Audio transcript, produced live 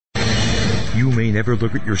You may never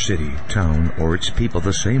look at your city, town, or its people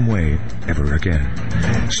the same way ever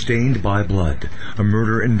again. Stained by Blood, a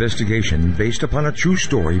murder investigation based upon a true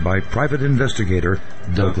story by private investigator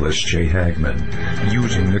Douglas J. Hagmann.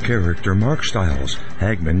 Using the character Mark Stiles,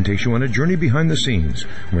 Hagmann takes you on a journey behind the scenes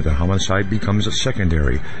where the homicide becomes a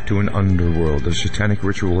secondary to an underworld of satanic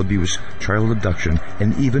ritual abuse, child abduction,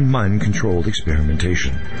 and even mind-controlled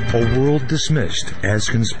experimentation. A world dismissed as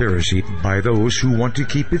conspiracy by those who want to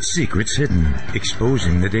keep its secrets hidden,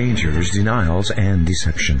 exposing the dangers, denials, and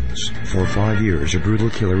deceptions. For 5 years, a brutal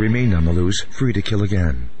killer remained on the loose, free to kill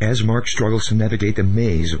again. As Mark struggles to navigate the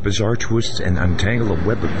maze of bizarre twists and untangle a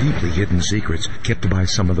web of deeply hidden secrets kept by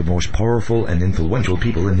some of the most powerful and influential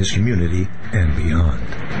people in his community and beyond.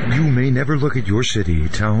 You may never look at your city,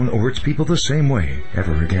 town, or its people the same way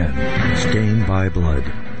ever again. Stained by Blood.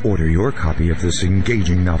 Order your copy of this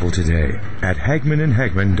engaging novel today at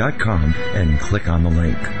HagmannandHagmann.com and click on the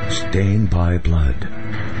link. Stained by Blood.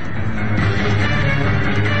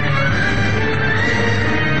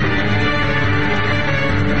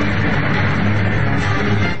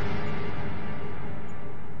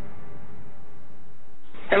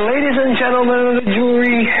 And ladies and gentlemen of the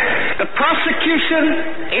jury, the prosecution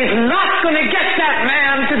is not going to get that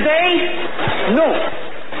man today. No,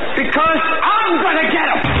 because I'm going to get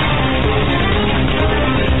him.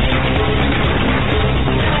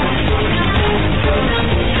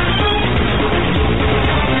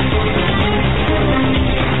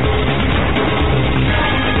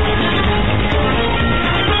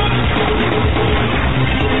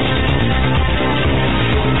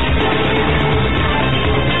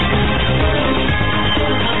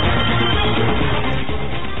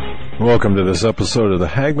 Welcome to this episode of the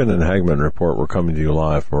Hagmann and Hagmann Report. We're coming to you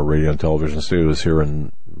live from our radio and television studios here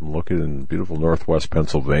located in beautiful northwest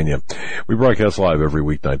Pennsylvania. We broadcast live every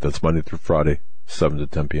weeknight. That's Monday through Friday, 7 to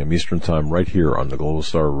 10 p.m. Eastern Time, right here on the Global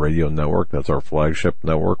Star Radio Network. That's our flagship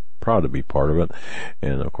network. Proud to be part of it.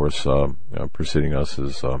 And, of course, preceding us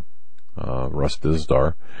is Russ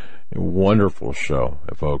Dizdar. A wonderful show,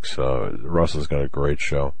 folks. Russ has got a great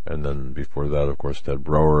show. And then before that, of course, Ted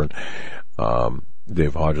Brower and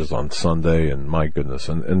Dave Hodges on Sunday, and my goodness,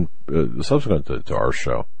 and subsequent to our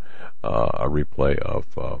show, a replay of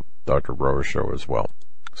Dr. Brower's show as well.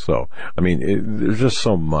 So, I mean, there's just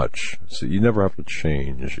so much. So you never have to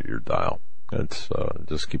change your dial. It's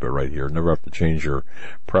just keep it right here. Never have to change your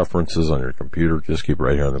preferences on your computer. Just keep it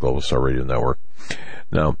right here on the Global Star Radio Network.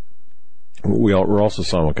 Now, we're also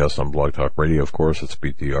simulcast on Blog Talk Radio, of course. It's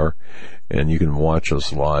BTR, and you can watch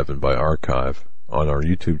us live and by archive on our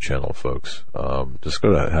YouTube channel, folks. Just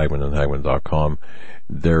go to HagmannandHagmann.com.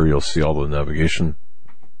 There you'll see all the navigation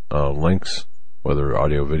links, whether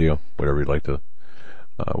audio, video, whatever you'd like to,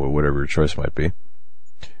 whatever your choice might be.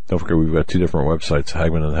 Don't forget, we've got two different websites,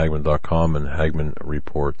 HagmannandHagmann.com and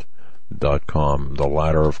HagmannReport.com. The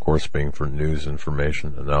latter, of course, being for news,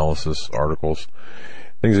 information, analysis, articles,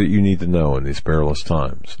 things that you need to know in these perilous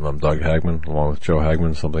times. And I'm Doug Hagmann, along with Joe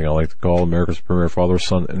Hagmann, something I like to call America's premier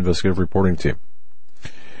father-son investigative reporting team.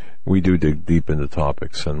 We do dig deep into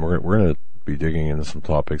topics, and we're going to be digging into some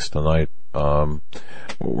topics tonight. We're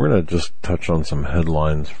going to just touch on some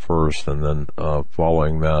headlines first, and then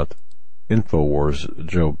following that, InfoWars'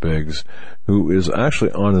 Joe Biggs, who is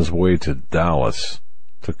actually on his way to Dallas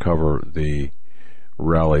to cover the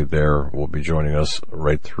rally there, will be joining us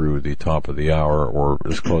right through the top of the hour, or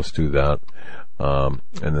as close to that. And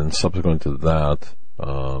then subsequent to that,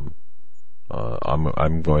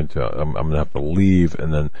 I'm going to have to leave,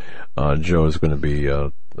 and then Joe is going to be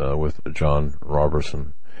with Jon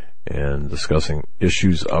Robberson and discussing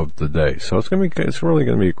issues of the day. So it's really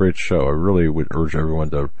going to be a great show. I really would urge everyone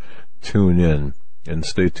to tune in and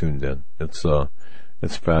stay tuned in. It's going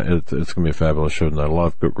to be a fabulous show tonight. A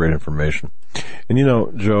lot of great information. And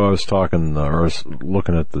Joe, I was talking, or I was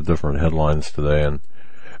looking at the different headlines today, and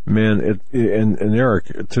man, and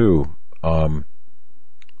Eric too.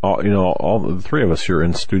 All the three of us here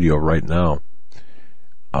in studio right now.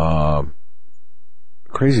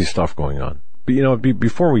 Crazy stuff going on. But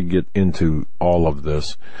before we get into all of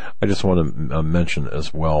this, I just want to mention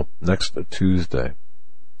as well, next Tuesday,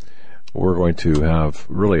 we're going to have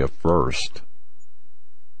really a first.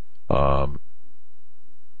 I'm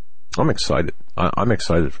excited. I'm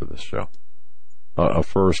excited for this show. A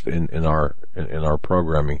first in our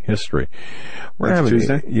programming history. Next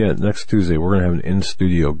Tuesday? Yeah, next Tuesday we're going to have an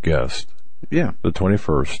in-studio guest. Yeah. The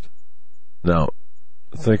 21st. Now,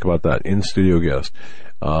 think about that. In-studio guest.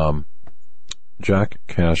 Jack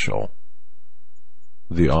Cashel,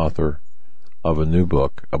 the author of a new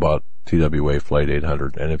book about TWA Flight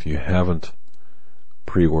 800. And if you haven't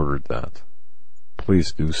pre-ordered that,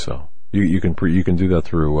 please do so. You can do that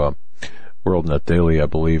through WorldNet Daily, I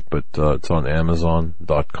believe, but it's on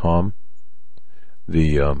Amazon.com.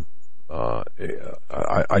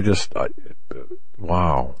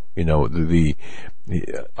 Wow.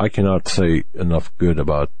 I cannot say enough good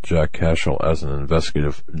about Jack Cashel as an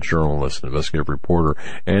investigative journalist, investigative reporter,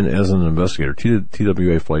 and as an investigator.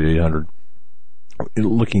 TWA Flight 800,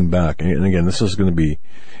 looking back, and again, this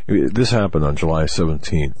happened on July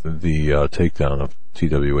 17th, the takedown of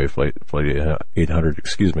TWA Flight 800,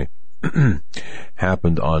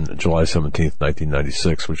 happened on July 17th,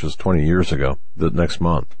 1996, which is 20 years ago, the next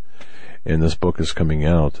month. And this book is coming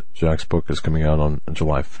out, Jack's book is coming out on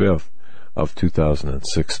July 5th of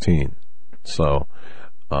 2016. So,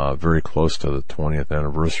 very close to the 20th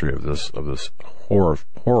anniversary of this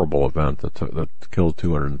horrible event that killed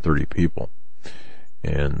 230 people.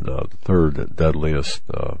 And, the third deadliest,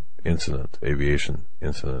 aviation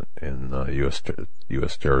incident in,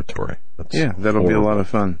 U.S. territory. That'll be a lot of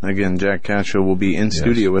fun. Again, Jack Cashel will be in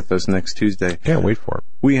studio with us next Tuesday. Can't wait for it.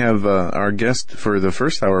 We have our guest for the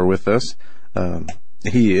first hour with us.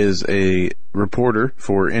 He is a reporter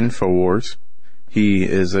for InfoWars. He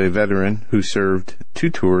is a veteran who served 2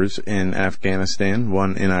 tours in Afghanistan,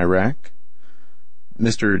 1 in Iraq.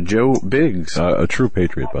 Mr. Joe Biggs. A true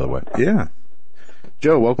patriot, by the way. Yeah.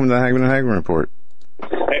 Joe, welcome to the Hagmann and Hagmann Report.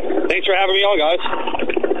 Hey, thanks for having me on, guys.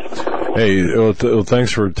 Hey,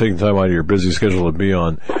 thanks for taking time out of your busy schedule to be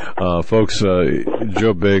on. Folks,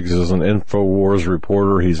 Joe Biggs is an InfoWars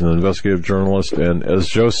reporter. He's an investigative journalist, and as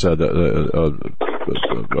Joe said, a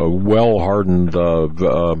well-hardened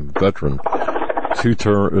veteran. 2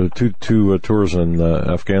 tours in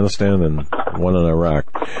Afghanistan and 1 in Iraq.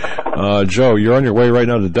 Joe, you're on your way right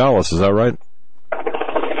now to Dallas, is that right?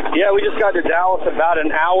 Yeah, we just got to Dallas about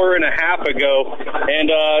an hour and a half ago,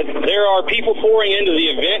 and there are people pouring into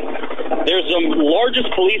the event. There's the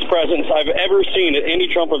largest police presence I've ever seen at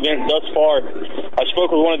any Trump event thus far. I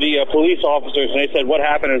spoke with one of the police officers, and they said what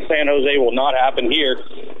happened in San Jose will not happen here,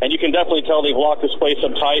 and you can definitely tell they've locked this place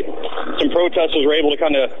up tight. Some protesters were able to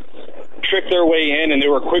kind of trick their way in, and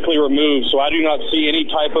they were quickly removed, so I do not see any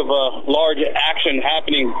type of large action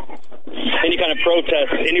happening, any kind of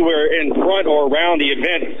protest anywhere in front or around the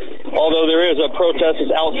event, although there is a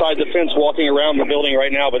protesters outside the fence walking around the building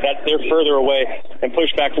right now, but they're further away and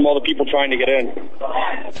pushed back from all the people trying to get in.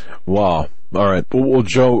 Wow. All right. Well,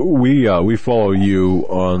 Joe, we follow you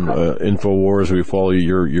on InfoWars. We follow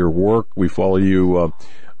your work. We follow you.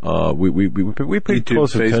 We pay YouTube,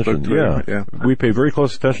 close Facebook, attention. Twitter, We pay very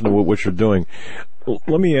close attention to what you're doing.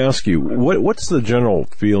 Let me ask you, what's the general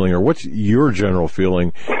feeling, or what's your general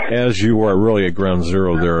feeling as you are really at ground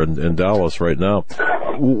zero there in Dallas right now?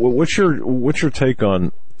 What's your take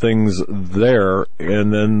on things there,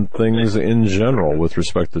 and then things in general with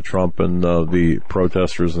respect to Trump and the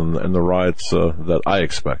protesters and the riots that I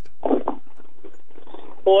expect?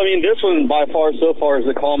 Well, I mean, this one by far so far is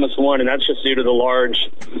the calmest one, and that's just due to the large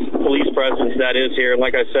police presence that is here.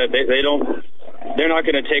 Like I said, they're not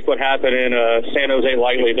going to take what happened in San Jose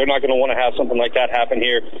lightly. They're not going to want to have something like that happen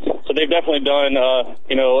here. So they've definitely done, a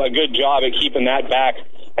good job at keeping that back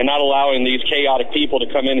and not allowing these chaotic people to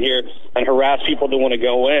come in here and harass people that want to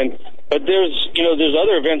go in. But there's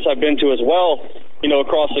other events I've been to as well,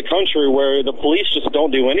 across the country where the police just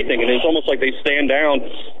don't do anything. And it's almost like they stand down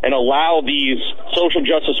and allow these social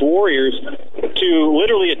justice warriors to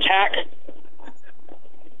literally attack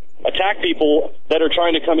people that are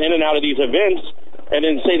trying to come in and out of these events, and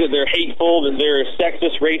then say that they're hateful, that they're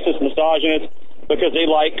sexist, racist, misogynist, because they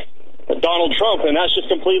like Donald Trump. And that's just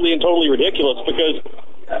completely and totally ridiculous, because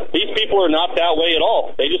these people are not that way at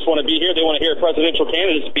all. They just want to be here. They want to hear a presidential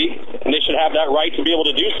candidate speak, and they should have that right to be able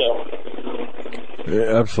to do so.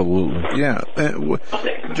 Yeah, absolutely. Yeah.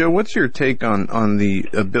 Joe, what's your take on the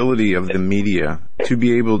ability of the media to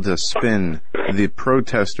be able to spin the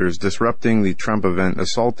protesters disrupting the Trump event,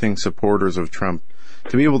 assaulting supporters of Trump,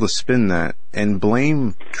 to be able to spin that and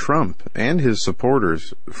blame Trump and his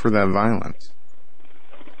supporters for that violence?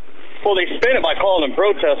 Well, they spin it by calling them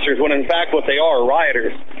protesters when, in fact, what they are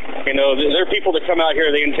rioters. They're people that come out here.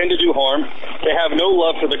 They intend to do harm. They have no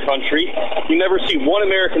love for the country. You never see one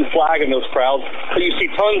American flag in those crowds, but you see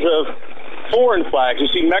tons of foreign flags. You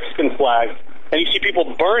see Mexican flags, and you see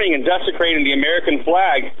people burning and desecrating the American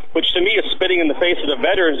flag, which to me is spitting in the face of the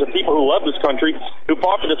veterans, of people who love this country, who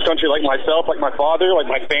fought for this country like myself, like my father, like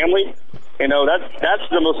my family. That's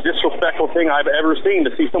the most disrespectful thing I've ever seen,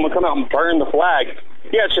 to see someone come out and burn the flag.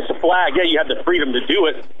 Yeah, it's just a flag. Yeah, you have the freedom to do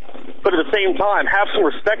it. But at the same time, have some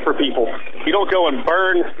respect for people. You don't go and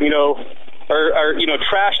burn, or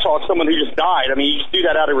trash talk someone who just died. I mean, you just do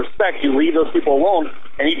that out of respect. You leave those people alone,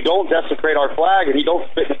 and you don't desecrate our flag, and you don't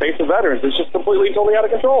spit in the face of veterans. It's just completely, totally out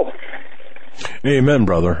of control. Amen,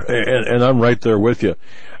 brother. And I'm right there with you.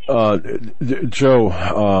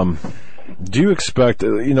 Joe, do you expect,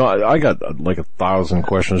 I got like 1,000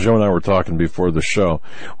 questions. Joe and I were talking before the show.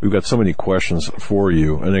 We've got so many questions for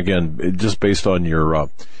you. And again, just based on your,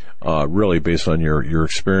 really based on your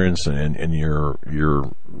experience and you're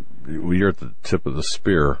at the tip of the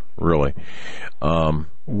spear, really.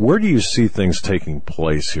 Where do you see things taking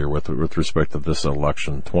place here with respect to this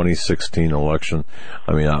election, 2016 election?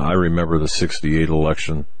 I mean, I remember the 68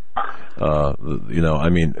 election.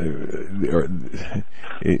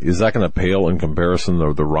 Is that going to pale in comparison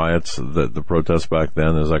to the riots, the protests back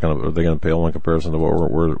then? Are they going to pale in comparison to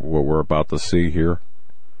what we're about to see here?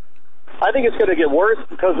 I think it's going to get worse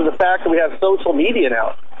because of the fact that we have social media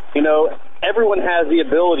now. Everyone has the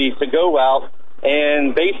ability to go out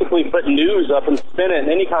and basically put news up and spin it in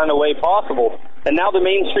any kind of way possible. And now the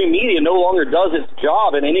mainstream media no longer does its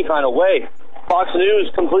job in any kind of way. Fox News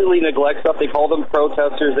completely neglects stuff. They call them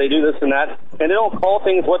protesters. They do this and that. And they don't call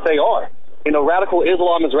things what they are. Radical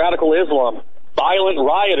Islam is radical Islam. Violent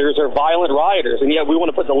rioters are violent rioters. And yet we want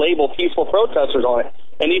to put the label peaceful protesters on it.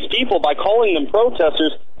 And these people, by calling them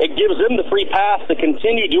protesters, it gives them the free pass to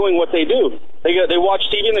continue doing what they do. They watch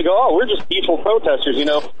TV and they go, oh, we're just peaceful protesters, They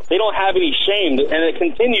don't have any shame. And it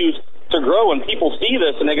continues to grow, and people see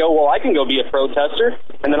this and they go, well, I can go be a protester,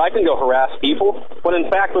 and then I can go harass people. When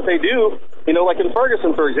in fact what they do, like in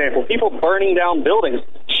Ferguson, for example, people burning down buildings,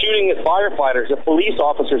 shooting at firefighters, at police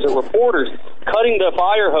officers, at reporters, cutting the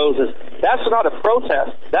fire hoses, that's not a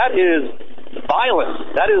protest. That is violence.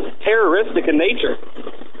 That is terroristic in nature.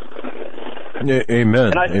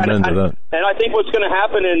 Amen. Amen to that. And I think what's going to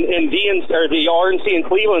happen in DNC, or the RNC in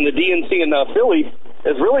Cleveland, the DNC in Philly,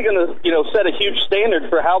 is really going to, set a huge standard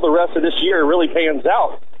for how the rest of this year really pans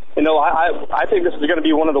out. I think this is going to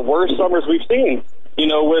be one of the worst summers we've seen.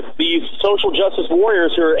 With these social justice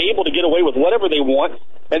warriors who are able to get away with whatever they want,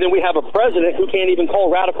 and then we have a president who can't even call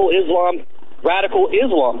radical Islam.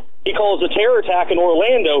 He calls a terror attack in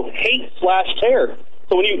Orlando hate/terror.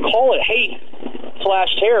 So when you call it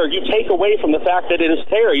hate/terror, you take away from the fact that it is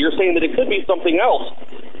terror. You're saying that it could be something else.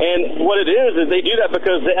 And what it is they do that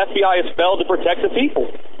because the FBI has failed to protect the people.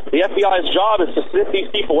 The FBI's job is to sift these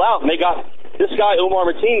people out, and this guy, Omar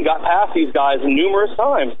Mateen, got past these guys numerous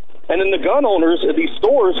times. And then the gun owners of these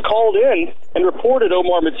stores called in and reported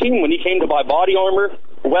Omar Mateen when he came to buy body armor,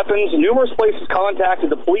 weapons. Numerous places contacted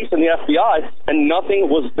the police and the FBI, and nothing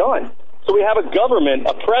was done. So we have a government,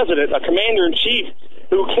 a president, a commander-in-chief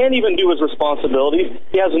who can't even do his responsibilities.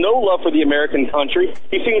 He has no love for the American country.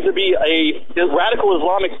 He seems to be a radical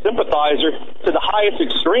Islamic sympathizer to the highest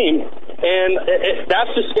extreme. And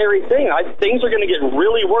that's the scary thing. Things are going to get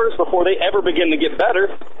really worse before they ever begin to get better.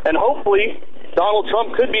 And hopefully Donald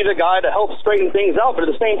Trump could be the guy to help straighten things out. But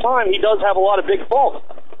at the same time, he does have a lot of big faults.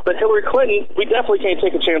 But Hillary Clinton, we definitely can't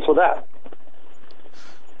take a chance with that.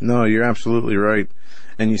 No, you're absolutely right.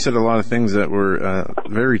 And you said a lot of things that were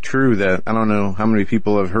very true that I don't know how many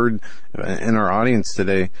people have heard in our audience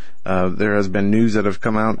today. There has been news that have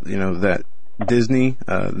come out, that Disney,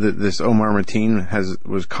 this Omar Mateen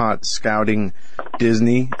was caught scouting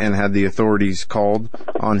Disney and had the authorities called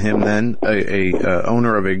on him then. A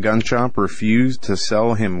owner of a gun shop refused to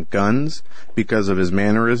sell him guns because of his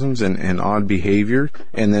mannerisms and odd behavior,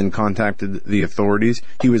 and then contacted the authorities.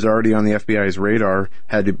 He was already on the FBI's radar,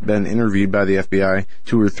 had been interviewed by the FBI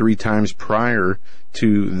 2 or 3 times prior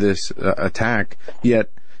to this attack, yet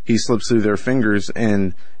he slips through their fingers,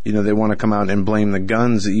 and they want to come out and blame the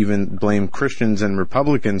guns, even blame Christians and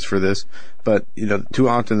Republicans for this. But, too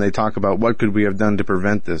often they talk about what could we have done to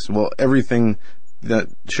prevent this. Well, everything that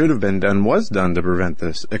should have been done was done to prevent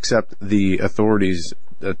this, except the authorities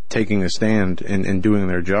taking a stand and doing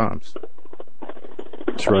their jobs.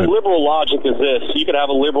 That's right. Liberal logic is this. You could have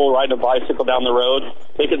a liberal riding a bicycle down the road.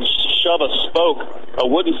 They could shove a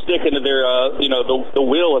wooden stick into their, the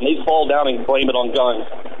wheel, and they'd fall down and blame it on guns.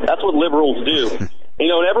 That's what liberals do. And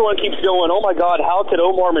everyone keeps going, oh my God, how could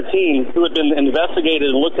Omar Mateen, who had been investigated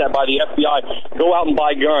and looked at by the FBI, go out and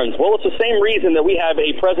buy guns? Well, it's the same reason that we have a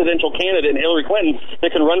presidential candidate in Hillary Clinton that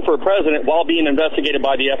can run for a president while being investigated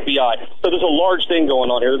by the FBI. So there's a large thing going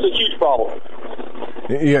on here. It's a huge problem.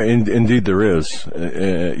 Yeah, indeed there is.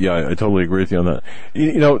 Yeah, I totally agree with you on that.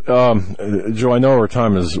 Joe, I know our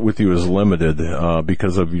time with you is limited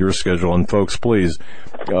because of your schedule. And folks, please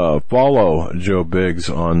follow Joe Biggs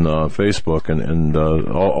on Facebook and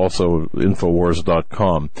also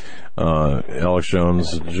Infowars.com. Alex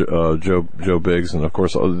Jones, Joe Biggs, and of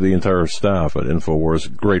course the entire staff at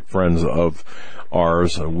Infowars, great friends of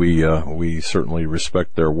ours. We certainly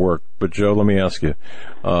respect their work. But Joe, let me ask you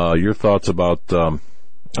your thoughts about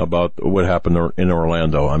what happened in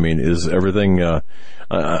Orlando. I mean, is everything? Where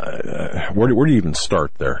do you even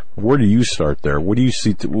start there? Where do you start there? What do you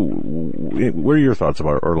see? What are your thoughts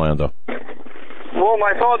about Orlando? Well,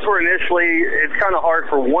 my thoughts were initially, it's kind of hard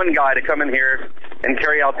for one guy to come in here and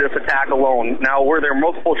carry out this attack alone. Now, were there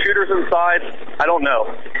multiple shooters inside? I don't know.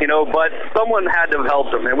 But someone had to have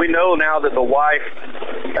helped him. And we know now that the wife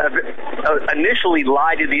initially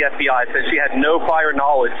lied to the FBI, said she had no prior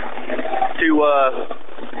knowledge to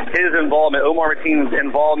his involvement, Omar Mateen's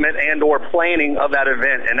involvement and or planning of that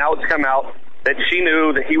event. And now it's come out that she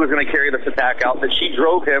knew that he was going to carry this attack out, that she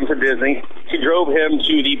drove him to Disney, she drove him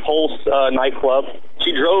to the Pulse nightclub,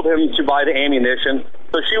 she drove him to buy the ammunition,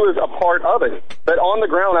 so she was a part of it. But on the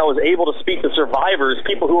ground, I was able to speak to survivors,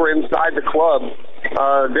 people who were inside the club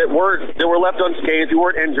that were left unscathed, who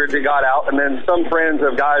weren't injured, that got out, and then some friends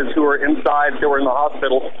of guys who were inside, that were in the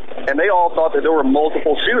hospital, and they all thought that there were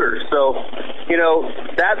multiple shooters. So,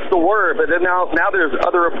 that's the word. But then now there's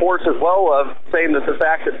other reports as well of saying that the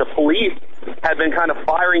fact that the police had been kind of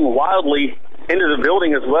firing wildly into the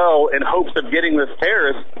building as well in hopes of getting this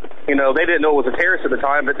terrorist. They didn't know it was a terrorist at the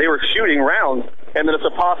time, but they were shooting rounds, and that it's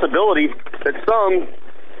a possibility that some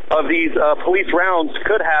of these police rounds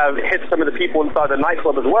could have hit some of the people inside the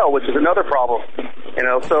nightclub as well, which is another problem.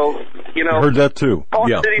 Heard that too.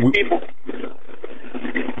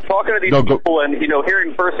 Talking to these people and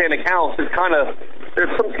hearing firsthand accounts is kind of,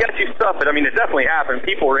 there's some sketchy stuff, but I mean, it definitely happened.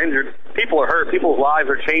 People are injured, people are hurt, people's lives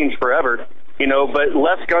are changed forever. But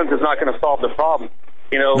less guns is not going to solve the problem.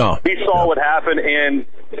 We saw what happened in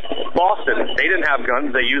Boston. They didn't have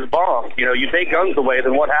guns, they used bombs. You take guns away,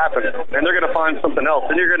 then what happened? And they're going to find something else.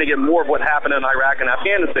 Then you're going to get more of what happened in Iraq and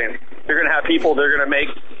Afghanistan. You're going to have people, they're going to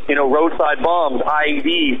make, roadside bombs,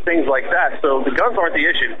 IEDs, things like that. So the guns aren't the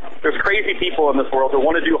issue. There's crazy people in this world that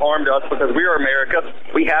want to do harm to us because we are America.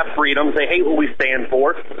 We have freedoms. They hate what we stand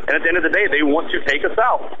for. And at the end of the day, they want to take us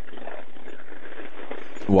out.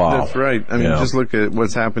 Wow. That's right. I mean, just look at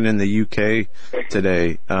what's happened in the UK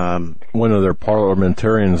today. One of their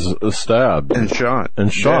parliamentarians stabbed. And shot.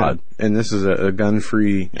 Dead. And this is a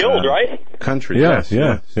gun-free killed, right? Country. Yeah,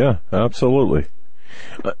 absolutely.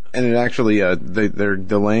 And it actually, they're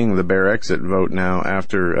delaying the Bear Exit vote now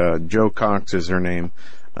after Jo Cox is her name.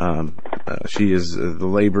 She is the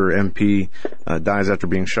Labour MP, dies after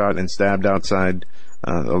being shot and stabbed outside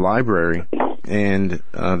a library. And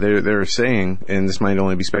they're saying, and this might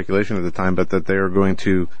only be speculation at the time, but that they are going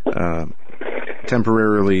to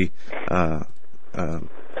temporarily put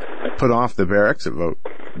off the Bear Exit vote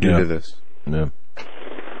due to this. Yeah.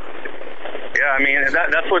 Yeah, I mean,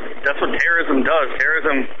 that's what terrorism does.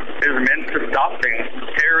 Terrorism is meant to stop things.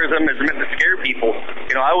 Terrorism is meant to scare people.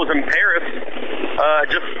 I was in Paris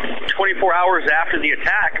just 24 hours after the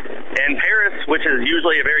attack, and Paris, which is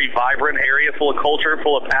usually a very vibrant area full of culture,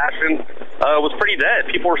 full of passion, was pretty dead.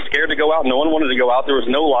 People were scared to go out. No one wanted to go out. There was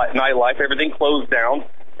no nightlife. Everything closed down,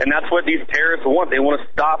 and that's what these terrorists want. They want to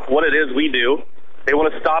stop what it is we do. They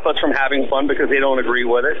want to stop us from having fun because they don't agree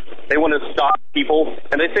with it. They want to stop people,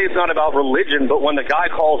 and they say it's not about religion, but when the guy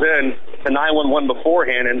calls in to 911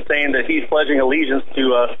 beforehand and saying that he's pledging allegiance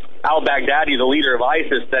to al-Baghdadi, the leader of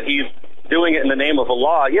ISIS, that he's doing it in the name of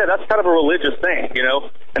Allah, yeah, that's kind of a religious thing,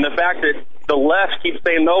 And the fact that the left keeps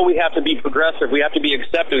saying, no, we have to be progressive, we have to be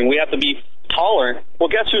accepting, we have to be tolerant.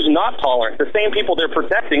 Well, guess who's not tolerant? The same people they're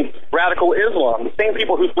protecting, radical Islam. The same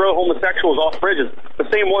people who throw homosexuals off bridges. The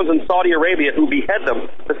same ones in Saudi Arabia who behead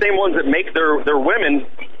them. The same ones that make their women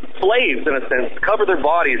slaves, in a sense, cover their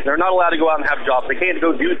bodies. They're not allowed to go out and have jobs. They can't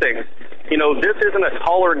go do things. This isn't a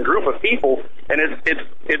tolerant group of people, and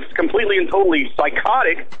it's completely and totally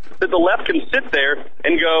psychotic that the left can sit there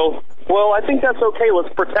and go, well, I think that's okay,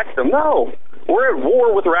 let's protect them. No. We're at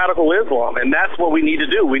war with radical Islam, and that's what we need to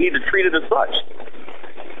do. We need to treat it as such.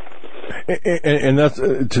 And that's,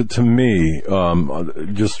 to me,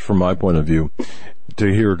 just from my point of view,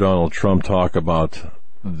 to hear Donald Trump talk about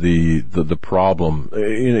the problem,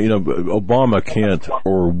 Obama can't,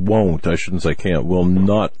 or won't, I shouldn't say can't, will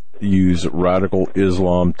not use radical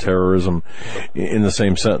Islam terrorism in the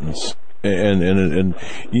same sentence. And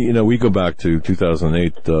you know, we go back to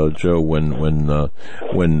 2008, Joe,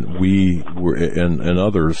 when we were, and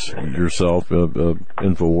others, yourself,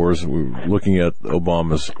 InfoWars, were looking at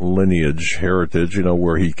Obama's lineage, heritage, you know,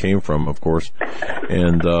 where he came from, of course.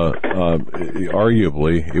 And,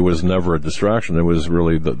 arguably, it was never a distraction. It was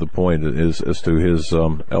really the point is as to his,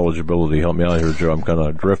 eligibility. Help me out here, Joe. I'm kind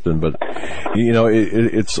of drifting, but, you know,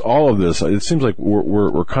 it's all of this. It seems like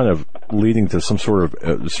we're kind of leading to some sort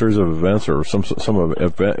of series of events or some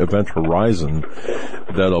event horizon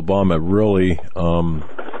that Obama really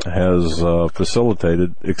has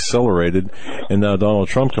facilitated, accelerated, and now Donald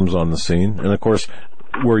Trump comes on the scene. And of course,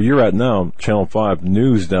 where you're at now, Channel 5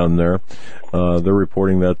 News down there, they're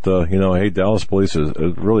reporting that you know, hey, Dallas police is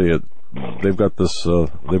really they've got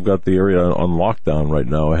the area on lockdown right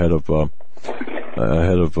now ahead of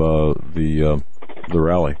the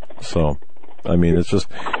rally. So, I mean, it's just.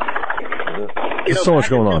 You know, so much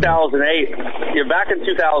going on. 2008, you're back in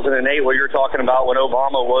 2008, what you're talking about when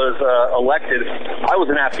Obama was elected. I was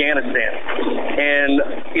in Afghanistan,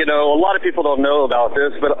 and you know, a lot of people don't know about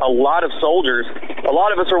this, but a lot of soldiers, a lot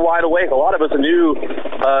of us are wide awake. A lot of us knew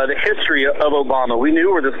the history of Obama. We knew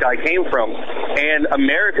where this guy came from, and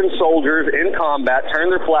American soldiers in combat turned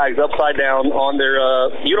their flags upside down on their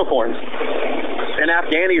uniforms. And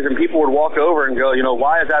Afghanis and people would walk over and go, you know,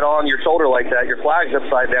 why is that on your shoulder like that? Your flag's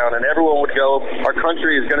upside down. And everyone would go, our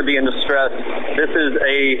country is going to be in distress. This is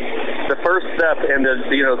the first step in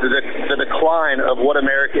the decline of what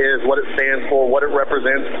America is, what it stands for, what it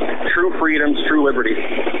represents, true freedoms, true liberties.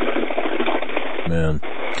 Man.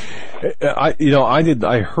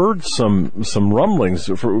 I heard some rumblings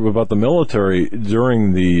about the military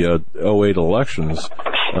during the 2008 elections,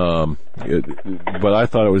 but I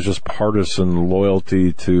thought it was just partisan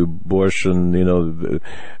loyalty to Bush, and you know,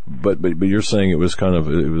 but you're saying it was kind of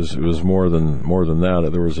it was more than that.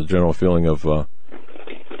 There was a general feeling of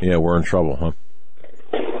we're in trouble, huh?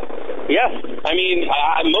 Yeah, I mean,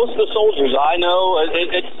 most of the soldiers I know,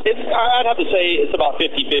 I'd have to say it's about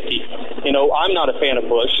 50-50. You know, I'm not a fan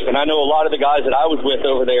of Bush, and I know a lot of the guys that I was with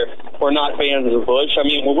over there were not fans of Bush. I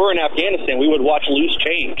mean, when we were in Afghanistan, we would watch Loose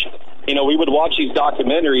Change. You know, we would watch these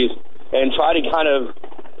documentaries and try to kind of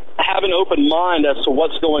have an open mind as to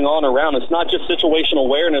what's going on around us, not just situational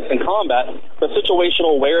awareness in combat, but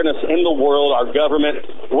situational awareness in the world, our government,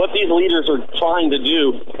 what these leaders are trying to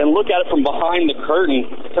do, and look at it from behind the curtain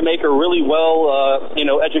to make a really well,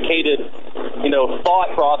 educated,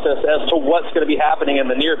 thought process as to what's going to be happening in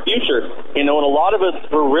the near future. You know, and a lot of us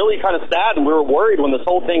were really kind of sad and we were worried when this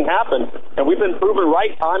whole thing happened, and we've been proven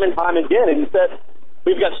right time and time again. And you said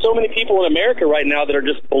we've got so many people in America right now that are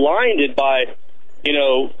just blinded by,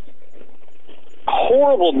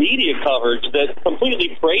 horrible media coverage that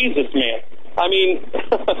completely praise this man. I mean,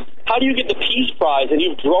 how do you get the Peace Prize and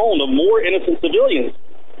you've drawn to more innocent civilians?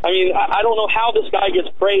 I mean, I don't know how this guy gets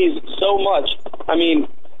praised so much. I mean,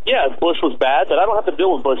 yeah, Bush was bad, but I don't have to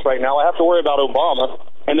deal with Bush right now. I have to worry about Obama,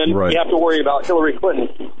 and then we have to worry about Hillary Clinton.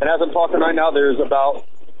 And as I'm talking right now, there's about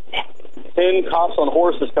 10 cops on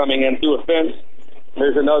horses coming in through a fence.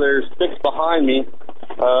 There's another 6 behind me.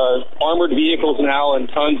 Armored vehicles now and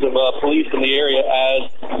tons of police in the area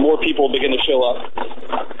as more people begin to show up.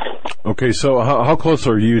 Okay, so how close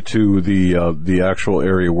are you to the actual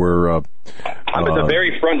area where? I'm at the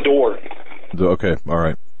very front door. Okay, all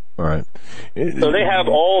right. So they have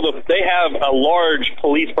a large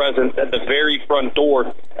police presence at the very front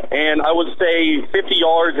door, and I would say 50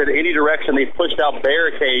 yards in any direction they've pushed out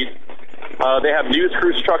barricades. They have news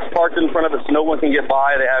crews trucks parked in front of it so no one can get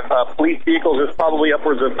by. They have police vehicles. There's probably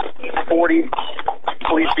upwards of 40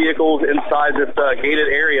 police vehicles inside this gated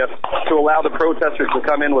area to allow the protesters to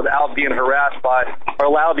come in without being harassed by, or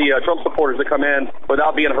allow the Trump supporters to come in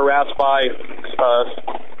without being harassed by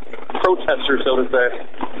protesters, so to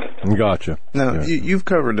say. Gotcha. Now, you've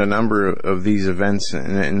covered a number of these events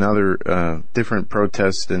and other different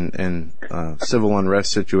protests and civil unrest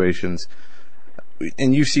situations.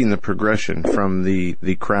 And you've seen the progression from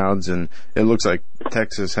the crowds, and it looks like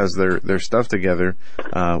Texas has their stuff together.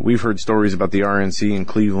 We've heard stories about the RNC in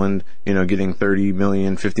Cleveland, getting $30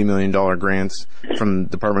 million, $50 million grants from the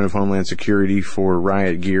Department of Homeland Security for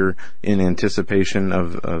riot gear in anticipation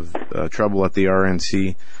of trouble at the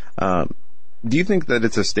RNC. Do you think that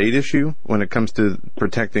it's a state issue when it comes to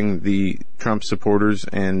protecting the Trump supporters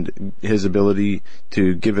and his ability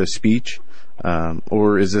to give a speech?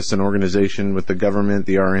 Or is this an organization with the government,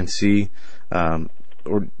 the RNC?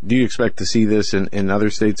 Or do you expect to see this in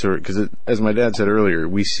other states? Or because, as my dad said earlier,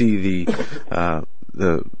 we see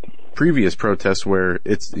the previous protests where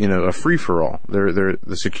it's a free for all. The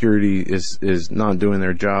security is not doing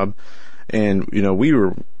their job, And, we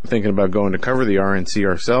were thinking about going to cover the RNC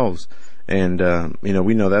ourselves. And,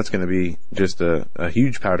 we know that's going to be just a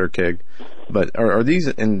huge powder keg. But are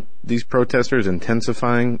these protesters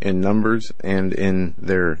intensifying in numbers and in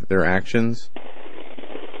their actions?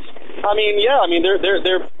 I mean, yeah. I mean,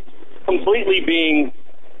 they're completely being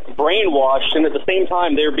brainwashed, and at the same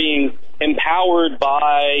time, they're being empowered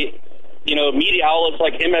by, media outlets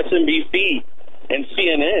like MSNBC and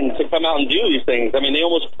CNN to come out and do these things. I mean, they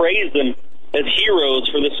almost praise them as heroes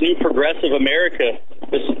for this new progressive America,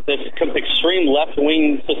 this extreme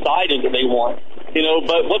left-wing society that they want.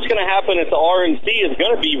 But what's going to happen at the RNC is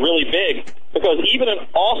going to be really big, because even in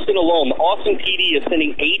Austin alone, the Austin PD is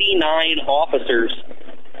sending 89 officers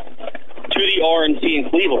to the RNC in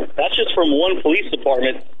Cleveland. That's just from one police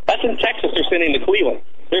department. That's in Texas they're sending to Cleveland.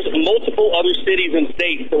 There's multiple other cities and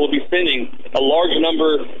states that will be sending a large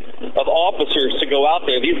number of officers to go out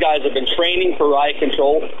there. These guys have been training for riot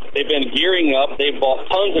control. They've been gearing up. They've bought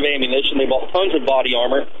tons of ammunition. They bought tons of body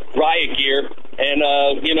armor, riot gear. And,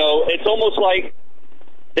 it's almost like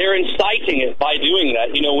they're inciting it by doing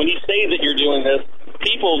that. When you say that you're doing this,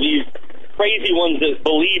 people, these crazy ones that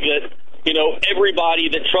believe that, everybody,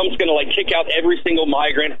 that Trump's going to kick out every single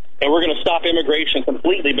migrant and we're going to stop immigration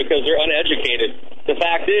completely because they're uneducated. The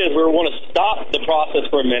fact is, we want to stop the process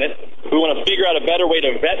for a minute. We want to figure out a better way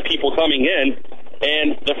to vet people coming in.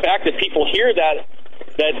 And the fact that people hear that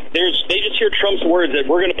they just hear Trump's words that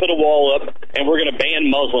we're going to put a wall up and we're going to ban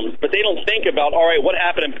Muslims. But they don't think about, all right, what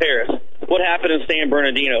happened in Paris? What happened in San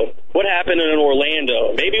Bernardino? What happened in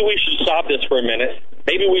Orlando? Maybe we should stop this for a minute.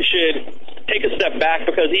 Maybe we should take a step back,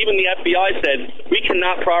 because even the FBI said we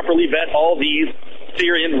cannot properly vet all these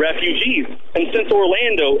Syrian refugees. And since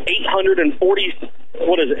Orlando, 847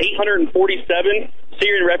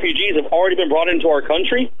 Syrian refugees have already been brought into our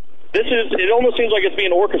country. It almost seems like it's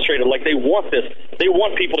being orchestrated, like they want this. They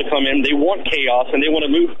want people to come in, they want chaos, and they want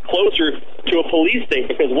to move closer to a police state,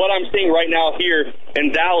 because what I'm seeing right now here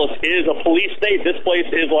in Dallas is a police state. This place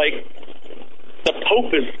is like the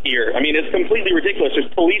Pope is here. I mean, it's completely ridiculous. There's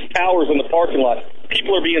police towers in the parking lot.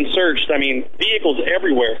 People are being searched. I mean, vehicles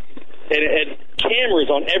everywhere. And cameras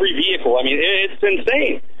on every vehicle. I mean, it's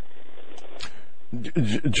insane.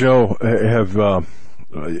 Joe,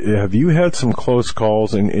 have you had some close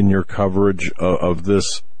calls in your coverage of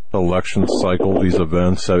this election cycle, these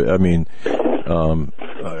events? I mean,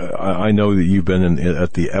 I know that you've been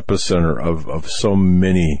at the epicenter of so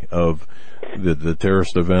many of the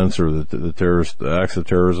terrorist events, or the terrorist acts of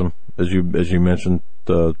terrorism, as you mentioned,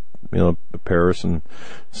 Paris and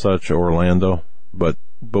such, Orlando. But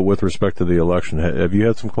with respect to the election, have you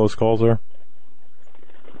had some close calls there?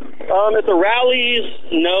 At the rallies,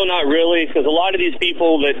 no, not really, because a lot of these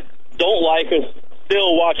people that don't like us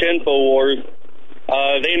still watch InfoWars.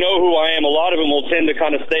 They know who I am. A lot of them will tend to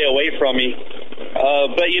kind of stay away from me.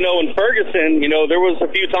 But, in Ferguson, there was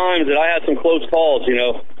a few times that I had some close calls,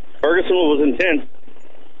 Ferguson was intense.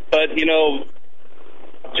 But,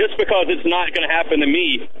 just because it's not going to happen to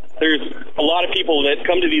me, there's a lot of people that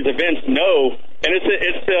come to these events know, and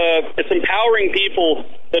it's empowering people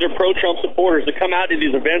that are pro-Trump supporters to come out to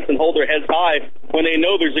these events and hold their heads high when they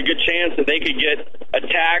know there's a good chance that they could get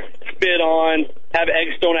attacked, spit on, have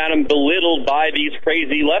eggs thrown at them, belittled by these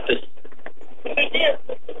crazy leftists.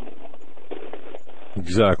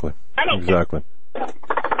 Exactly.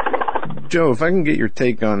 Joe, if I can get your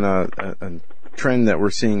take on a trend that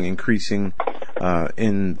we're seeing increasing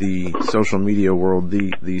in the social media world,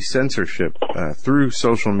 the censorship through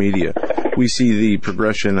social media. We see the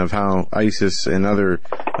progression of how ISIS and other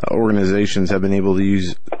organizations have been able to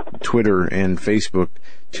use Twitter and Facebook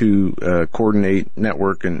to coordinate,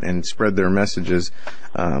 network, and spread their messages.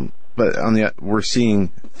 But we're seeing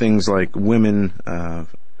things like women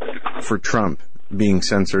for Trump being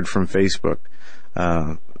censored from Facebook.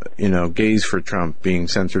 Gays for Trump being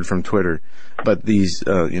censored from Twitter. But these,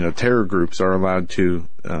 terror groups are allowed to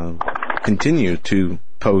continue to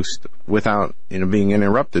post without, being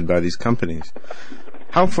interrupted by these companies.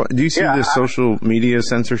 How far do you see this social media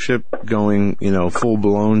censorship going, full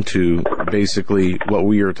blown to basically what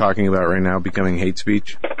we are talking about right now, becoming hate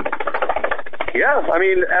speech? Yeah, I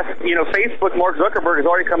mean, Facebook, Mark Zuckerberg has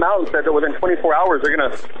already come out and said that within 24 hours they're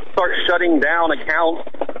going to start shutting down accounts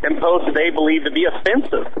and posts that they believe to be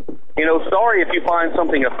offensive. Sorry if you find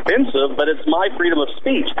something offensive, but it's my freedom of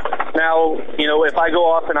speech. Now, if I go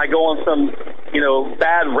off and I go on some,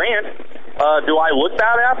 bad rant, do I look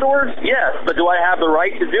bad afterwards? Yes, but do I have the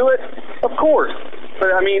right to do it? Of course. But,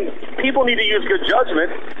 people need to use good judgment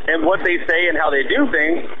in what they say and how they do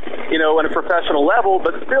things, in a professional level,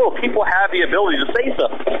 but still, people have the ability to say stuff.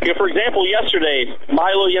 For example, yesterday,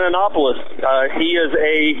 Milo Yiannopoulos, he is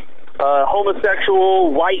a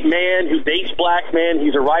homosexual white man who dates black men.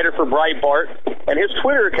 He's a writer for Breitbart, and his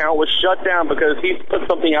Twitter account was shut down because he put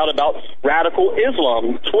something out about radical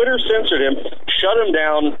Islam. Twitter censored him, shut him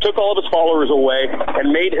down, took all of his followers away, and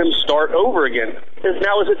made him start over again.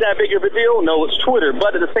 Now, is it that big of a deal? No, it's Twitter,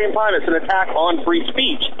 but at the same time, it's an attack on free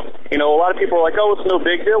speech. You know, a lot of people are like, oh, it's no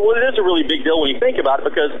big deal. Well, it is a really big deal when you think about it,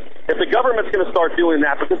 because if the government's going to start doing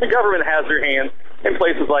that, because the government has their hands in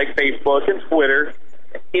places like Facebook and Twitter,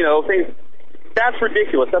 you know, that's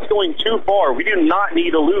ridiculous. That's going too far. We do not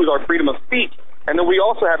need to lose our freedom of speech. And then we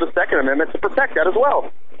also have the Second Amendment to protect that as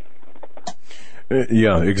well.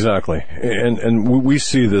 Yeah, exactly. And we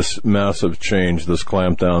see this massive change, this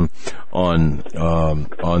clampdown on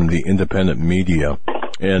the independent media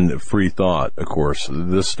and free thought, of course.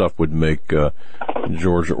 This stuff would make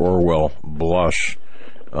George Orwell blush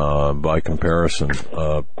by comparison.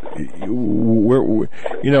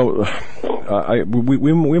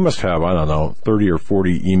 We must have, I don't know, 30 or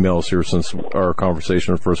 40 emails here since our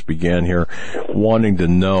conversation first began here, wanting to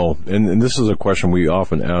know, and this is a question we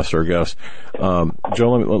often ask our guests.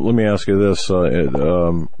 Joe, let me ask you this,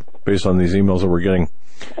 based on these emails that we're getting.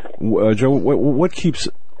 Joe, what keeps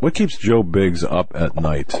Joe Biggs up at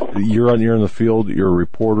night? You're in the field, you're a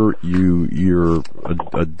reporter, you're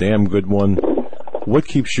a damn good one. What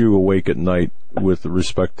keeps you awake at night with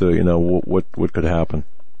respect to, you know, what could happen?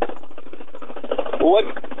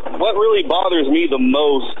 What really bothers me the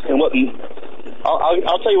most, and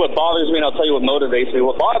I'll tell you what bothers me, and I'll tell you what motivates me.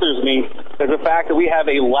 What bothers me is the fact that we have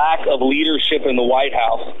a lack of leadership in the White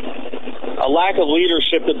House, a lack of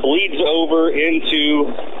leadership that bleeds over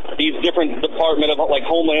into these different departments of like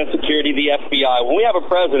Homeland Security, the FBI. When we have a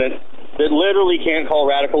president that literally can't call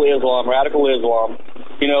radical Islam,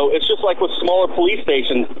 you know, it's just like with smaller police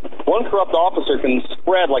stations. One corrupt officer can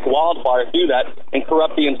spread like wildfire through that and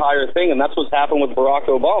corrupt the entire thing, and that's what's happened with Barack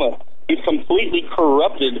Obama. He's completely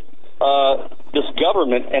corrupted this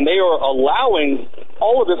government, and they are allowing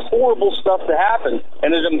all of this horrible stuff to happen,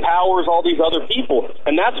 and it empowers all these other people.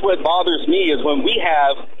 And that's what bothers me, is when we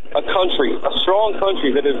have a country, a strong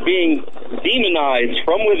country that is being demonized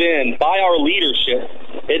from within by our leadership.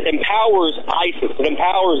 It empowers ISIS. It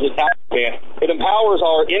empowers the Taliban. It empowers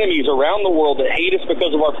our enemies around the world that hate us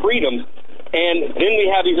because of our freedoms. And then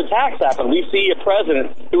we have these attacks happen. We see a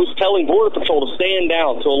president who is telling Border Patrol to stand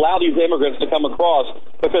down, to allow these immigrants to come across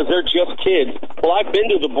because they're just kids. Well, I've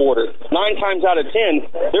been to the border. 9 times out of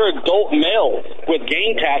 10, they're adult males with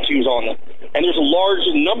gang tattoos on them. And there's large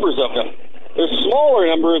numbers of them. There's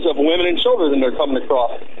smaller numbers of women and children that are coming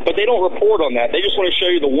across, but they don't report on that. They just want to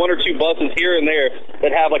show you the 1 or 2 buses here and there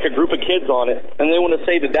that have like a group of kids on it, and they want to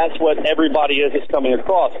say that that's what everybody is that's coming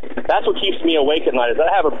across. That's what keeps me awake at night, is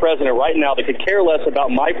I have a president right now that could care less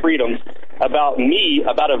about my freedoms, about me,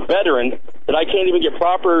 about a veteran, that I can't even get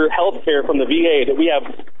proper health care from the VA, that we have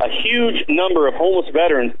a huge number of homeless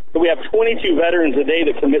veterans, that we have 22 veterans a day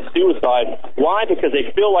that commit suicide. Why? Because they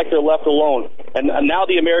feel like they're left alone. And now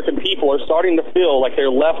the American people are starting to feel like they're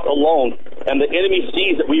left alone. And the enemy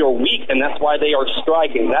sees that we are weak, and that's why they are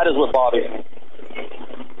striking. That is what bothers me.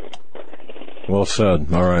 Well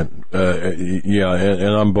said. All right. Yeah,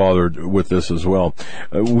 and I'm bothered with this as well.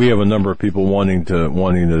 We have a number of people wanting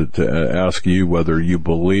to ask you whether you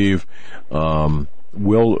believe Will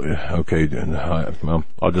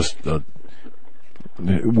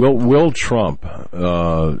Trump,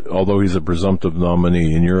 although he's a presumptive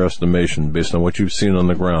nominee, in your estimation, based on what you've seen on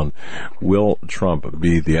the ground, will Trump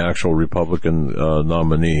be the actual Republican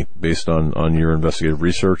nominee based on your investigative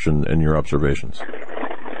research and your observations?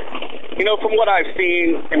 You know, from what I've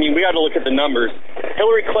seen, I mean, we got to look at the numbers.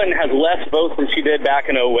 Hillary Clinton has less votes than she did back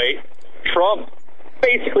in 2008. Trump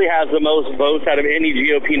basically has the most votes out of any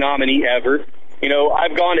GOP nominee ever. You know,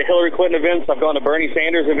 I've gone to Hillary Clinton events. I've gone to Bernie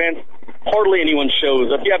Sanders events. Hardly anyone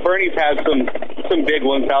shows up. Yeah, Bernie's had some big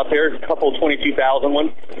ones out there, a couple 22,000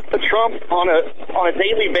 ones. But Trump, on a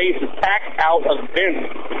daily basis, packs out events.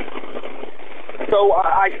 So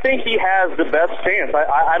I think he has the best chance.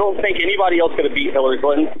 I don't think anybody else could have beat Hillary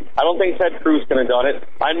Clinton. I don't think Ted Cruz could have done it.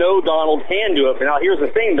 I know Donald can do it. But now here's the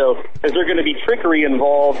thing, though, is there going to be trickery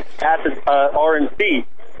involved at the RNC?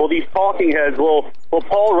 Well, these talking heads, will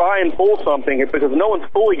Paul Ryan pull something? Because no one's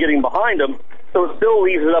fully getting behind him, so it still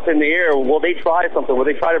leaves it up in the air. Will they try something? Will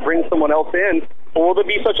they try to bring someone else in? Or will there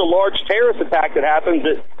be such a large terrorist attack that happens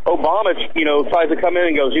that Obama, tries to come in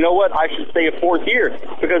and goes, you know what, I should stay a fourth year,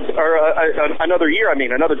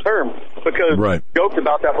 another term, because right. We joked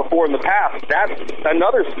about that before in the past. That's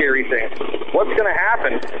another scary thing. What's going to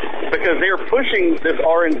happen? Because they're pushing this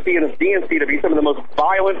RNC and this DNC to be some of the most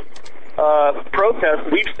violent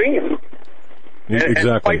protests we've seen.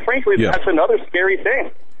 Exactly. And quite frankly, That's another scary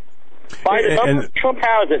thing. By the numbers Trump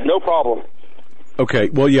has it, no problem. Okay,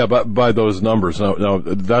 well, yeah, but by those numbers, now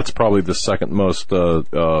that's probably the second most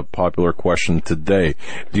popular question today.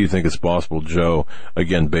 Do you think it's possible, Joe,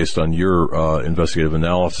 again, based on your investigative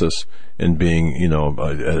analysis and being,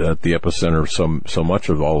 at the epicenter of so much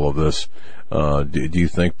of all of this, do you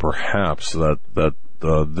think perhaps that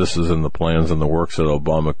this is in the plans and the works that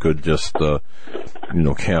Obama could just,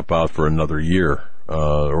 camp out for another year?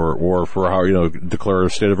 Or for how, declare a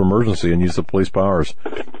state of emergency and use the police powers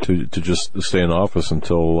to just stay in office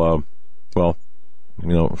until, for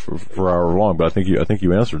however long. But I think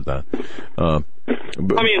you answered that. I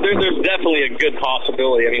mean, there's definitely a good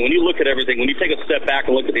possibility. I mean, when you look at everything, when you take a step back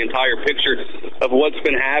and look at the entire picture of what's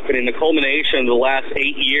been happening, the culmination of the last 8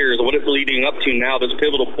 years, what it's leading up to now, this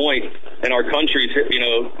pivotal point in our country's,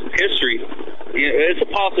 history, it's a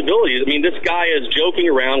possibility. I mean, this guy is joking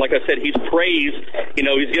around. Like I said, he's praised.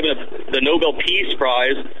 He's given the Nobel Peace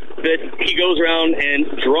Prize. That he goes around and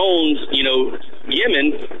drones, Yemen,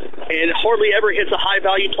 and hardly ever hits a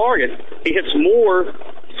high-value target. He hits more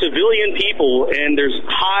civilian people, and there's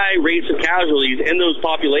high rates of casualties in those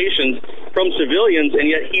populations from civilians, and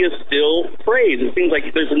yet he is still praised. It seems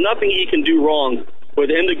like there's nothing he can do wrong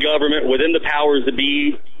within the government, within the powers to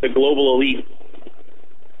be the global elite.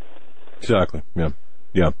 Exactly, yeah.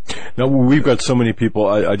 Yeah. Now, we've got so many people.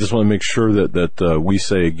 I just want to make sure that we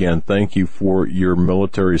say again, thank you for your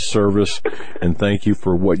military service, and thank you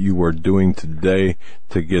for what you are doing today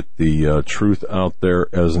to get the truth out there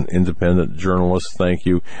as an independent journalist. Thank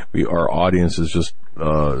you. Our audience is just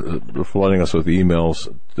flooding us with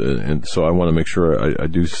emails, and so I want to make sure I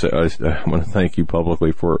want to thank you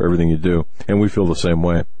publicly for everything you do, and we feel the same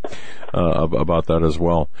way about that as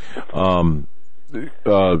well.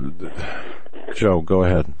 Joe, go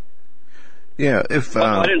ahead. Yeah, if we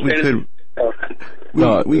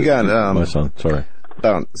got my son. Sorry,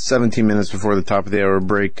 about 17 minutes before the top of the hour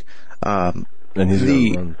break. And he's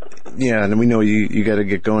and we know you got to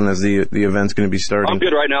get going as the event's going to be starting. I'm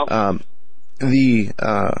good right now.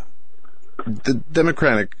 The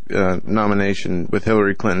Democratic nomination with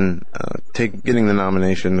Hillary Clinton getting the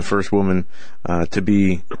nomination, the first woman to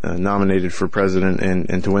be nominated for president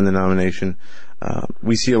and to win the nomination.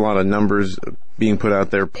 We see a lot of numbers being put out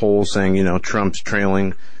there, polls saying, Trump's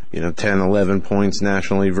trailing, 10, 11 points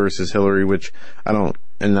nationally versus Hillary, which I don't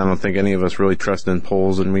think any of us really trust in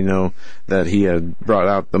polls, and we know that he had brought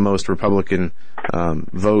out the most Republican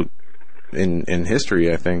vote in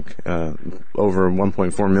history, I think, over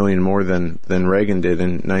 1.4 million more than Reagan did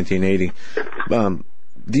in 1980. And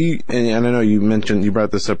I know you brought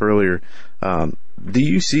this up earlier, do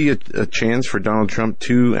you see a chance for Donald Trump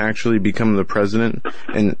to actually become the president?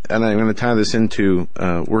 And I'm going to tie this into,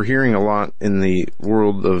 we're hearing a lot in the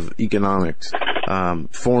world of economics,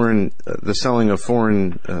 the selling of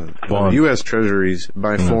foreign, U.S. treasuries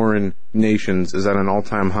by foreign nations is at an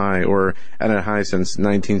all-time high, or at a high since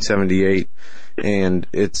 1978. And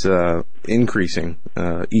it's increasing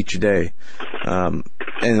each day.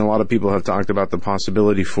 And a lot of people have talked about the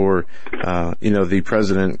possibility for, the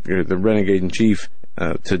president, the renegade in chief,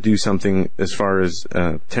 to do something as far as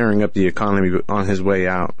tearing up the economy on his way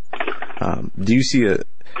out. Do you see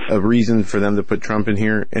a reason for them to put Trump in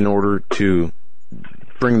here in order to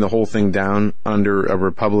bring the whole thing down under a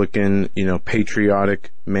Republican,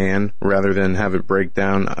 patriotic man, rather than have it break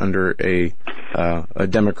down under a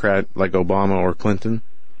Democrat like Obama or Clinton?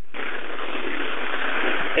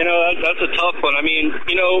 That's a tough one. I mean,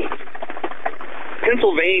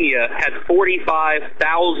 Pennsylvania had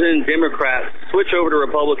 45,000 Democrats switch over to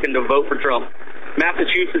Republican to vote for Trump.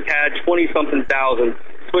 Massachusetts had 20-something thousand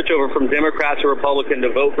switch over from Democrat to Republican to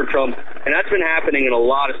vote for Trump, and that's been happening in a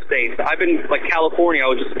lot of states. I've been, like California, I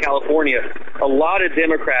was just in California. A lot of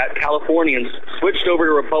Californians switched over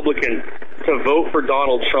to Republican to vote for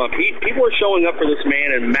Donald Trump. People are showing up for this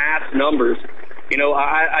man in mass numbers.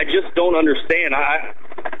 I just don't understand.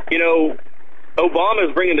 Obama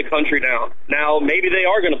is bringing the country down. Now, maybe they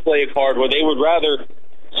are going to play a card where they would rather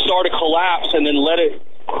start a collapse and then let it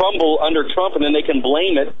crumble under Trump, and then they can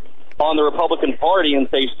blame it on the Republican Party and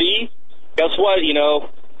say, see, guess what,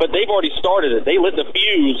 but they've already started it. They lit the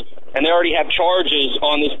fuse, and they already have charges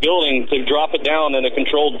on this building to drop it down in a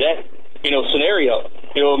controlled debt, scenario.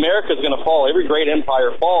 America's going to fall. Every great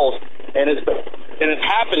empire falls, and it's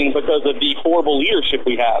happening because of the horrible leadership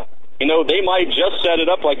we have. They might just set it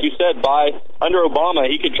up, like you said, under Obama,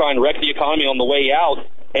 he could try and wreck the economy on the way out,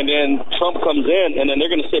 and then Trump comes in, and then they're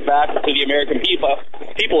going to sit back to the American people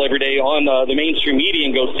every day on the mainstream media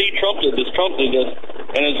and go, see, Trump did this,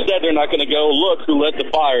 and instead they're not going to go, look, who lit the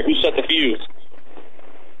fire, who set the fuse.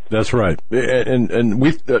 That's right. And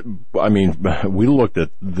we looked at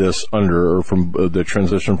this from the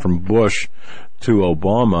transition from Bush to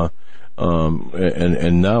Obama,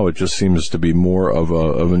 and now it just seems to be more of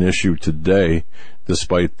an issue today,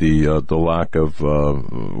 despite the lack of,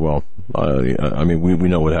 we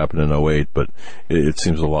know what happened in 2008, but it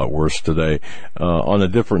seems a lot worse today. On a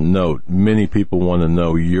different note, many people want to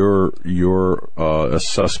know your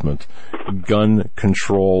assessment, gun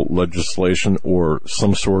control legislation or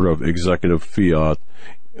some sort of executive fiat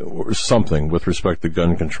or something with respect to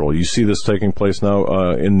gun control. You see this taking place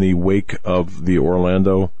now in the wake of the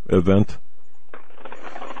Orlando event?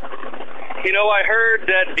 I heard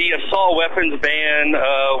that the assault weapons ban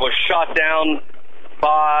was shot down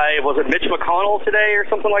by, was it Mitch McConnell today or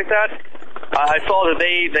something like that? I saw that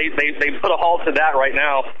they put a halt to that right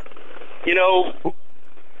now.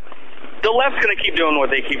 The left's going to keep doing what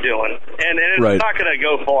they keep doing, and it's not going to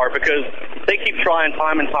go far because they keep trying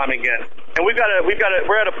time and time again. And we're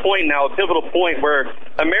at a point now, a pivotal point where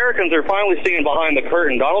Americans are finally seeing behind the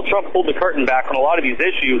curtain. Donald Trump pulled the curtain back on a lot of these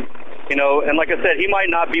issues, and like I said, he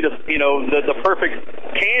might not be the perfect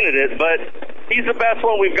candidate, but he's the best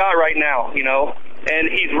one we've got right now, and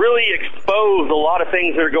he's really exposed a lot of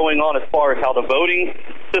things that are going on as far as how the voting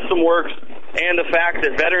system works and the fact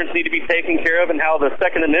that veterans need to be taken care of and how the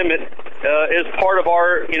Second Amendment is part of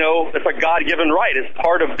our, it's a God-given right. It's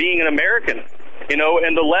part of being an American,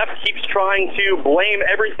 and the left keeps trying to blame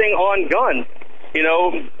everything on guns.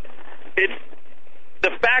 It's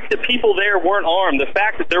the fact that people there weren't armed, the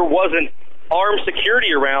fact that there wasn't armed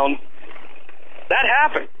security around, that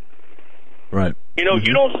happened. Right. You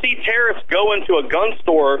don't see terrorists go into a gun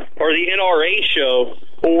store or the NRA show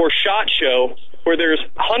or SHOT Show where there's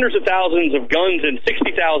hundreds of thousands of guns and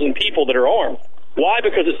 60,000 people that are armed. Why?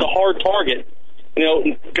 Because it's a hard target.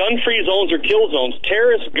 Gun-free zones are kill zones.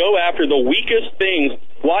 Terrorists go after the weakest things.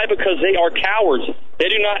 Why? Because they are cowards. They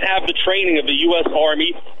do not have the training of the U.S.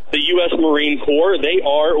 Army, the U.S. Marine Corps. They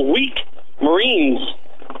are weak. Marines,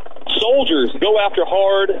 soldiers go after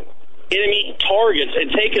hard enemy targets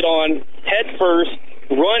and take it on head first,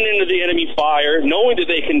 run into the enemy fire, knowing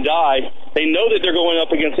that they can die. They know that they're going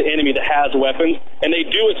up against an enemy that has weapons, and they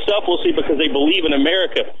do it selflessly because they believe in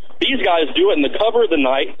America. These guys do it in the cover of the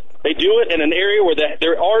night. They do it in an area where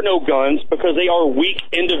there are no guns because they are weak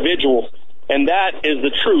individuals, and that is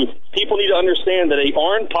the truth. People need to understand that an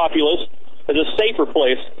armed populace is a safer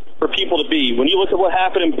place for people to be. When you look at what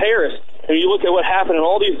happened in Paris, and you look at what happened in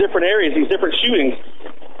all these different areas, these different shootings,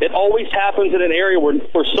 it always happens in an area where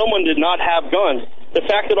someone did not have guns. The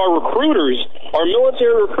fact that our recruiters, our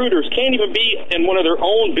military recruiters, can't even be in one of their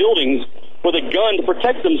own buildings with a gun to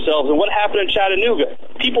protect themselves. And what happened in Chattanooga?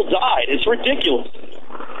 People died. It's ridiculous.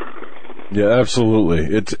 Yeah, absolutely.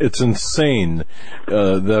 It's insane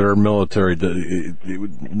that our military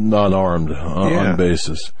not armed on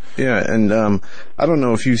basis. Yeah, and I don't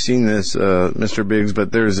know if you've seen this, Mr. Biggs,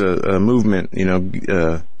 but there's a movement,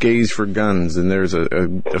 Gays for Guns, and there's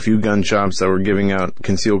a few gun shops that were giving out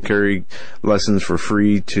concealed carry lessons for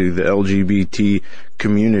free to the LGBT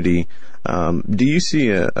community. Do you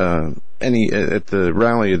see any at the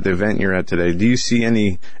rally, at the event you're at today? Do you see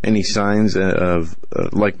any signs of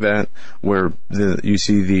like that, where you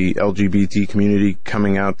see the LGBT community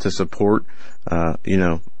coming out to support,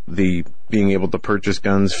 the being able to purchase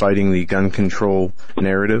guns, fighting the gun control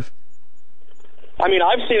narrative? I mean,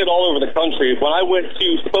 I've seen it all over the country. When I went to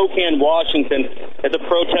Spokane, Washington, at the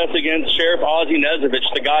protest against Sheriff Ozzie Nezevich,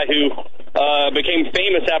 the guy who became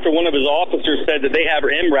famous after one of his officers said that they have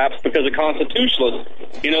MRAPs because of constitutionalists.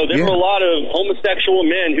 There were a lot of homosexual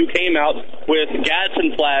men who came out with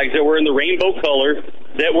Gadsden flags that were in the rainbow color,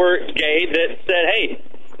 that were gay, that said, hey,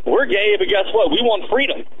 we're gay, but guess what? We want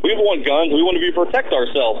freedom. We want guns. We want to protect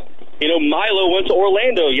ourselves. Milo went to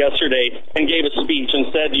Orlando yesterday and gave a speech and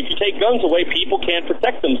said, if you take guns away, people can't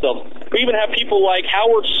protect themselves. We even have people like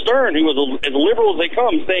Howard Stern, who was as liberal as they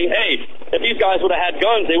come, saying, hey, if these guys would have had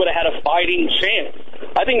guns, they would have had a fighting chance.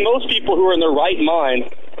 I think most people who are in their right mind,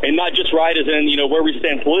 and not just right as in, where we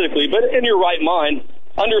stand politically, but in your right mind,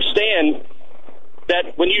 understand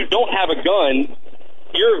that when you don't have a gun,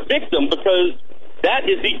 you're a victim, because that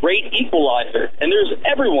is the great equalizer. And there's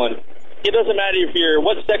everyone. It doesn't matter if you're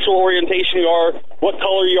what sexual orientation you are, what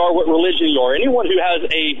color you are, what religion you are. Anyone who has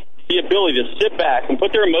the ability to sit back and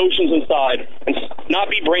put their emotions aside and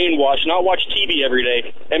not be brainwashed, not watch TV every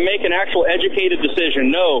day, and make an actual educated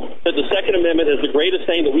decision, know that the Second Amendment is the greatest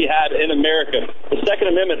thing that we have in America. The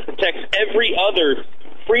Second Amendment protects every other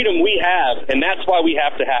freedom we have, and that's why we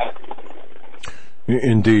have to have it.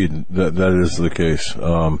 Indeed, that is the case.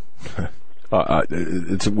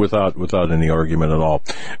 It's without any argument at all.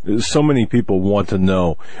 So many people want to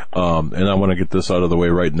know, and I want to get this out of the way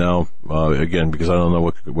right now, again, because I don't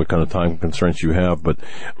know what kind of time constraints you have, but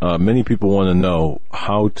many people want to know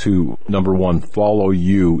how to, number one, follow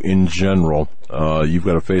you in general. You've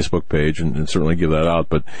got a Facebook page, and certainly give that out,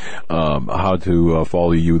 but how to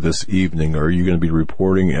follow you this evening. Are you going to be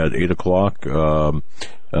reporting at 8 o'clock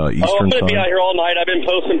Eastern I'm going to time? be out here all night. I've been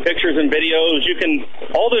posting pictures and videos.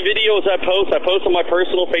 All the videos I post on my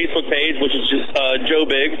personal Facebook page, which is just Joe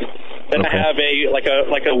Biggs. Then Okay. I have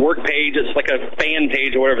a work page. It's like a fan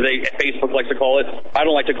page or whatever Facebook likes to call it. I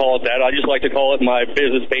don't like to call it that. I just like to call it my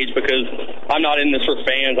business page because I'm not in this for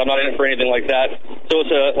fans. I'm not in it for anything like that. So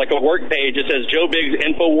it's like a work page. It says Joe Biggs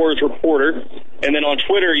InfoWars Reporter. And then on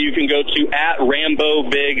Twitter, you can go to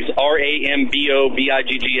 @RamboBiggs,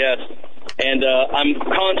 RamboBiggs. And I'm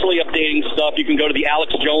constantly updating stuff. You can go to the Alex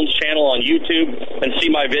Jones channel on YouTube and see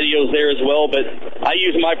my videos there as well. But I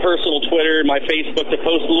use my personal Twitter, my Facebook to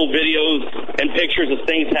post little videos and pictures as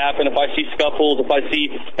things happen. If I see scuffles, if I see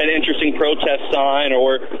an interesting protest sign,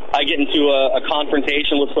 or I get into a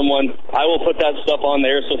confrontation with someone, I will put that stuff on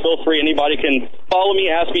there. So feel free. Anybody can follow me,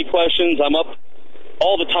 ask me questions. I'm up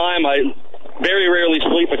all the time. I very rarely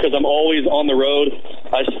sleep because I'm always on the road.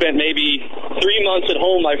 I spent maybe 3 months at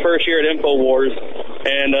home my first year at InfoWars,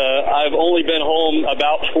 and I've only been home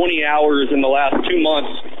about 20 hours in the last 2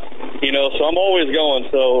 months, so I'm always going.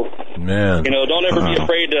 So, Man. Don't ever be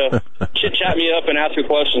afraid to chit-chat me up and ask a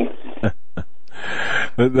question.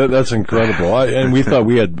 That's incredible. And we thought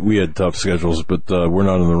we had tough schedules, but we're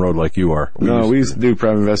not on the road like you are. We used to do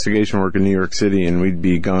private investigation work in New York City, and we'd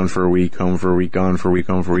be gone for a week, home for a week, gone for a week,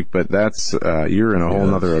 home for a week. But that's you're in a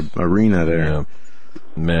whole other arena there. Yeah.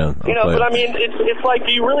 Man, but I mean, it's like,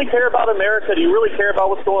 do you really care about America? Do you really care about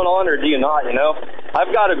what's going on, or do you not?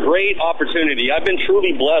 I've got a great opportunity. I've been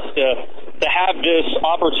truly blessed to have this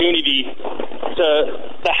opportunity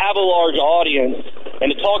to have a large audience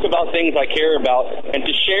and to talk about things I care about and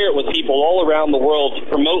to share it with people all around the world, to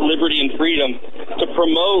promote liberty and freedom, to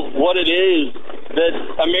promote what it is that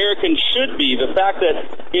Americans should be. The fact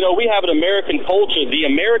that, we have an American culture. The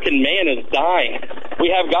American man is dying.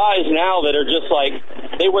 We have guys now that are just like,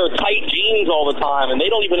 they wear tight jeans all the time, and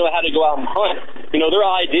they don't even know how to go out and hunt. Their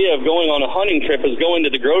idea of going on a hunting trip is going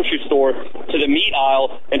to the grocery store, to the meat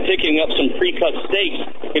aisle, and picking up some pre-cut steaks.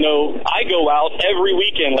 I go out every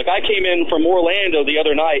weekend. Like, I came in from Orlando the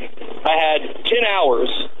other night. I had 10 hours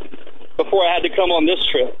before I had to come on this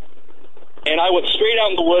trip. And I went straight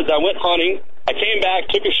out in the woods. I went hunting. I came back,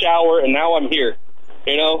 took a shower, and now I'm here.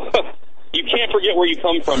 You can't forget where you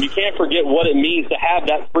come from. You can't forget what it means to have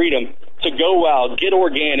that freedom, to go out, get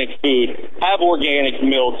organic food, have organic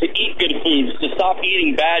milk, to eat good foods, to stop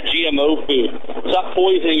eating bad GMO food, stop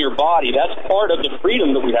poisoning your body. That's part of the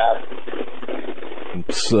freedom that we have.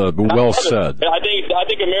 It's well said. I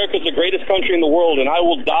think America's the greatest country in the world, and I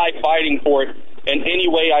will die fighting for it in any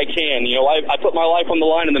way I can. I put my life on the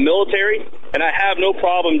line in the military, and I have no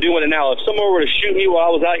problem doing it now. If someone were to shoot me while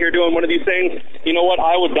I was out here doing one of these things, you know what?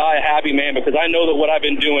 I would die a happy man, because I know that what I've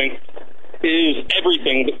been doing is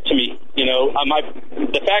everything to me.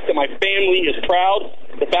 The fact that my family is proud,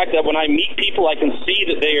 the fact that when I meet people, I can see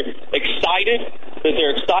that they're excited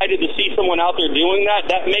to see someone out there doing that.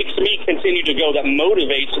 That makes me continue to go. That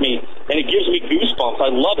motivates me, and it gives me goosebumps. I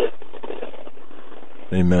love it.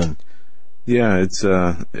 Amen. Yeah,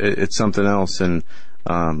 it's something else, and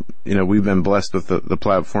we've been blessed with the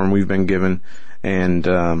platform we've been given, and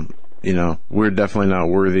we're definitely not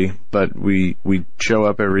worthy, but we show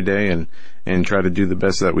up every day and try to do the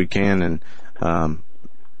best that we can, and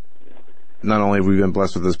not only have we been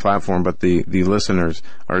blessed with this platform, but the listeners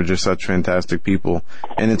are just such fantastic people.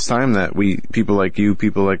 And it's time that people like you,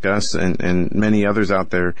 people like us, and many others out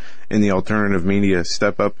there in the alternative media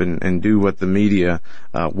step up and do what the media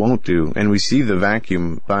won't do. And we see the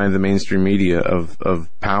vacuum by the mainstream media of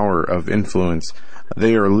power, of influence.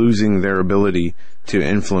 They are losing their ability to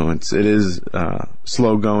influence. It is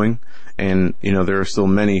slow going, and there are still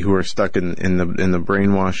many who are stuck in the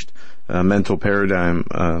brainwashed mental paradigm,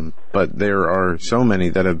 but there are so many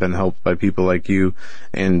that have been helped by people like you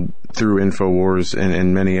and through InfoWars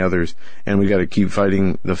and many others, and we got to keep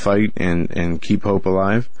fighting the fight and keep hope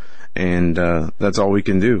alive, and that's all we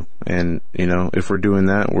can do. And if we're doing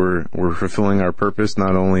that, we're fulfilling our purpose,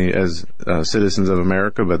 not only as citizens of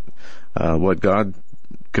America, but what God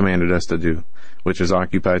commanded us to do, which is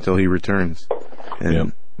occupy till He returns.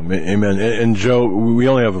 And Amen. And Joe, we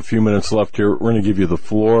only have a few minutes left here. We're going to give you the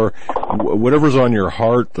floor. Whatever's on your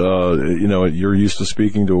heart, you're used to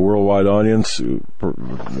speaking to a worldwide audience.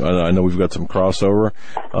 I know we've got some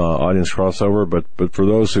audience crossover, but for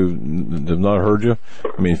those who have not heard you,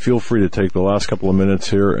 I mean, feel free to take the last couple of minutes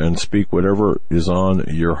here and speak whatever is on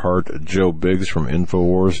your heart. Joe Biggs from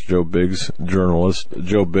InfoWars, Joe Biggs, journalist,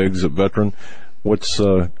 Joe Biggs, a veteran.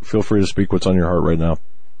 Feel free to speak what's on your heart right now.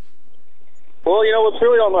 Well, what's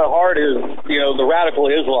really on my heart is, the radical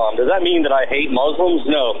Islam. Does that mean that I hate Muslims?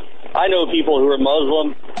 No. I know people who are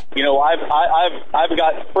Muslim. I've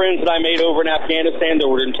got friends that I made over in Afghanistan that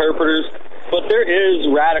were interpreters, but there is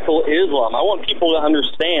radical Islam. I want people to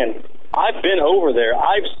understand. I've been over there.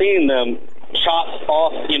 I've seen them chop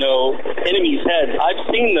off, enemies' heads. I've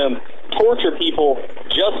seen them torture people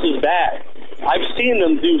just as bad. I've seen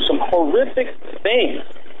them do some horrific things.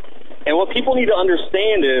 And what people need to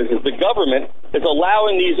understand is the government is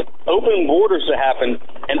allowing these open borders to happen,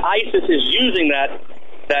 and ISIS is using that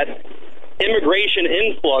immigration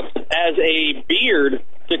influx as a beard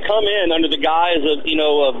to come in under the guise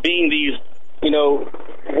of being these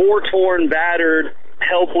war-torn, battered,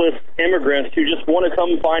 helpless immigrants who just want to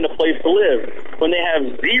come find a place to live when they have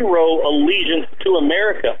zero allegiance to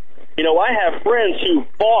America. I have friends who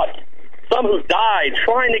fought, some who died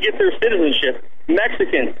trying to get their citizenship,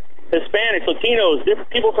 Mexicans, Hispanics, Latinos,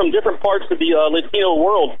 people from different parts of the Latino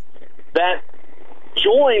world that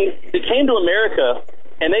came to America,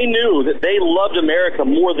 and they knew that they loved America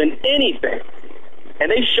more than anything. And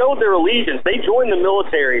they showed their allegiance. They joined the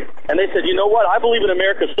military, and they said, you know what, I believe in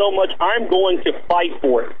America so much, I'm going to fight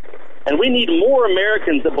for it. And we need more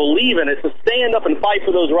Americans that believe in it to stand up and fight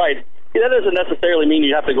for those rights. That doesn't necessarily mean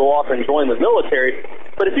you have to go off and join the military,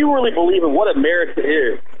 but if you really believe in what America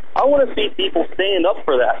is, I want to see people stand up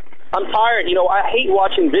for that. I'm tired. I hate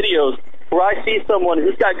watching videos where I see someone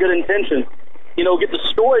who's got good intentions, get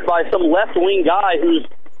destroyed by some left-wing guy who's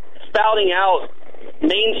spouting out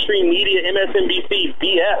mainstream media, MSNBC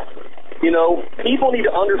BS. People need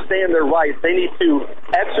to understand their rights. They need to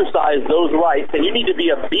exercise those rights, and you need to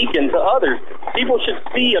be a beacon to others. People should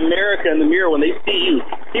see America in the mirror when they see you.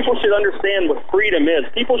 People should understand what freedom is.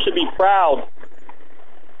 People should be proud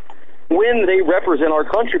when they represent our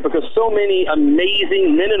country, because so many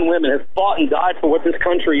amazing men and women have fought and died for what this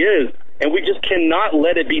country is, and we just cannot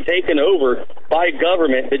let it be taken over by a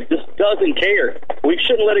government that just doesn't care. We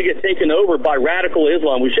shouldn't let it get taken over by radical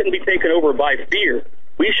Islam. We shouldn't be taken over by fear.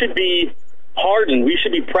 We should be hardened. We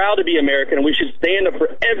should be proud to be American, and we should stand up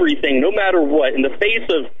for everything, no matter what. In the face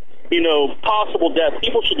of, possible death,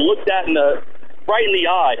 people should look that right in the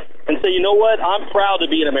eye and say, you know what, I'm proud to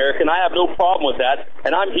be an American. I have no problem with that.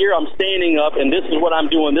 And I'm here, I'm standing up, and this is what I'm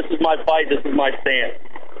doing. This is my fight. This is my stand.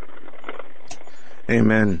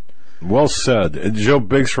 Amen. Well said. Joe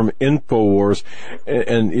Biggs from InfoWars.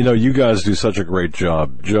 And you guys do such a great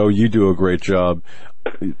job. Joe, you do a great job.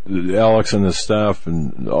 Alex and his staff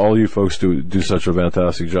and all you folks do such a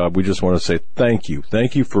fantastic job. We just want to say thank you.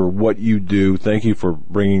 Thank you for what you do. Thank you for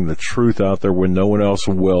bringing the truth out there when no one else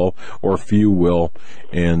will, or few will.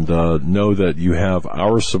 And know that you have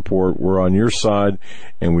our support. We're on your side,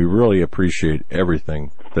 and we really appreciate everything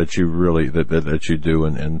that you that you do.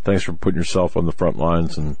 And thanks for putting yourself on the front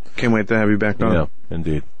lines. And can't wait to have you back on. Yeah,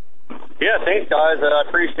 indeed. Yeah, thanks, guys. I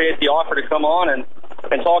appreciate the offer to come on and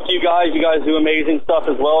talk to you guys. You guys do amazing stuff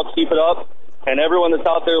as well. Keep it up. And everyone that's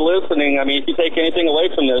out there listening, I mean, if you take anything away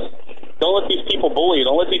from this, don't let these people bully you.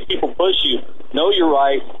 Don't let these people push you. Know your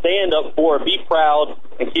right. Stand up for it. Be proud.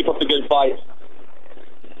 And keep up the good fight.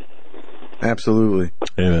 Absolutely.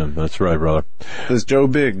 Amen. That's right, brother. This is Joe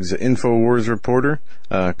Biggs, InfoWars reporter,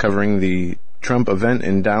 covering the Trump event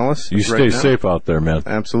in Dallas. You stay safe out there, man.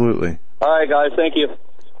 Absolutely. All right, guys. Thank you.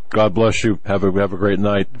 God bless you. Have a great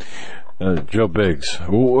night. Joe Biggs,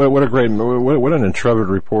 what an intrepid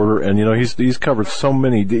reporter, and he's covered so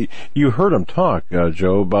many. You heard him talk,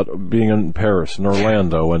 Joe, about being in Paris and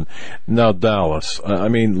Orlando and now Dallas. I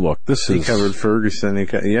mean, look, he covered Ferguson. I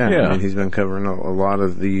mean, he's been covering a lot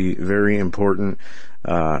of the very important,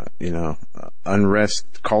 unrest,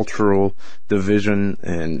 cultural division,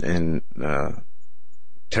 and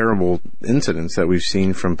terrible incidents that we've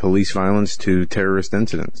seen, from police violence to terrorist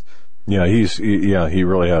incidents. Yeah, he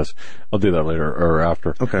really has. I'll do that later or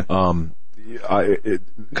after. Okay.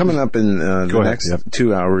 Coming up in the next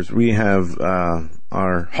 2 hours, we have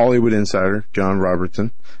our Hollywood insider, Jon Robberson.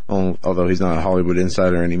 Although he's not a Hollywood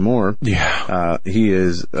insider anymore. Yeah. He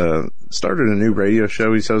is started a new radio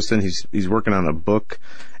show he's hosting. He's working on a book,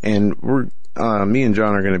 and me and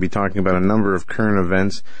John are going to be talking about a number of current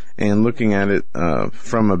events and looking at it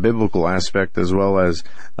from a biblical aspect, as well as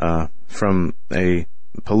from a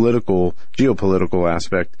geopolitical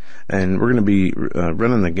aspect, and we're going to be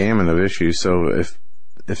running the gamut of issues. So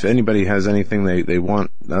if anybody has anything they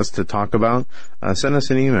want us to talk about, send us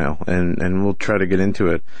an email, and we'll try to get into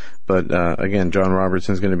it. But again, Jon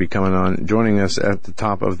Robberson is going to be joining us at the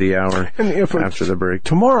top of the hour after the break.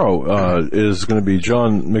 Tomorrow is going to be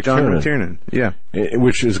John McTiernan. John McTiernan, yeah.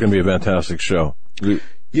 Which is going to be a fantastic show.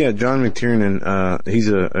 Yeah, John McTiernan, he's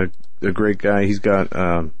a great guy. He's got,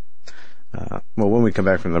 when we come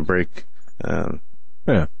back from the break,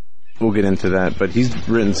 we'll get into that. But he's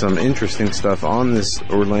written some interesting stuff on this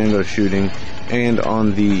Orlando shooting and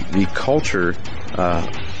on the culture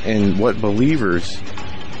and what believers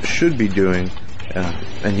should be doing.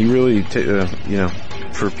 And he really,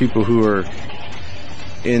 for people who are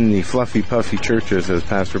in the fluffy, puffy churches, as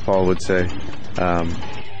Pastor Paul would say,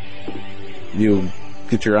 you'll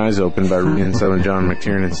get your eyes open by reading some of John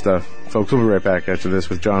McTiernan stuff. Folks, we'll be right back after this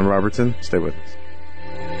with Jon Robberson. Stay with us.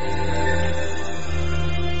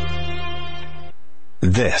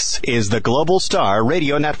 This is the Global Star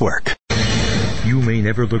Radio Network. You may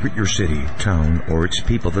never look at your city, town, or its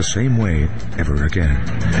people the same way ever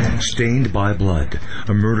again. Stained by Blood,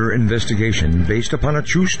 a murder investigation based upon a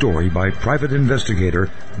true story by private investigator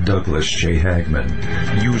Douglas J. Hagmann.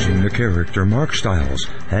 Using the character Mark Stiles,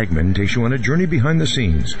 Hagmann takes you on a journey behind the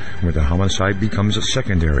scenes where the homicide becomes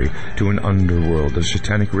secondary to an underworld of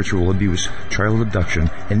satanic ritual abuse, child abduction,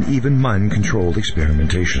 and even mind-controlled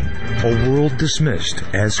experimentation. A world dismissed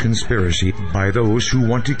as conspiracy by those who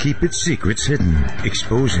want to keep its secrets hidden,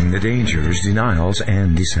 exposing the dangers, denials,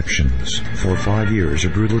 and deceptions. For 5 years, a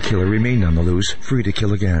brutal killer remained on the loose, free to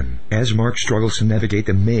kill again. As Mark struggles to navigate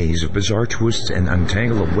the maze of bizarre twists and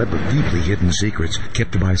untangle a web of deeply hidden secrets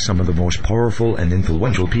kept by some of the most powerful and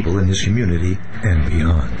influential people in his community and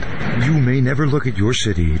beyond. You may never look at your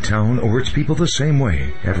city, town, or its people the same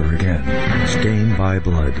way ever again. Stained by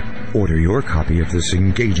Blood. Order your copy of this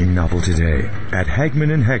engaging novel today at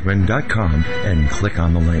HagmannandHagmann.com and click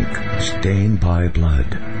on the link. Stained by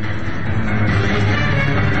Blood.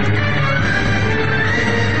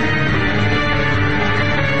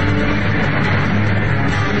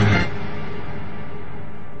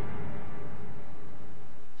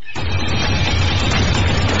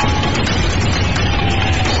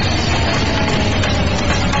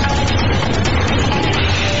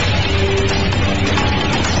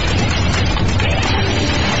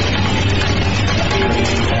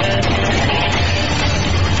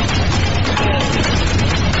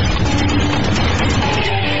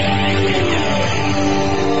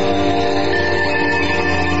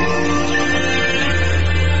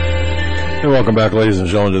 Welcome back, ladies and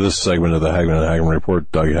gentlemen, to this segment of the Hagmann and Hagmann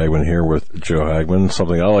Report. Doug Hagmann here with Joe Hagmann,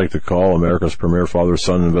 something I like to call America's premier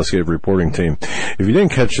father-son investigative reporting team. If you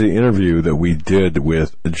didn't catch the interview that we did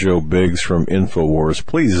with Joe Biggs from InfoWars,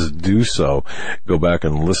 please do so. Go back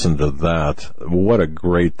and listen to that. What a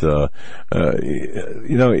great, there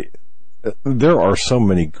are so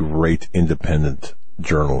many great independent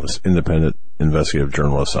journalists, independent investigative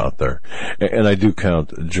journalists out there. And I do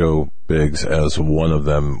count Joe Biggs as one of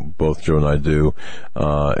them. Both Joe and I do.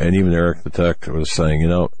 And even Eric the Tech was saying,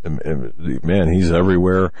 man, he's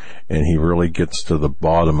everywhere and he really gets to the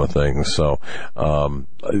bottom of things. So,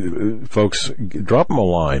 folks, drop him a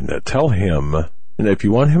line. Tell him, and if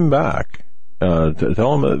you want him back,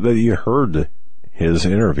 tell him that you heard his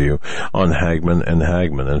interview on Hagmann and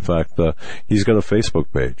Hagmann. In fact, he's got a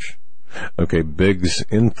Facebook page. Okay, Biggs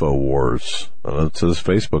InfoWars. That's his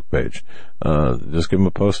Facebook page. Just give him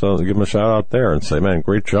a post out, give him a shout out there, and say, "Man,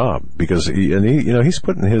 great job!" Because he's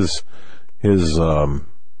putting he's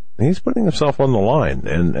putting himself on the line,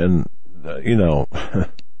 and and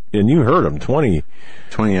you heard him 20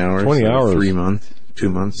 hours, 3 months, 2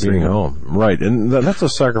 months being home, right? And that's a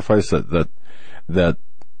sacrifice that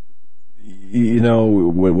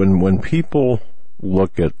when people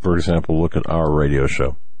look at our radio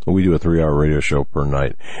show. We do a 3-hour radio show per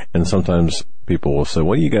night, and sometimes people will say,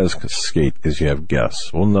 well, you guys skate because you have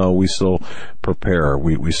guests. Well, no, we still prepare.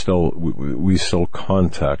 We still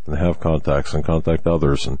contact and have contacts and contact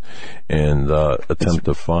others and attempt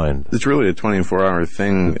to find. It's really a 24-hour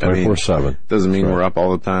thing. 24/7. Doesn't mean we're up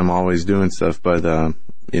all the time, always doing stuff, but,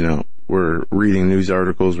 we're reading news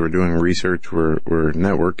articles, we're doing research, we're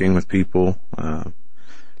networking with people,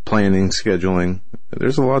 planning, scheduling.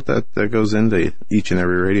 There's a lot that goes into each and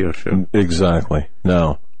every radio show. Exactly.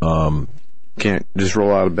 No. Can't just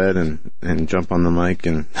roll out of bed and jump on the mic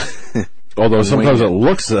and although sometimes it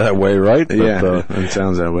looks that way, right? But, yeah, it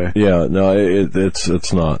sounds that way. Yeah, no,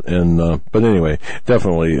 it's not. And but anyway,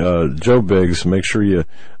 definitely Joe Biggs, make sure you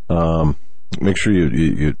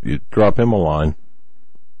drop him a line.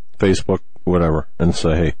 Facebook, whatever, and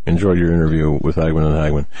say, hey, enjoyed your interview with Hagmann and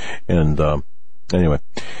Hagmann. And anyway,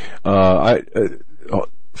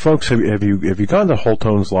 folks, have you gone to Whole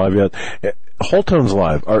Tones Live yet? Whole Tones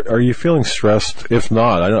Live. Are you feeling stressed? If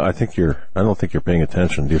not, I don't think you're paying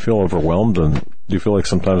attention. Do you feel overwhelmed, and do you feel like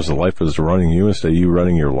sometimes the life is running you instead of you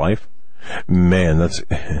running your life? Man, that's.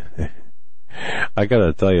 I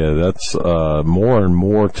gotta tell you, that's more and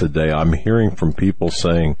more today. I'm hearing from people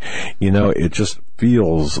saying, it just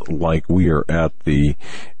feels like we are at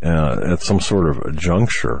at some sort of a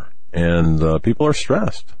juncture, and people are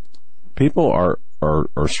stressed. People are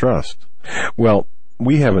stressed. Well,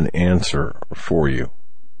 we have an answer for you.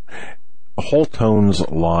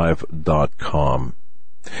 WholeTonesLive.com.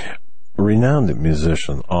 Renowned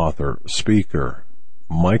musician, author, speaker,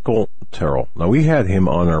 Michael Terrell. Now, we had him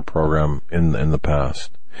on our program in the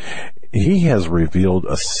past. He has revealed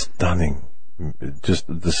a stunning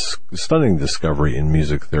discovery in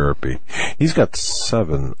music therapy. He's got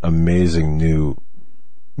 7 amazing new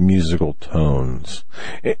musical tones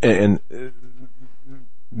and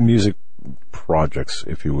music projects,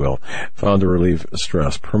 if you will, found to relieve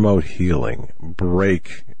stress, promote healing,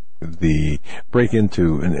 break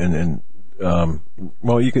into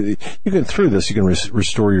well, you can through this you can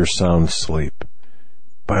restore your sound sleep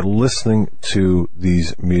by listening to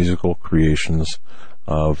these musical creations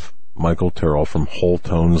of Michael Terrell from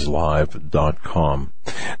WholeTonesLive.com.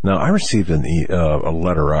 Now, I received a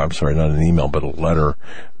letter. I'm sorry, not an email, but a letter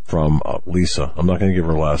from Lisa. I'm not going to give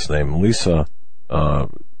her last name. Lisa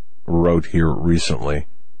wrote here recently,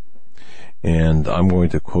 and I'm going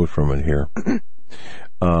to quote from it here.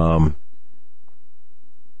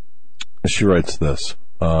 She writes this.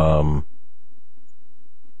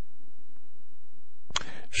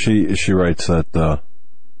 She writes that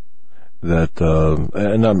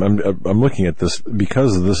and I'm looking at this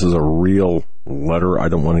because this is a real letter. I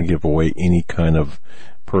don't want to give away any kind of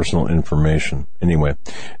personal information. Anyway,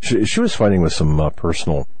 she was fighting with some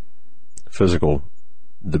personal, physical,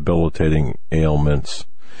 debilitating ailments,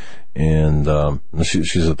 and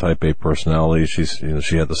she's a Type A personality.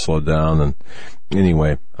 She had to slow down, and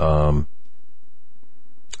anyway,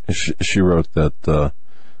 she wrote that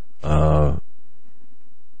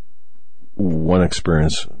one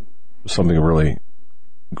experience, something really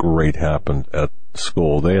great happened at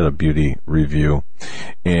school. They had a beauty review,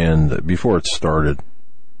 and before it started,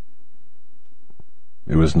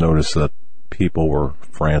 it was noticed that people were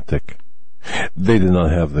frantic. They did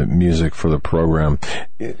not have the music for the program.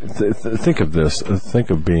 Think of this. Think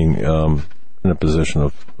of being in a position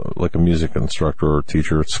of like a music instructor or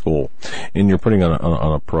teacher at school, and you're putting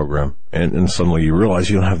on a program, and suddenly you realize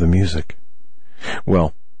you don't have the music.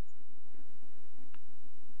 Well,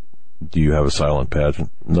 do you have a silent pageant?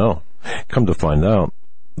 No. Come to find out,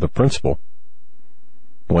 the principal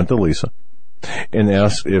went to Lisa and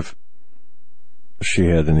asked if she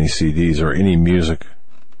had any CDs or any music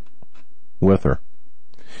with her.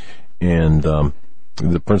 And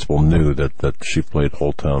the principal knew that she played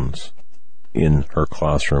whole tones in her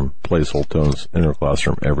classroom, plays whole tones in her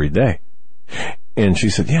classroom every day. And she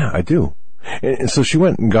said, yeah, I do. And so she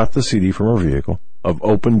went and got the CD from her vehicle of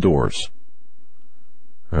Open Doors.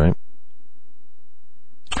 Right?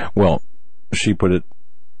 Well, they played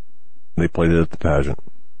it at the pageant,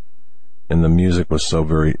 and the music was so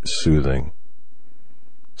very soothing.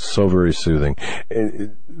 So very soothing.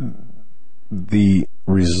 The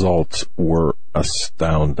results were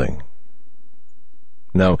astounding.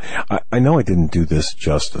 Now, I know I didn't do this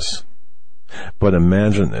justice, but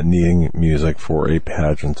imagine needing music for a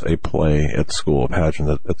pageant, a play at school, a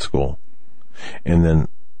pageant at school, and then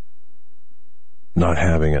not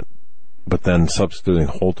having it, but then substituting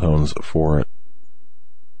whole tones for it.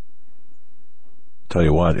 Tell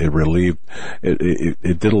you what, it relieved,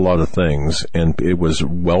 it did a lot of things, and it was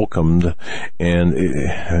welcomed, and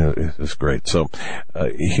it was great. So,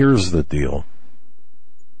 here's the deal.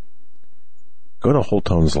 Go to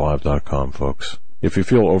WholeTonesLive.com, folks. If you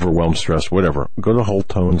feel overwhelmed, stressed, whatever, go to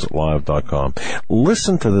WholeTonesLive.com.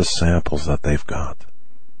 Listen to the samples that they've got.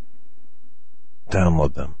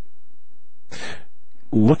 Download them.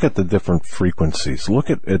 Look at the different frequencies. Look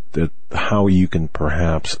at how you can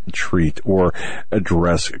perhaps treat or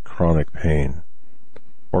address chronic pain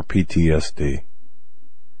or PTSD.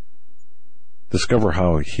 Discover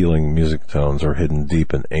how healing music tones are hidden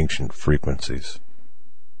deep in ancient frequencies.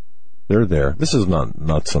 They're there. This is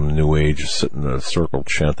not some new age sitting in a circle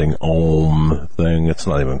chanting Om thing. It's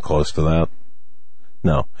not even close to that.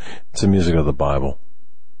 No, it's the music of the Bible,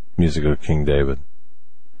 music of King David.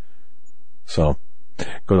 So,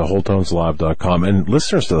 go to WholeTonesLive.com, and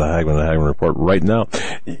listeners to the Hagmann and Hagmann Report right now,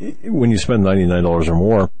 when you spend $99 or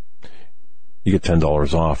more, you get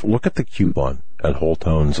 $10 off. Look at the coupon at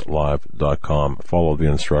wholetoneslive.com. Follow the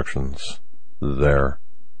instructions there.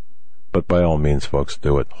 But by all means, folks,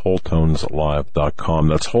 do it. wholetoneslive.com.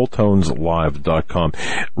 That's wholetoneslive.com.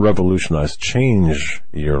 Revolutionize, change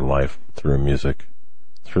your life through music,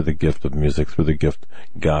 through the gift of music, through the gift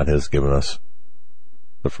God has given us.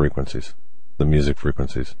 The frequencies, the music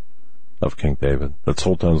frequencies of King David. That's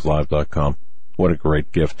wholetoneslive.com. What a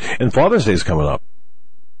great gift. And Father's Day is coming up,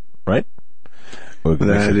 right?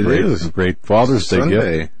 That it is. Great Father's Day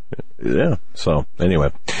gift. Yeah. So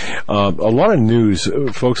anyway, a lot of news,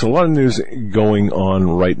 folks, a lot of news going on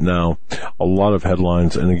right now, a lot of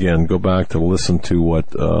headlines. And again, go back to listen to what,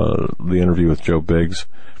 the interview with Joe Biggs.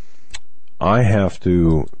 I have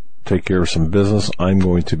to take care of some business. I'm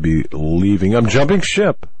going to be leaving. I'm jumping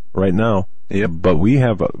ship right now. Yep. But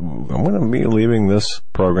I'm going to be leaving this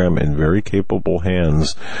program in very capable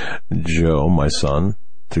hands. Joe, my son,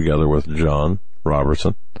 together with Jon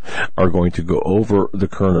Robberson, are going to go over the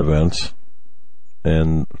current events.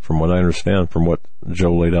 And from what I understand, from what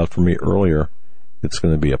Joe laid out for me earlier, it's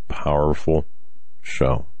going to be a powerful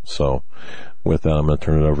show. So with that, I'm going to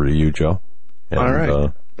turn it over to you, Joe. And, all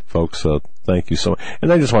right. Folks, thank you so much.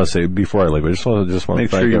 And I just want to say, before I leave, I just want to make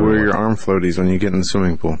sure you wear your arm floaties when you get in the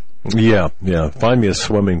swimming pool. Yeah. Find me a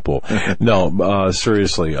swimming pool. No,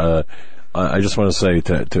 seriously, I just want to say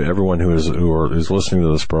to everyone who's listening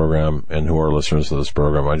to this program and who are listeners to this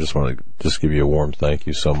program, I just want to just give you a warm thank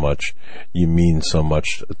you so much. You mean so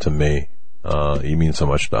much to me. You mean so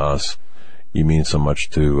much to us. You mean so much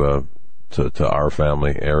to our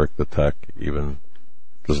family, Eric the Tech, even.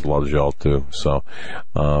 Just loves y'all too. So,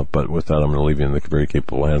 but with that, I'm going to leave you in the very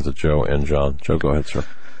capable hands of Joe and Jon. Joe, go ahead, sir.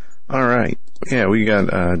 All right. Yeah, we got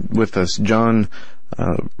with us Jon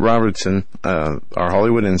Robberson, our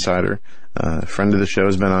Hollywood insider, friend of the show,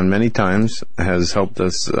 has been on many times, has helped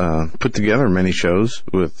us put together many shows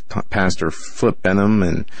with Pastor Flip Benham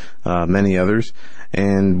and many others.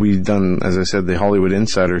 And we've done, as I said, the Hollywood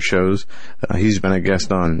Insider shows. He's been a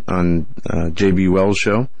guest on J.B. Wells'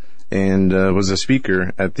 show. And was a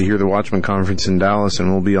speaker at the Hear the Watchman conference in Dallas, and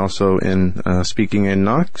will be also speaking in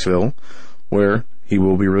Knoxville, where he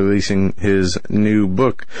will be releasing his new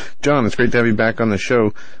book. Jon, it's great to have you back on the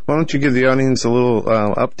show. Why don't you give the audience a little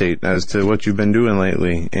update as to what you've been doing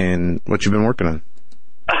lately and what you've been working on?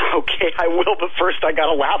 Okay, I will, but first I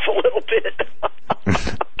gotta laugh a little bit.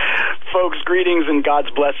 Folks, greetings and God's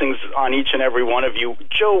blessings on each and every one of you.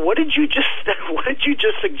 Joe, what did you just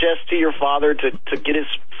suggest to your father to get his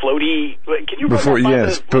floaty? Can you before he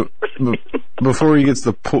gets in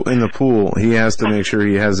the pool, he has to make sure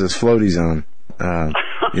he has his floaties on.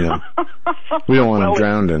 We don't want him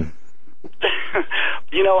drowning.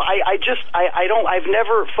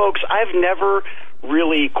 I've never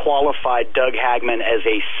really qualified Doug Hagmann as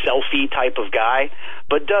a selfie type of guy.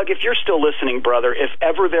 But Doug, if you're still listening, brother, if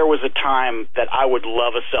ever there was a time that I would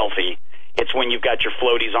love a selfie, it's when you've got your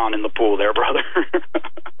floaties on in the pool there, brother.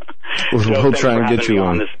 We'll try and get you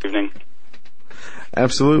on this evening.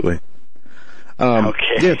 Absolutely.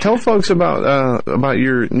 Okay. Yeah, tell folks about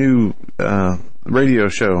your new radio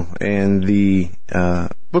show and the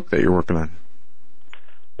book that you're working on.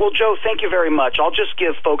 Well, Joe, thank you very much. I'll just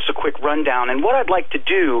give folks a quick rundown. And what I'd like to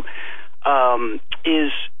do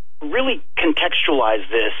is really contextualize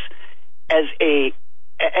this as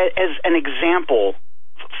an example,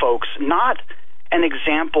 folks, not an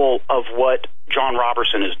example of what Jon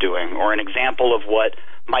Robberson is doing, or an example of what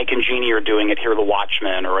Mike and Jeannie are doing at Hear the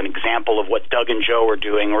Watchman, or an example of what Doug and Joe are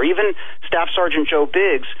doing, or even Staff Sergeant Joe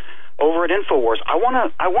Biggs over at InfoWars. I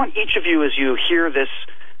want each of you, as you hear this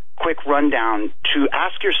quick rundown, to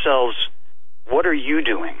ask yourselves, what are you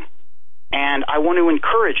doing? And I want to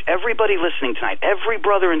encourage everybody listening tonight, every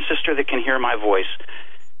brother and sister that can hear my voice,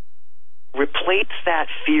 replace that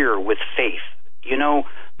fear with faith. You know,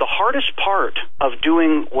 the hardest part of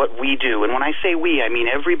doing what we do, and when I say we, I mean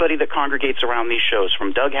everybody that congregates around these shows,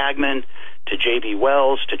 from Doug Hagmann to J.B.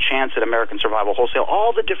 Wells to Chance at American Survival Wholesale,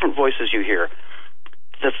 all the different voices you hear,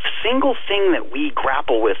 the single thing that we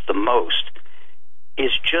grapple with the most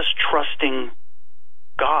is just trusting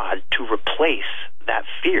God to replace that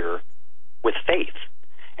fear with faith.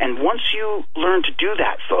 And once you learn to do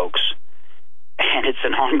that, folks, and it's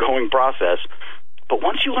an ongoing process, but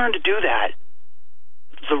once you learn to do that,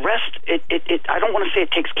 the rest, I don't want to say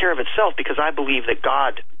it takes care of itself, because I believe that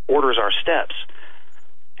God orders our steps.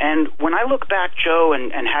 And when I look back, Joe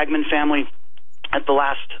and Hagmann family, at the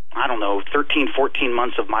last, 13, 14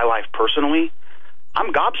 months of my life personally,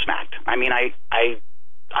 I'm gobsmacked. I mean, I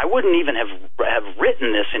wouldn't even have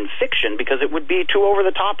written this in fiction, because it would be too over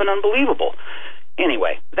the top and unbelievable.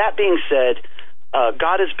 Anyway, that being said,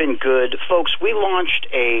 God has been good. Folks, we launched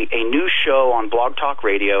a new show on Blog Talk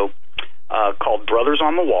Radio called Brothers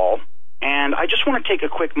on the Wall, and I just want to take a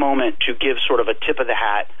quick moment to give sort of a tip of the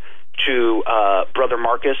hat to Brother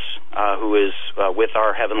Marcus, who is with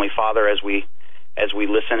our Heavenly Father as we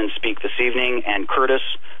listen and speak this evening, and Curtis,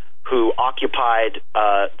 who occupied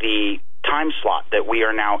the time slot that we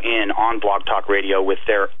are now in on Blog Talk Radio with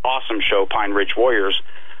their awesome show, Pine Ridge Warriors,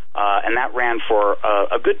 and that ran for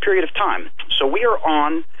a good period of time. So we are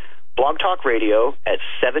on Blog Talk Radio at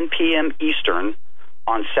 7 p.m. Eastern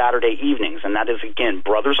on Saturday evenings, and that is, again,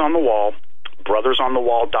 Brothers on the Wall,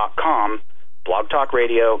 brothersonthewall.com, Blog Talk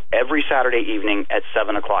Radio, every Saturday evening at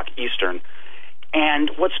 7 o'clock Eastern.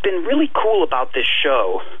 And what's been really cool about this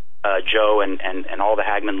show, Joe and all the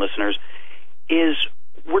Hagmann listeners, is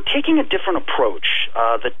we're taking a different approach.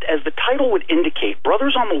 As the title would indicate,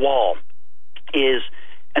 Brothers on the Wall is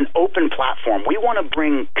an open platform. We want to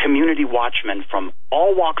bring community watchmen from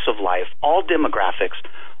all walks of life, all demographics,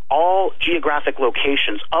 all geographic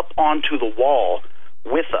locations up onto the wall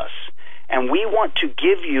with us. And we want to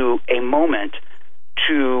give you a moment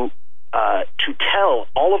to tell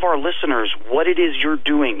all of our listeners what it is you're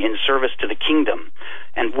doing in service to the kingdom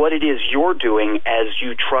and what it is you're doing as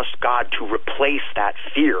you trust God to replace that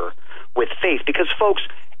fear with faith. Because, folks,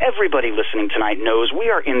 everybody listening tonight knows we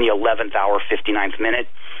are in the 11th hour, 59th minute.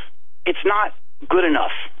 It's not good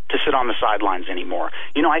enough to sit on the sidelines anymore.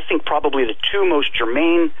 You know, I think probably the two most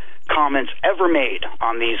germane comments ever made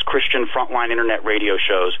on these Christian frontline internet radio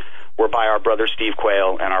shows were by our brother Steve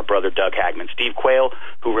Quayle and our brother Doug Hagmann. Steve Quayle,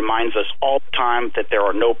 who reminds us all the time that there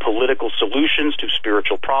are no political solutions to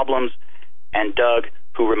spiritual problems, and Doug,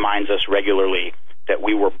 who reminds us regularly that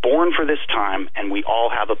we were born for this time and we all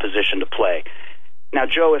have a position to play. Now,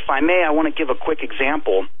 Joe, if I may, I want to give a quick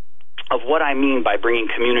example of what I mean by bringing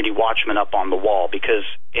community watchmen up on the wall, because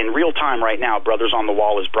in real time right now, Brothers on the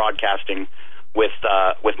Wall is broadcasting with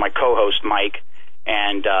my co-host Mike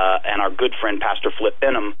and our good friend Pastor Flip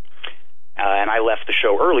Benham. And I left the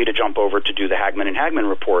show early to jump over to do the Hagmann and Hagmann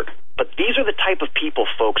report. But these are the type of people,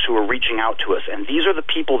 folks, who are reaching out to us, and these are the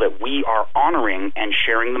people that we are honoring and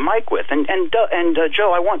sharing the mic with. And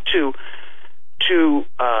Joe, I want to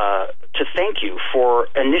thank you for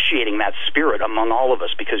initiating that spirit among all of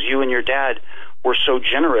us, because you and your dad were so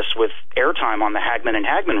generous with airtime on the Hagmann and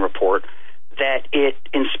Hagmann report that it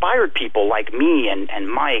inspired people like me and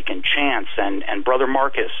Mike and Chance and Brother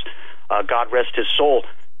Marcus, God rest his soul,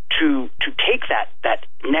 to take that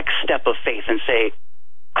next step of faith and say,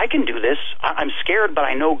 I can do this. I'm scared, but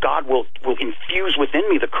I know God will infuse within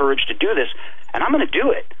me the courage to do this, and I'm going to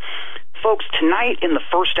do it. Folks, tonight in the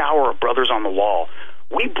first hour of Brothers on the Wall,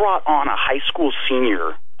 we brought on a high school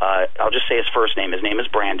senior. I'll just say his first name. His name is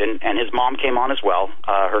Brandon, and his mom came on as well.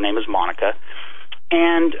 Her name is Monica.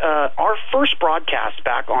 And our first broadcast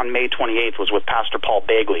back on May 28th was with Pastor Paul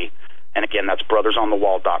Bagley. And again, that's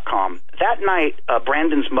brothersonthewall.com. That night,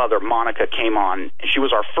 Brandon's mother, Monica, came on. She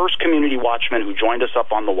was our first community watchman who joined us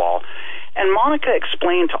up on the wall. And Monica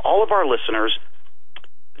explained to all of our listeners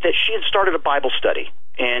that she had started a Bible study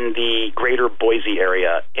in the greater Boise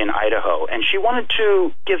area in Idaho. And she wanted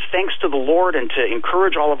to give thanks to the Lord and to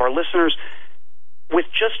encourage all of our listeners with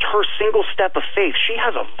just her single step of faith. She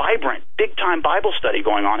has a vibrant, big-time Bible study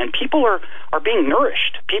going on, and people are being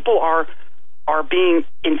nourished. People are being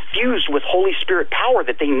infused with Holy Spirit power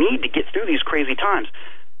that they need to get through these crazy times.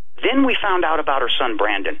 Then we found out about her son,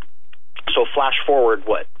 Brandon. So flash forward,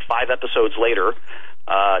 5 episodes later,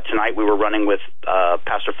 tonight we were running with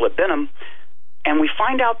Pastor Flip Benham, and we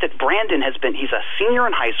find out that Brandon he's a senior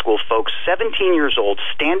in high school, folks, 17 years old,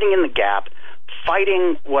 standing in the gap,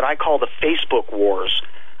 fighting what I call the Facebook wars,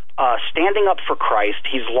 standing up for Christ.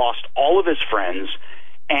 He's lost all of his friends,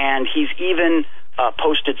 and he's even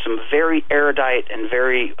posted some very erudite and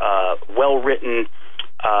very well-written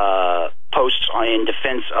posts in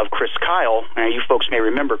defense of Chris Kyle. Now, you folks may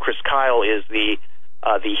remember Chris Kyle is the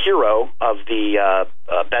hero of the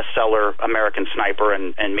bestseller American Sniper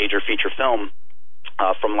and major feature film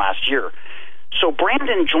from last year. So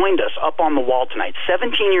Brandon joined us up on the wall tonight,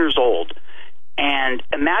 17 years old, and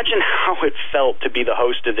imagine how it felt to be the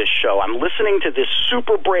host of this show. I'm listening to this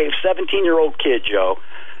super brave 17-year-old kid, Joe,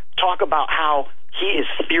 talk about how he is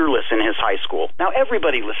fearless in his high school. Now,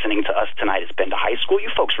 everybody listening to us tonight has been to high school. You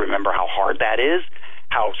folks remember how hard that is,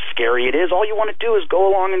 how scary it is. All you want to do is go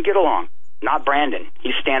along and get along. Not Brandon.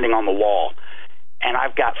 He's standing on the wall. And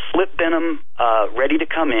I've got Flip Benham ready to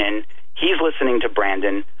come in. He's listening to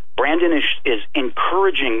Brandon. Brandon is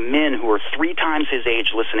encouraging men who are 3 times his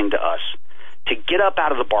age listening to us to get up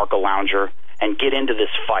out of the Barca Lounger and get into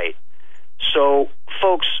this fight. So,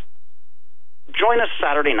 folks, join us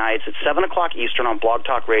Saturday nights at 7 o'clock Eastern on Blog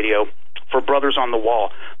Talk Radio for Brothers on the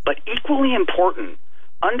Wall. But equally important,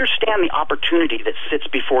 understand the opportunity that sits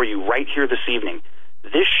before you right here this evening.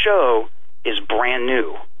 This show is brand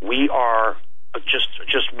new. We are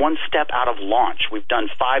just one step out of launch. We've done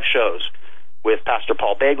 5 shows with Pastor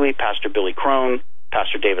Paul Begley, Pastor Billy Crone,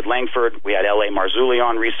 Pastor David Langford. We had L.A. Marzulli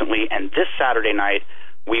on recently, and this Saturday night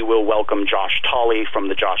we will welcome Josh Tolley from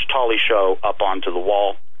the Josh Tolley Show up onto the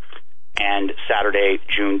wall. And Saturday,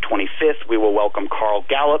 June 25th, we will welcome Carl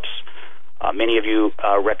Gallups. Many of you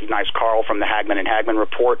recognize Carl from the Hagmann and Hagmann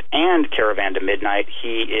Report and Caravan to Midnight.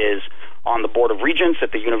 He is on the Board of Regents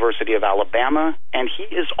at the University of Alabama, and he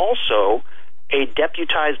is also a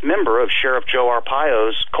deputized member of Sheriff Joe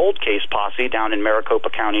Arpaio's cold case posse down in Maricopa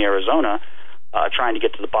County, Arizona, trying to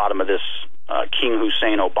get to the bottom of this King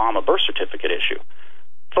Hussein Obama birth certificate issue.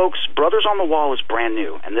 Folks, Brothers on the Wall is brand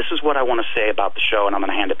new, and this is what I want to say about the show, and I'm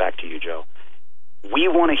going to hand it back to you, Joe. We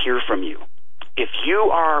want to hear from you. If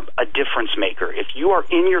you are a difference maker, if you are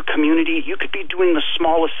in your community, you could be doing the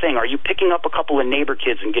smallest thing. Are you picking up a couple of neighbor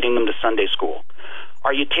kids and getting them to Sunday school?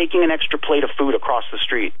 Are you taking an extra plate of food across the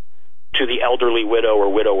street to the elderly widow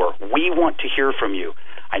or widower? We want to hear from you.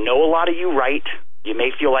 I know a lot of you write. You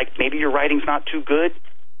may feel like maybe your writing's not too good.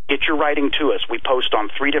 Get your writing to us. We post on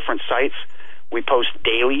 3 different sites. We post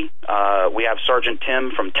daily. We have Sergeant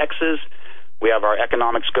Tim from Texas. We have our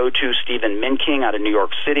economics go-to, Stephen Minking, out of New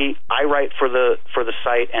York City. I write for the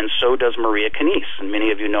site, and so does Maria Canise. And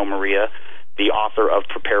many of you know Maria, the author of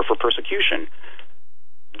Prepare for Persecution.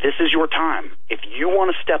 This is your time. If you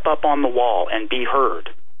want to step up on the wall and be heard,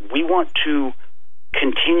 we want to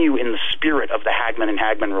continue in the spirit of the Hagmann and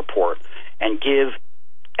Hagmann Report and give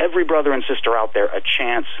every brother and sister out there a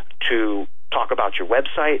chance to talk about your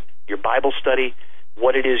website, your Bible study,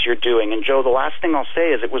 what it is you're doing. And Joe, the last thing I'll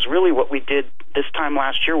say is it was really what we did this time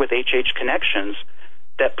last year with HH Connections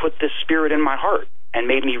that put this spirit in my heart and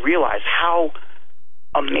made me realize how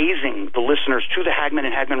amazing the listeners to the Hagmann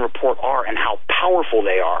and Hagmann Report are and how powerful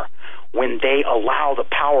they are when they allow the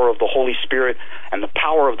power of the Holy Spirit and the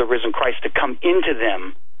power of the risen Christ to come into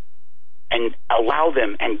them and allow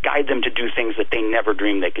them and guide them to do things that they never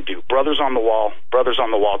dreamed they could do. Brothers on the Wall,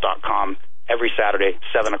 brothersonthewall.com, every Saturday,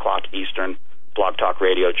 7 o'clock Eastern, Blog Talk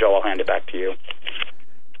Radio. Joe, I'll hand it back to you.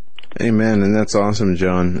 Amen, and that's awesome,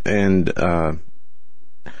 John. And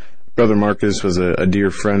Brother Marcus was a dear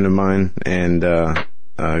friend of mine and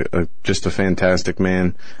just a fantastic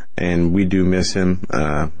man, and we do miss him.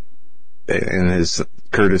 And his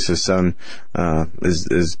Curtis, his son,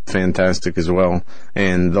 is fantastic as well.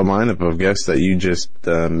 And the lineup of guests that you just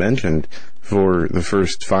mentioned for the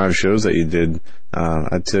first 5 shows that you did,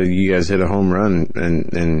 I'd say you guys hit a home run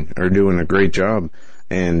and are doing a great job.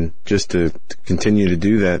 And just to continue to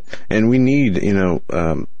do that. And we need,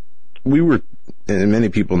 we were, and many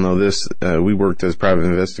people know this, we worked as private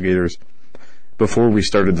investigators before we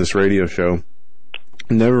started this radio show,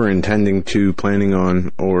 never intending to, planning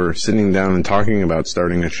on, or sitting down and talking about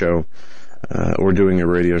starting a show or doing a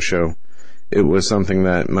radio show. It was something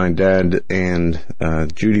that my dad and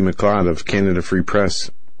Judy McLeod of Canada Free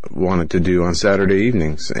Press wanted to do on Saturday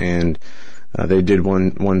evenings, and they did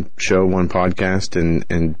one show, one podcast,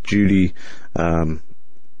 and Judy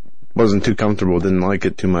wasn't too comfortable, didn't like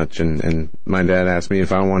it too much, and my dad asked me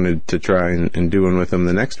if I wanted to try and do one with him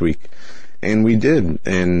the next week. And we did,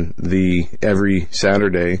 and every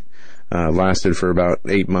Saturday lasted for about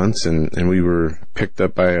 8 months, and we were picked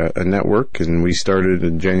up by a network, and we started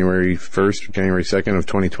on January 1st, or January 2nd of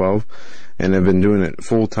 2012, and have been doing it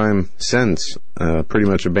full-time since, pretty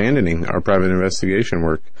much abandoning our private investigation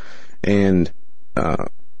work. And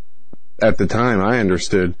at the time, I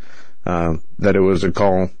understood that it was a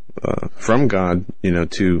call from God,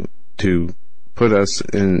 to put us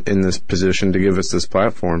in this position, to give us this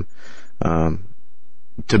platform,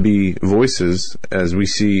 to be voices as we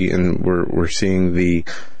see, and we're seeing the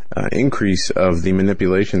increase of the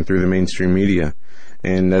manipulation through the mainstream media.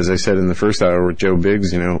 And as I said in the first hour with Joe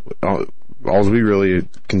Biggs, all we really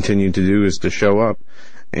continue to do is to show up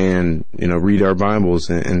and read our Bibles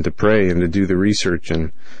and to pray and to do the research.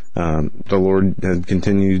 And the Lord had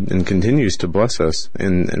continued and continues to bless us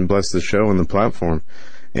and bless the show and the platform.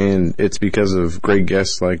 And it's because of great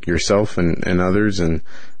guests like yourself and others, and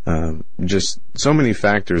just so many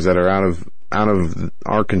factors that are out of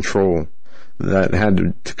our control that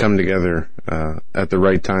had to come together at the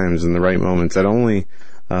right times and the right moments that only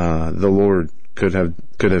the Lord could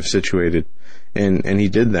have situated, and He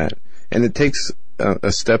did that. And it takes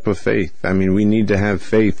a step of faith. I mean, we need to have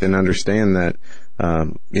faith and understand that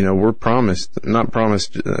we're not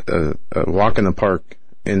promised a walk in the park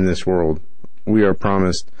in this world. We are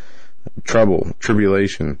promised trouble,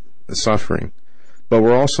 tribulation, suffering. But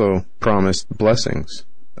we're also promised blessings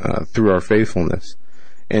through our faithfulness.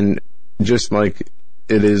 And just like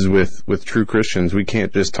it is with true Christians, we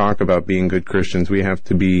can't just talk about being good Christians. We have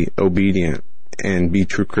to be obedient and be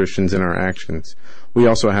true Christians in our actions. We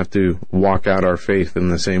also have to walk out our faith in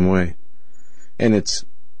the same way. And it's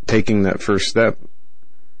taking that first step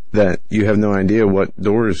that you have no idea what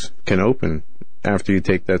doors can open after you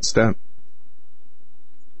take that step.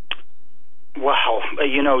 Wow.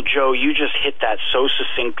 Joe, you just hit that so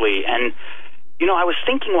succinctly. And, I was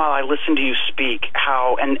thinking while I listened to you speak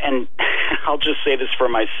how, and I'll just say this for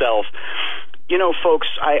myself, folks,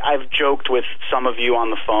 I've joked with some of you on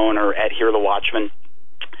the phone or at Hear the Watchman.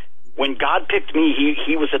 When God picked me,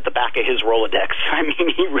 he was at the back of his Rolodex. I mean,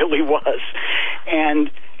 he really was.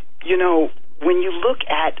 And, when you look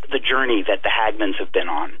at the journey that the Hagmanns have been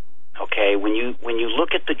on, okay, when you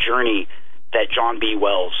look at the journey that John B.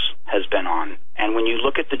 Wells has been on, and when you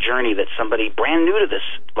look at the journey that somebody brand new to this,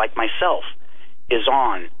 like myself, is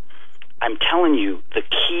on, I'm telling you, the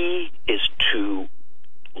key is to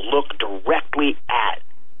look directly at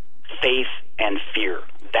faith and fear.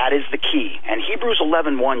 That is the key. And Hebrews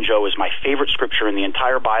 11:1, Joe, is my favorite scripture in the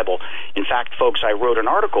entire Bible. In fact, folks, I wrote an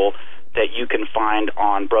article that you can find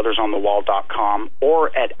on brothersonthewall.com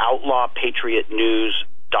or at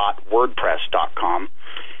outlawpatriotnews.wordpress.com.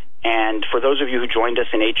 And for those of you who joined us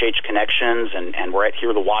in HH Connections and were at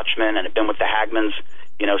Hear the Watchman and have been with the Hagmanns,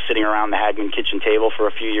 sitting around the Hagmann kitchen table for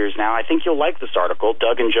a few years now, I think you'll like this article.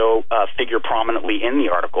 Doug and Joe figure prominently in the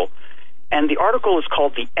article. And the article is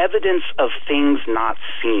called The Evidence of Things Not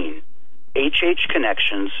Seen, HH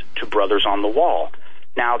Connections to Brothers on the Wall.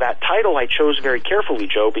 Now, that title I chose very carefully,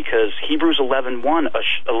 Joe, because Hebrews 11:1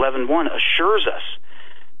 assures us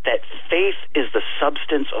that faith is the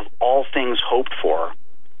substance of all things hoped for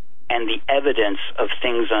and the evidence of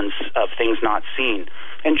things not seen.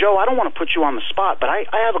 And, Joe, I don't want to put you on the spot, but I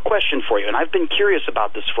have a question for you, and I've been curious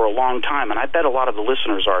about this for a long time, and I bet a lot of the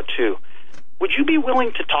listeners are too. Would you be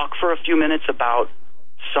willing to talk for a few minutes about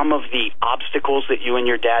some of the obstacles that you and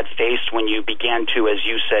your dad faced when you began to, as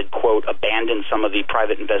you said, quote, abandon some of the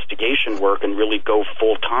private investigation work and really go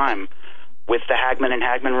full-time with the Hagmann and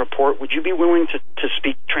Hagmann report? Would you be willing to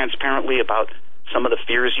speak transparently about some of the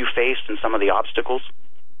fears you faced and some of the obstacles?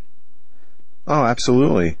 Oh,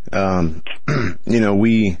 absolutely.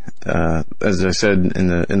 We, as I said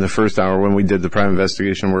in the first hour when we did the private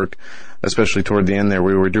investigation work, especially toward the end there,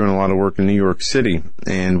 we were doing a lot of work in New York City,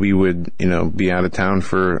 and we would, be out of town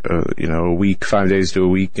for, a week, 5 days to a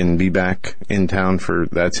week, and be back in town for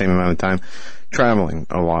that same amount of time, traveling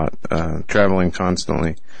a lot, traveling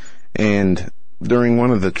constantly. And during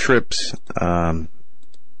one of the trips, and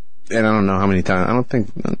I don't know how many times, I don't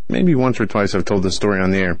think, maybe once or twice I've told this story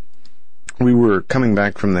on the air. We were coming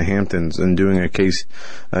back from the Hamptons and doing a case,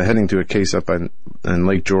 heading to a case up in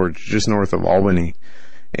Lake George, just north of Albany.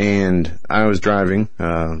 And I was driving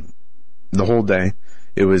the whole day.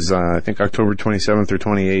 It was, I think, October 27th or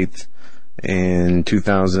 28th in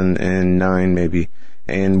 2009, maybe.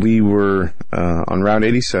 And we were on Route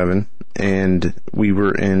 87, and we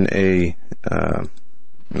were in a,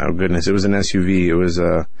 it was an SUV. It was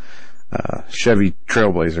a Chevy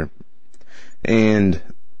Trailblazer. And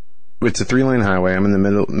it's a 3-lane highway. I'm in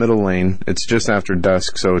the middle lane. It's just after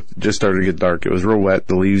dusk, so it just started to get dark. It was real wet.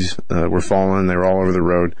 The leaves were falling. They were all over the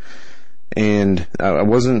road. And I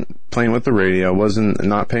wasn't playing with the radio. I wasn't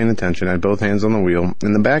not paying attention. I had both hands on the wheel.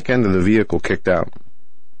 And the back end of the vehicle kicked out.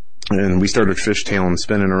 And we started fishtailing,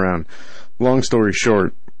 spinning around. Long story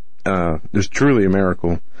short, it was truly a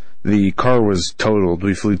miracle. The car was totaled.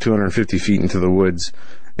 We flew 250 feet into the woods.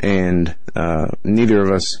 And neither of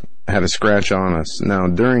us had a scratch on us. Now,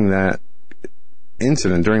 during that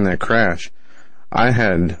incident, during that crash, I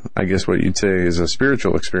had, I guess what you'd say is a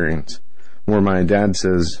spiritual experience, where my dad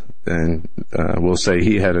says, and will say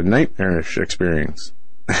he had a nightmarish experience.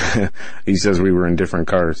 He says we were in different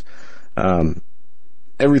cars.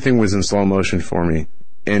 Everything was in slow motion for me.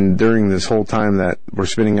 And during this whole time that we're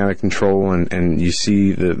spinning out of control and you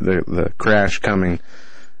see the crash coming,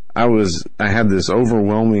 I had this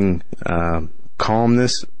overwhelming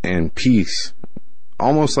calmness and peace,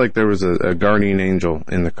 almost like there was a guardian angel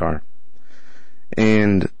in the car.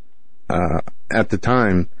 And at the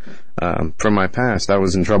time, from my past, I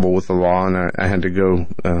was in trouble with the law, and I had to go.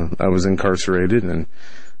 I was incarcerated, and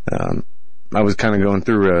I was kind of going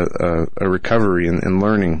through a recovery and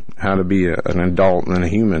learning how to be an adult and a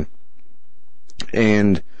human.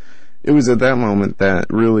 And it was at that moment that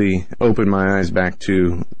really opened my eyes back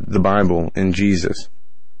to the Bible and Jesus.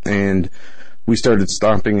 And we started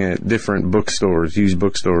stopping at different bookstores, used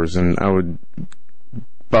bookstores, and I would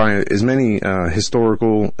buy as many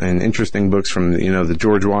historical and interesting books from the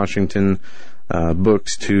George Washington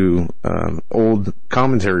books to old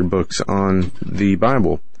commentary books on the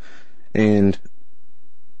Bible, and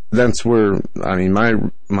that's where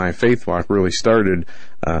my faith walk really started.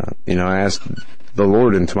 I asked the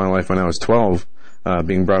Lord into my life when I was 12,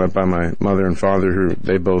 being brought up by my mother and father, who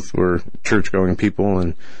they both were church-going people,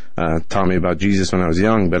 and taught me about Jesus when I was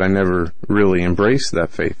young, but I never really embraced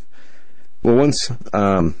that faith. Well, once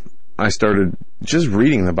I started just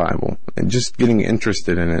reading the Bible and just getting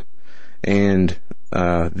interested in it, and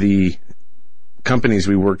the companies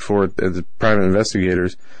we worked for as private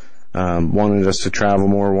investigators wanted us to travel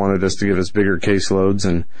more, wanted us to give us bigger caseloads,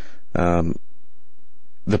 and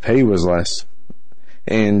the pay was less.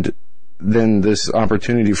 And then this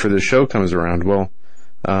opportunity for the show comes around. Well,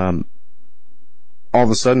 all of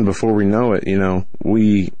a sudden, before we know it,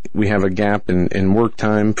 we have a gap in work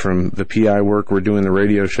time from the PI work. We're doing the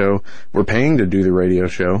radio show. We're paying to do the radio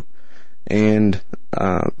show. And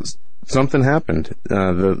something happened.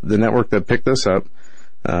 The network that picked us up,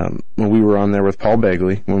 when we were on there with Paul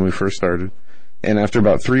Begley when we first started. And after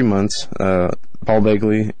about 3 months, Paul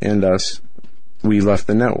Begley and us, we left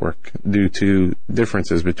the network due to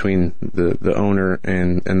differences between the owner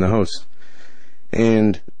and the host.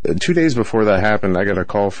 And 2 days before that happened, I got a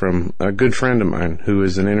call from a good friend of mine who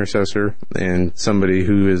is an intercessor and somebody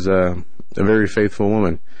who is a very faithful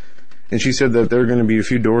woman. And she said that there are going to be a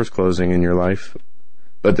few doors closing in your life,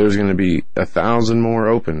 but there's going to be 1,000 more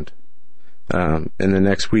opened in the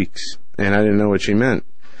next weeks. And I didn't know what she meant.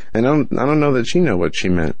 And I don't know that she knew what she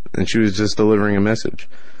meant. And she was just delivering a message.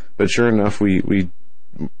 But sure enough, we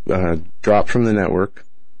dropped from the network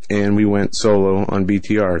and we went solo on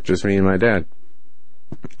BTR, just me and my dad.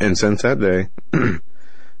 And since that day,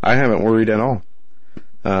 I haven't worried at all.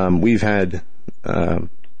 We've had,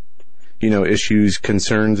 issues,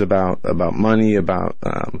 concerns about money, about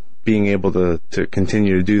being able to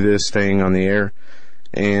continue to do this, staying on the air.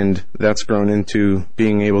 And that's grown into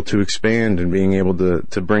being able to expand and being able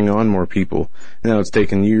to bring on more people. Now, it's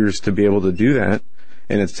taken years to be able to do that,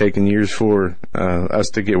 and it's taken years for us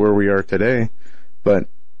to get where we are today. But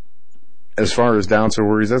as far as doubts or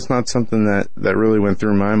worries, that's not something that really went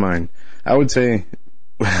through my mind. I would say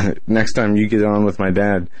next time you get on with my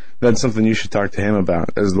dad, that's something you should talk to him about,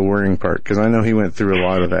 as the worrying part, because I know he went through a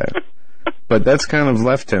lot of that. But that's kind of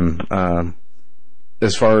left him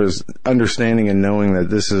as far as understanding and knowing that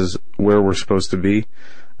this is where we're supposed to be.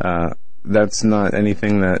 That's not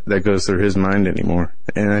anything that goes through his mind anymore.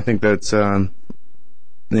 And I think that's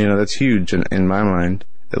that's huge in my mind,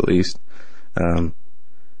 at least.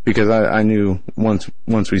 Because I knew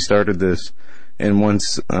once we started this, and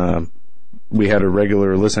once we had a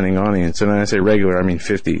regular listening audience, and when I say regular, I mean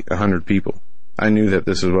 50, 100 people, I knew that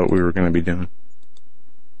this is what we were going to be doing.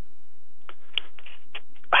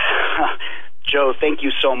 Joe, thank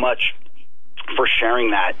you so much for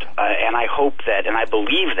sharing that, and I hope that, and I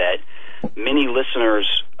believe that many listeners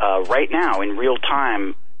right now in real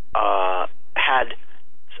time had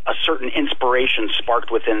a certain inspiration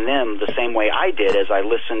sparked within them the same way I did as I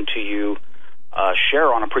listened to you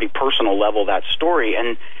share on a pretty personal level that story.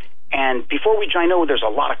 And before I know there's a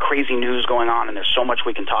lot of crazy news going on and there's so much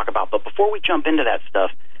we can talk about, but before we jump into that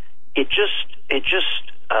stuff, it just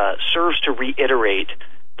serves to reiterate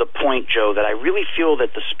the point, Joe, that I really feel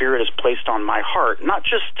that the Spirit has placed on my heart, not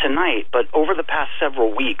just tonight, but over the past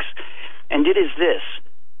several weeks. And it is this: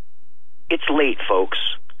 it's late, folks,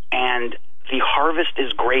 and the harvest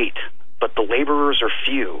is great, but the laborers are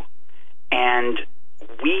few. And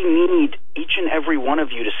we need each and every one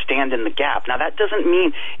of you to stand in the gap. Now, that doesn't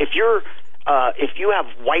mean if you have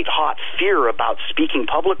white-hot fear about speaking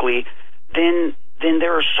publicly, then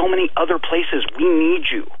there are so many other places. We need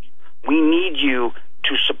you. We need you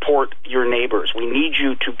to support your neighbors. We need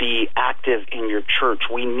you to be active in your church.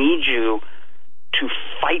 We need you to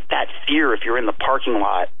fight that fear if you're in the parking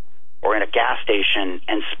lot or in a gas station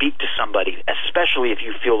and speak to somebody, especially if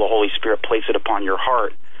you feel the Holy Spirit place it upon your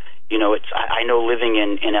heart. I know living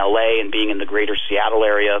in LA and being in the greater Seattle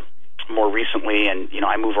area more recently, and,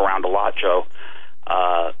 I move around a lot, Joe,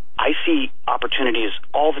 I see opportunities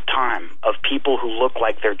all the time of people who look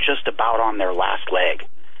like they're just about on their last leg,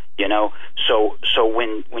 So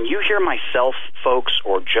when you hear myself, folks,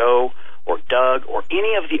 or Joe, or Doug, or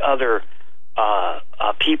any of the other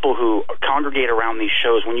people who congregate around these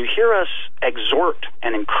shows, when you hear us exhort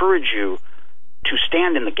and encourage you to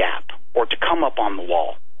stand in the gap or to come up on the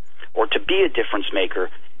wall or to be a difference maker,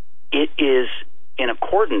 it is in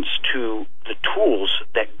accordance to the tools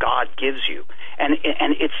that God gives you. And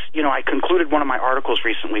it's, I concluded one of my articles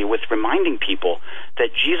recently with reminding people that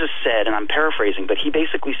Jesus said, and I'm paraphrasing, but he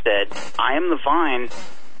basically said, I am the vine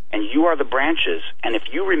and you are the branches, and if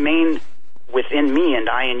you remain within me and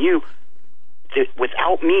I in you,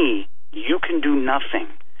 without me, you can do nothing.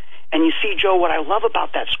 And you see, Joe, what I love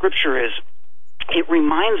about that scripture is it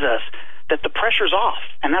reminds us that the pressure's off.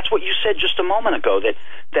 And that's what you said just a moment ago,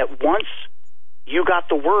 that once you got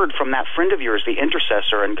the word from that friend of yours, the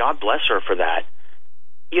intercessor, and God bless her for that,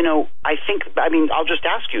 I'll just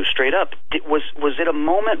ask you straight up, was it a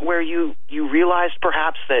moment where you realized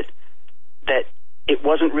perhaps that it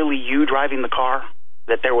wasn't really you driving the car,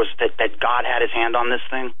 that God had his hand on this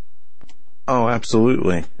thing? Oh,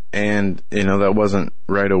 absolutely. And, that wasn't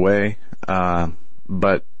right away.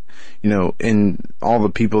 But, in all the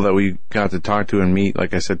people that we got to talk to and meet,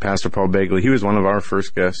 like I said, Pastor Paul Begley, he was one of our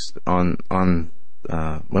first guests on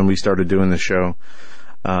when we started doing the show.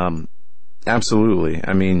 Absolutely.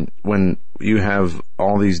 I mean, when you have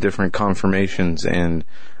all these different confirmations and,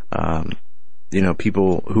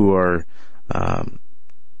 people who are,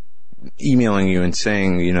 emailing you and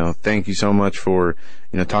saying, thank you so much for,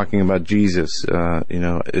 talking about Jesus.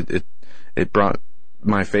 It brought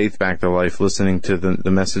my faith back to life listening to the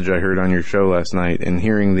message I heard on your show last night and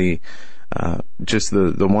hearing the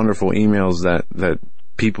wonderful emails that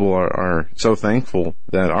people are so thankful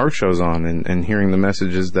that our show's on and hearing the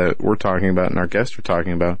messages that we're talking about and our guests are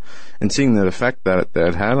talking about and seeing the effect that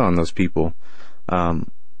had on those people.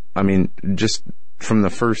 Just from the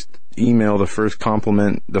first email, the first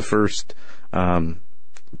compliment, the first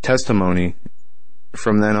testimony,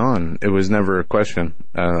 from then on, it was never a question.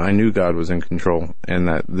 I knew God was in control and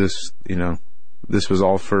that this was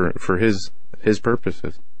all for his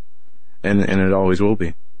purposes. And it always will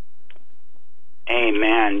be.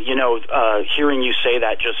 Amen. Hearing you say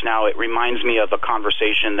that just now, it reminds me of a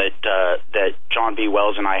conversation that John B.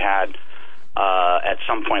 Wells and I had at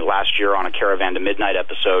some point last year on a Caravan to Midnight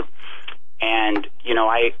episode. And,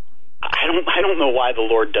 I don't know why the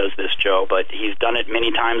Lord does this, Joe, but he's done it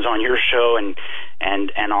many times on your show and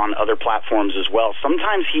on other platforms as well.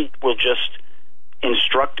 Sometimes he will just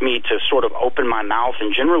instruct me to sort of open my mouth,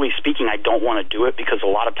 and generally speaking, I don't want to do it because a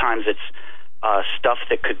lot of times it's stuff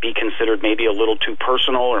that could be considered maybe a little too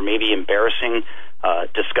personal or maybe embarrassing,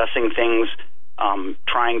 discussing things,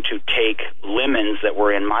 trying to take lemons that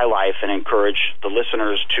were in my life and encourage the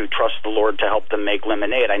listeners to trust the Lord to help them make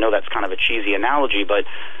lemonade. I know that's kind of a cheesy analogy, but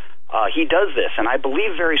he does this, and I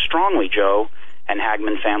believe very strongly, Joe and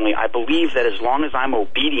Hagmann family, I believe that as long as I'm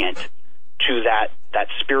obedient to that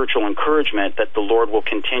spiritual encouragement, that the Lord will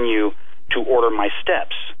continue to order my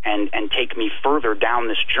steps and take me further down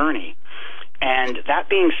this journey. And that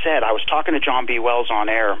being said, I was talking to John B. Wells on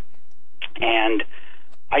air, and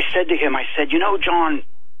I said to him, John,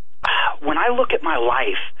 when I look at my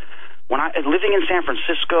life, living in San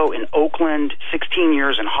Francisco, in Oakland, 16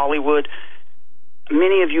 years in Hollywood,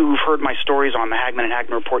 many of you who've heard my stories on the Hagmann and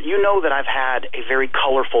Hagmann Report, you know that I've had a very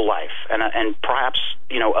colorful life and perhaps,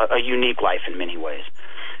 a unique life in many ways.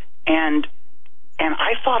 And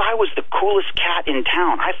I thought I was the coolest cat in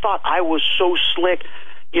town. I thought I was so slick.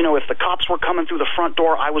 If the cops were coming through the front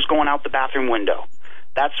door, I was going out the bathroom window.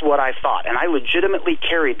 That's what I thought. And I legitimately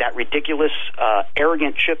carried that ridiculous,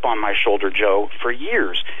 arrogant chip on my shoulder, Joe, for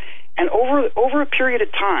years. And over a period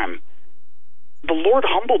of time, the Lord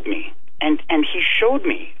humbled me. And he showed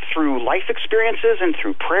me through life experiences and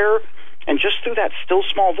through prayer and just through that still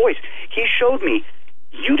small voice, he showed me,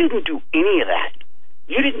 you didn't do any of that.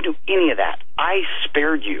 You didn't do any of that. I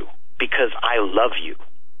spared you because I love you.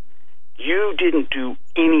 You didn't do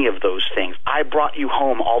any of those things. I brought you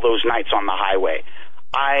home all those nights on the highway.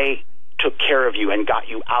 I took care of you and got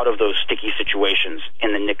you out of those sticky situations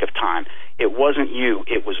in the nick of time. It wasn't you,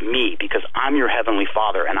 it was me, because I'm your heavenly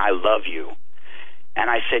Father and I love you. And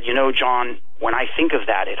I said, John, when I think of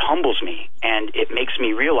that, it humbles me, and it makes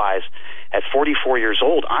me realize at 44 years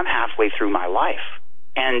old, I'm halfway through my life.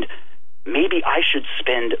 And maybe I should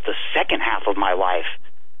spend the second half of my life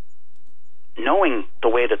knowing the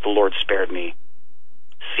way that the Lord spared me,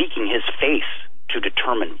 seeking his face to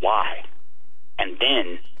determine why, and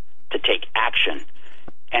then to take action.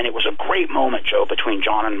 And it was a great moment, Joe, between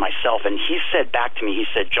John and myself. And he said back to me, he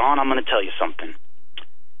said, John, I'm going to tell you something.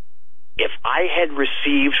 If I had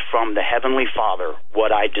received from the Heavenly Father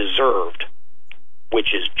what I deserved,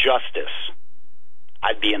 which is justice,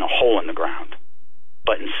 I'd be in a hole in the ground.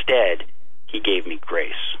 But instead, he gave me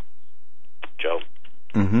grace. Joe?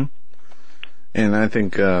 Mm-hmm. And I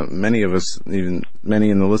think many of us, even many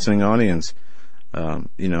in the listening audience,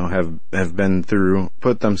 have been through,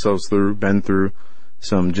 been through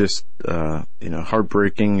some just,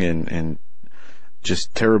 heartbreaking and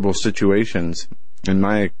just terrible situations. In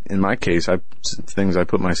my case, things I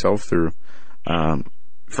put myself through,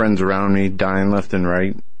 friends around me dying left and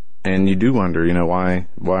right. And you do wonder, why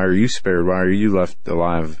are you spared? Why are you left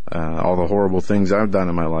alive? All the horrible things I've done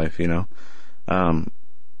in my life,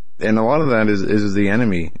 and a lot of that is the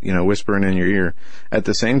enemy, whispering in your ear. At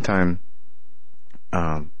the same time,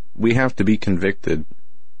 we have to be convicted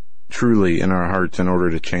truly in our hearts in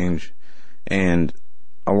order to change. And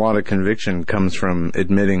a lot of conviction comes from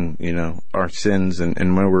admitting, our sins and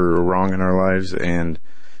when we're wrong in our lives, and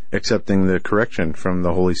accepting the correction from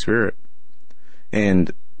the Holy Spirit.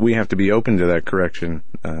 And we have to be open to that correction,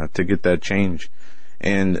 to get that change.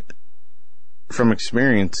 And from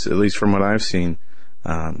experience, at least from what I've seen,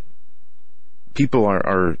 people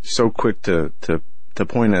are so quick to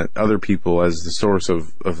point at other people as the source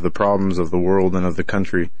of the problems of the world and of the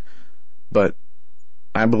country. But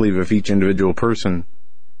I believe if each individual person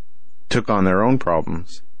took on their own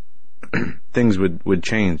problems, things would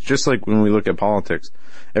change. Just like when we look at politics,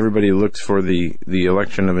 everybody looks for the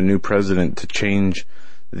election of a new president to change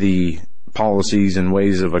the policies and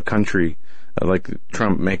ways of a country, like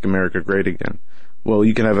Trump, make America great again. Well,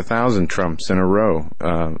 you can have 1,000 Trumps in a row.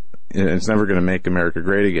 It's never going to make America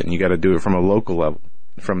great again. You got to do it from a local level,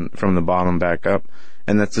 from the bottom back up.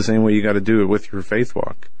 And that's the same way you got to do it with your faith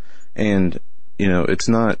walk. And, it's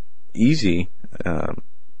not easy.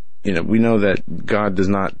 We know that God does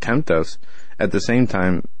not tempt us. At the same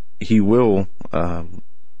time, He will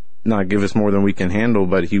not give us more than we can handle,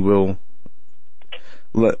 but He will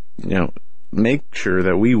make sure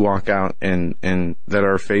that we walk out and that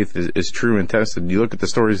our faith is true and tested. You look at the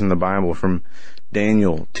stories in the Bible from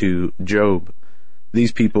Daniel to Job.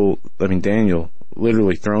 These people, Daniel,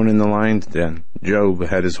 literally thrown in the lion's den. Job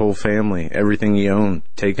had his whole family, everything he owned,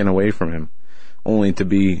 taken away from him, only to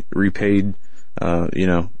be repaid,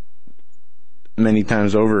 many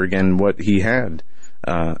times over again what he had.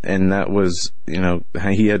 And that was,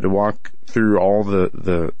 he had to walk through all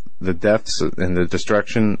the deaths and the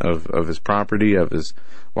destruction of his property, of his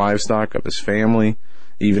livestock, of his family.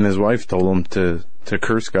 Even his wife told him to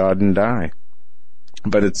curse God and die.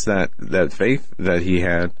 But it's that faith that he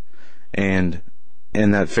had, and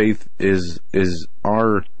that faith is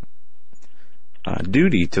our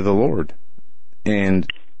duty to the Lord. And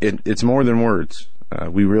it's more than words.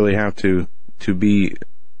 We really have to be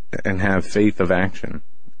and have faith of action.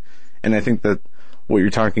 And I think that what you're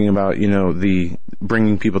talking about, the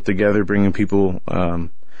bringing people together,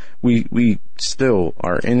 we still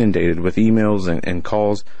are inundated with emails and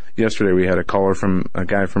calls. Yesterday we had a caller from a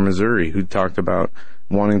guy from Missouri who talked about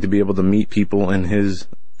wanting to be able to meet people in his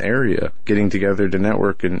area, getting together to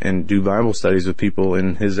network and do Bible studies with people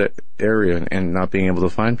in his area, and not being able to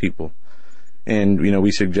find people. And,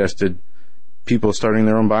 we suggested people starting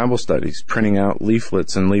their own Bible studies, printing out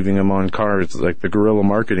leaflets and leaving them on cards, like the guerrilla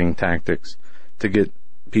marketing tactics to get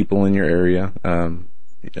people in your area,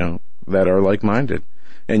 that are like-minded.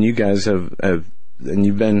 And you guys have and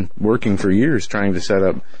you've been working for years trying to set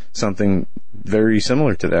up something very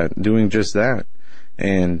similar to that, doing just that.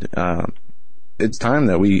 And, it's time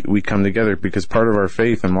that we come together, because part of our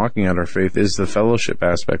faith and walking out our faith is the fellowship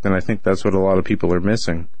aspect. And I think that's what a lot of people are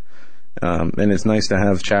missing. And it's nice to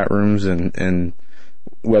have chat rooms and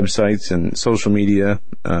websites and social media,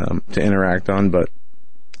 to interact on, but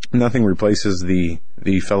nothing replaces the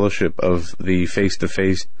fellowship of the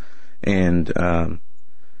face-to-face and,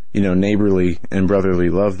 neighborly and brotherly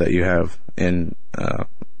love that you have in,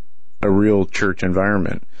 a real church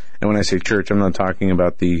environment. And when I say church, I'm not talking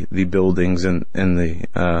about the buildings and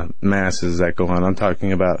the, masses that go on. I'm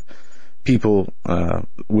talking about people,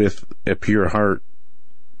 with a pure heart,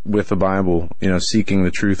 with the Bible, seeking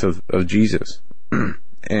the truth of Jesus.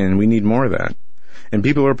 And we need more of that. And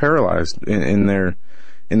people are paralyzed in their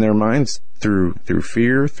minds through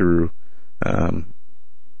fear, through, the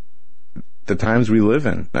times we live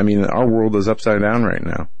in. Our world is upside down right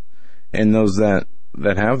now. And those that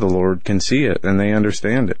have the Lord can see it, and they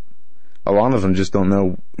understand it. A lot of them just don't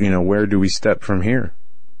know, where do we step from here?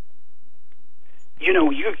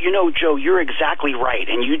 Joe, you're exactly right,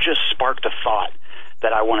 and you just sparked a thought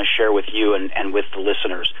that I want to share with you and with the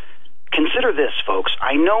listeners. Consider this, folks.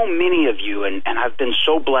 I know many of you, and I've been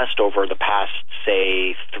so blessed over the past,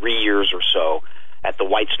 say, 3 years or so, at the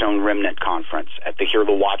Whitestone Remnant Conference, at the Hear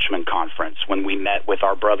the Watchman Conference, when we met with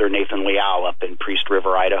our brother Nathan Leal up in Priest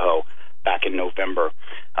River, Idaho, back in November,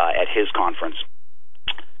 at his conference.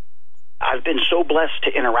 I've been so blessed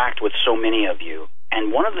to interact with so many of you,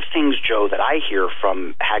 And one of the things, Joe, that I hear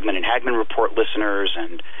from Hagmann and Hagmann Report listeners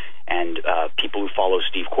and people who follow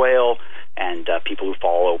Steve Quayle and people who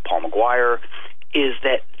follow Paul McGuire is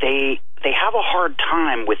that they have a hard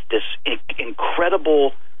time with this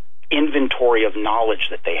incredible inventory of knowledge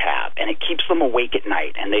that they have, and it keeps them awake at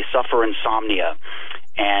night, and they suffer insomnia,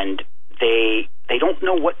 and they don't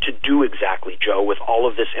know what to do exactly, Joe, with all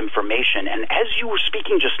of this information. And as you were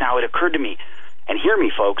speaking just now, it occurred to me, and hear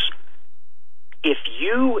me, folks, if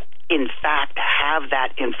you, in fact, have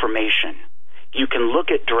that information, you can look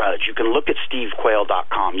at Drudge, you can look at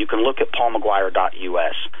stevequayle.com, you can look at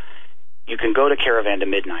paulmcguire.us, you can go to Caravan to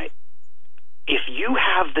Midnight. If you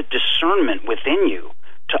have the discernment within you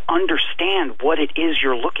to understand what it is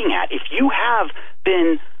you're looking at, if you have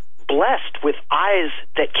been blessed with eyes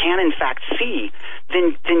that can in fact see,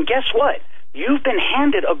 then guess what? You've been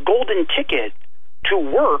handed a golden ticket to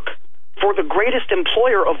work for the greatest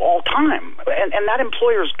employer of all time, and that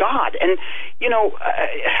employer is God. And you know,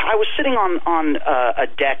 I was sitting on a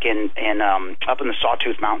deck in up in the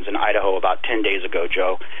Sawtooth Mountains in Idaho about 10 days ago,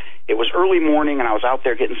 Joe. It was early morning, and I was out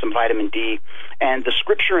there getting some vitamin D. And the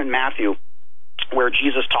scripture in Matthew, where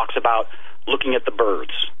Jesus talks about looking at the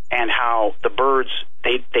birds and how the birds,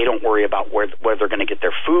 they don't worry about where they're going to get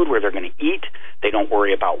their food, where they're going to eat. They don't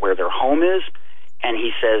worry about where their home is. And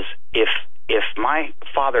he says, if my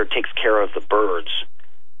Father takes care of the birds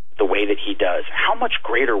the way that he does, how much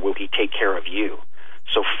greater will he take care of you?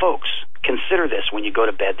 So, folks, consider this when you go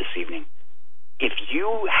to bed this evening. If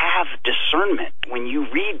you have discernment when you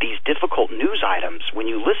read these difficult news items, when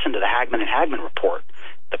you listen to the Hagmann and Hagmann Report,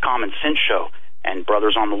 the Common Sense Show, and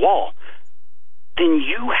Brothers on the Wall, then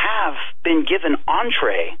you have been given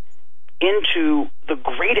entree into the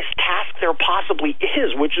greatest task there possibly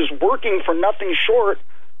is, which is working for nothing short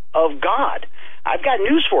of God. I've got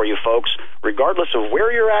news for you, folks. Regardless of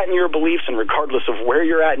where you're at in your beliefs and regardless of where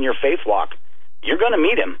you're at in your faith walk, you're going to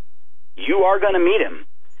meet him. You are going to meet him.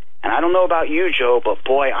 And I don't know about you, Joe, but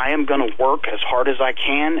boy, I am going to work as hard as I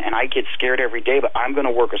can, and I get scared every day, but I'm going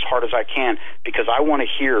to work as hard as I can because I want to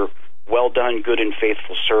hear, well done, good and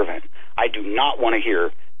faithful servant. I do not want to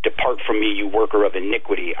hear, depart from me, you worker of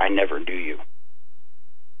iniquity, I never knew you.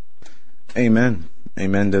 Amen.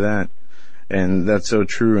 Amen to that. And that's so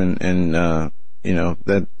true, and you know,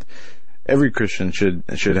 that every Christian should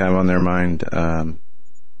have on their mind,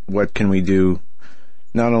 what can we do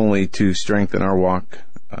not only to strengthen our walk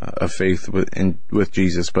of faith with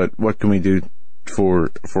Jesus, but what can we do for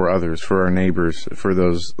others, for our neighbors, for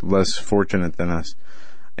those less fortunate than us.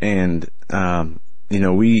 And you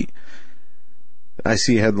know, I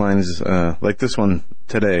see headlines like this one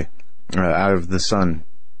today out of the Sun.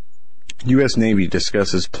 U.S. Navy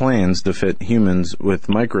discusses plans to fit humans with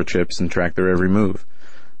microchips and track their every move.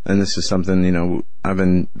 And this is something, you know, I've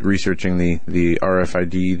been researching the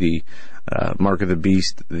RFID, the mark of the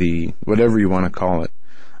beast, the whatever you want to call it.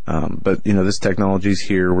 But, you know, this technology's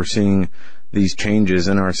here. We're seeing these changes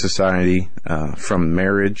in our society, from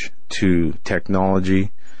marriage to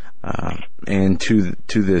technology, and to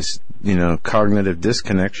this, you know, cognitive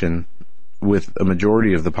disconnection with a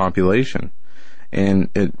majority of the population. And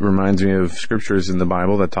it reminds me of scriptures in the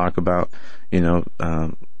Bible that talk about, you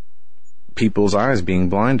know, people's eyes being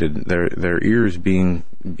blinded, their ears being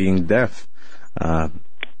deaf,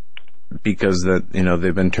 because that, you know,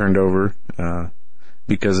 they've been turned over,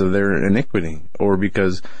 because of their iniquity, or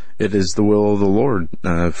because it is the will of the Lord,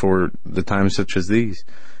 for the times such as these.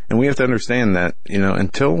 And we have to understand that, you know,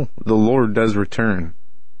 until the Lord does return,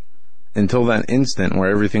 until that instant where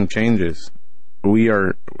everything changes, we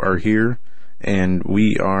are here, and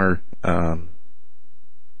we are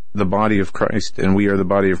the body of Christ, and we are the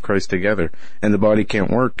body of Christ together. And the body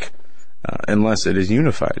can't work unless it is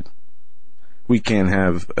unified. We can't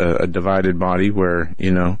have a divided body where,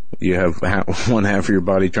 you know, you have one half of your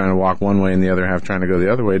body trying to walk one way and the other half trying to go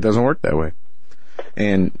the other way. It doesn't work that way.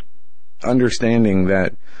 And understanding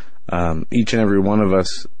that each and every one of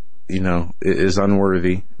us, you know, is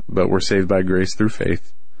unworthy, but we're saved by grace through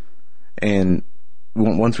faith. And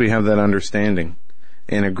once we have that understanding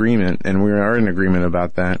and agreement, and we are in agreement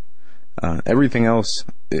about that, everything else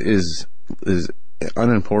is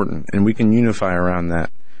unimportant, and we can unify around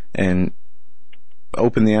that and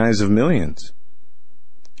open the eyes of millions.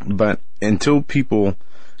 But until people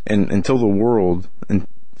and until the world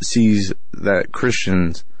sees that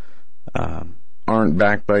Christians aren't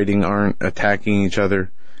backbiting, aren't attacking each other,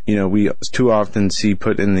 you know, we too often see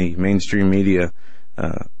put in the mainstream media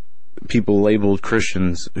people labeled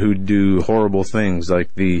Christians who do horrible things,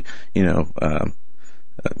 like the, you know,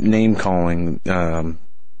 name calling,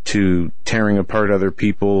 to tearing apart other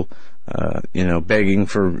people, begging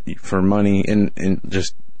for money in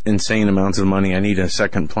just insane amounts of money. I need a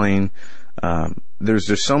second plane. There's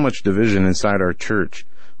just so much division inside our church.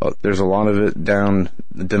 There's a lot of it down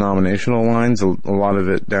denominational lines, a lot of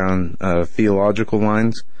it down theological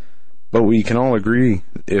lines. But we can all agree,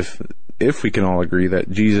 if we can all agree that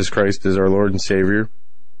Jesus Christ is our Lord and Savior,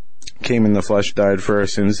 came in the flesh, died for our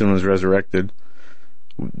sins, and was resurrected,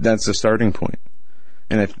 that's the starting point.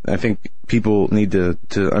 And I think people need to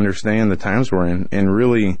understand the times we're in and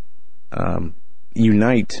really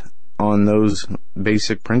unite on those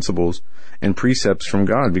basic principles and precepts from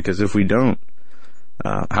God, because if we don't,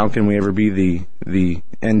 how can we ever be the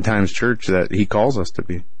end times church that He calls us to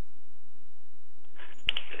be?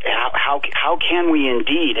 How can we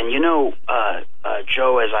indeed? And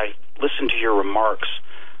Joe, as I listened to your remarks,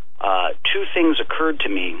 two things occurred to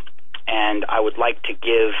me, and I would like to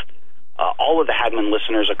give all of the Hagmann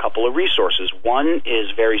listeners a couple of resources. One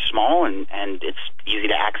is very small and it's easy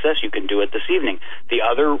to access. You can do it this evening. The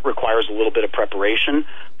other requires a little bit of preparation,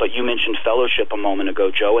 but you mentioned fellowship a moment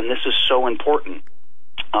ago, Joe, and this is so important.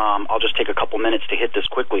 I'll just take a couple minutes to hit this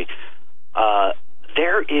quickly.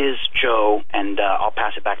 There is, Joe, and I'll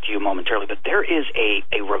pass it back to you momentarily, but there is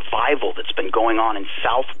a revival that's been going on in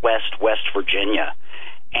Southwest West Virginia.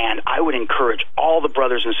 And I would encourage all the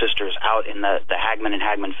brothers and sisters out in the Hagmann and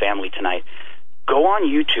Hagmann family tonight, go on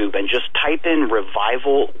YouTube and just type in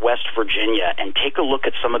Revival West Virginia and take a look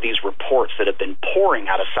at some of these reports that have been pouring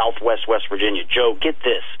out of Southwest West Virginia. Joe, get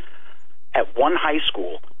this. At one high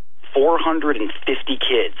school, 450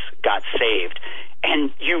 kids got saved.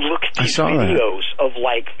 And you look at these videos of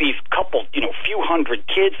like these couple, few hundred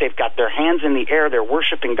kids, they've got their hands in the air, they're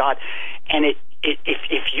worshiping God. And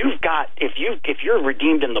if you're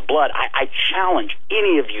redeemed in the blood, I challenge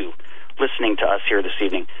any of you listening to us here this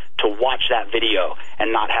evening to watch that video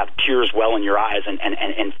and not have tears well in your eyes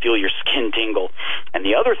and feel your skin tingle. And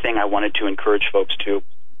the other thing I wanted to encourage folks to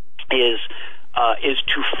is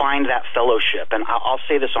to find that fellowship. And I'll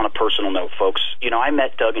say this on a personal note, folks. I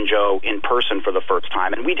met Doug and Joe in person for the first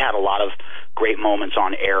time, and we'd had a lot of great moments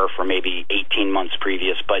on air for maybe 18 months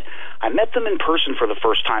previous, but I met them in person for the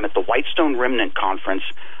first time at the Whitestone Remnant Conference,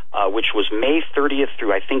 which was May 30th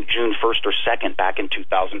through, I think, June 1st or 2nd back in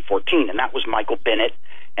 2014, and that was Michael Bennett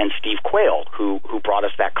and Steve Quayle who brought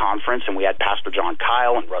us that conference, and we had Pastor John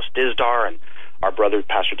Kyle and Russ Dizdar, and our brother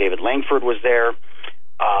Pastor David Langford was there,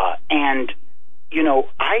 and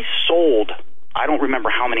I sold, I don't remember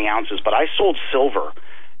how many ounces, but I sold silver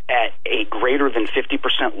at a greater than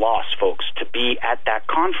 50% loss, folks, to be at that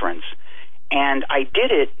conference. And I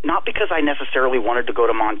did it not because I necessarily wanted to go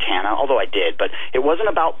to Montana, although I did, but it wasn't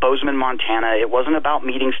about Bozeman, Montana. It wasn't about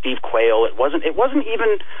meeting Steve Quayle. It wasn't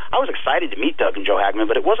even, I was excited to meet Doug and Joe Hagmann,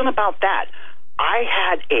 but it wasn't about that. I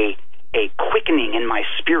had a quickening in my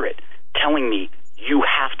spirit telling me, you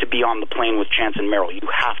have to be on the plane with Chance and Merrill. You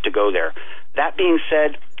have to go there. That being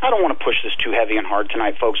said, I don't want to push this too heavy and hard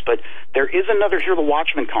tonight, folks, but there is another Hear the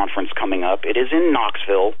Watchman conference coming up. It is in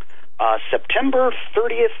Knoxville, September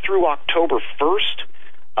 30th through October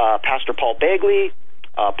 1st. Pastor Paul Bagley,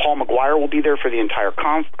 Paul McGuire will be there for the entire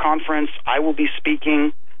conference. I will be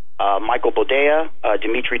speaking. Michael Bodea,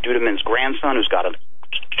 Dimitri Dudeman's grandson, who's got a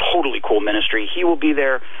totally cool ministry, he will be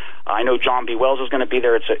there. I know John B. Wells is going to be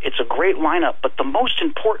there. It's a great lineup, but the most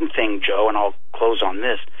important thing, Joe, and I'll close on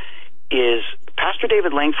this, is Pastor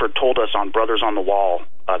David Langford told us on Brothers on the Wall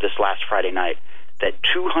this last Friday night that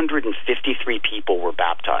 253 people were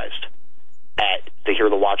baptized at the Hear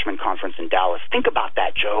the Watchman conference in Dallas. Think about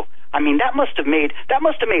that, Joe. I mean, that must have made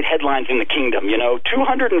headlines in the kingdom,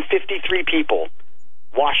 253 people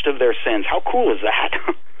washed of their sins. How cool is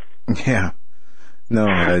that? Yeah.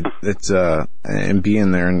 No, it's and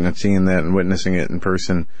being there and seeing that and witnessing it in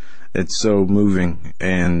person, it's so moving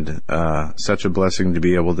and such a blessing to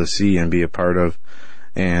be able to see and be a part of,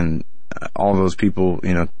 and all those people,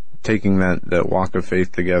 taking that walk of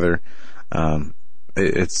faith together.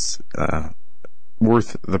 It's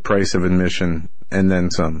worth the price of admission and then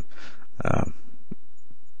some.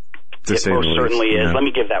 It most certainly is. Let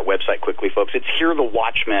me give that website quickly, folks. It's Hear the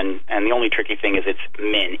Watchman, and the only tricky thing is it's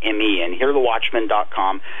men, M-E-N,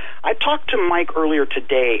 hearthewatchman.com. I talked to Mike earlier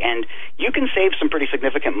today, and you can save some pretty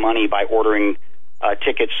significant money by ordering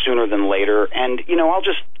tickets sooner than later. And,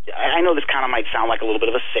 I know this kind of might sound like a little bit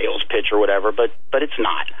of a sales pitch or whatever, but it's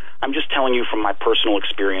not. I'm just telling you from my personal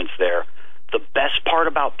experience there. The best part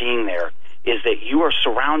about being there is that you are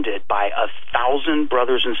surrounded by 1,000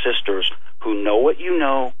 brothers and sisters who know what you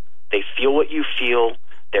know. They feel what you feel.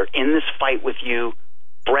 They're in this fight with you,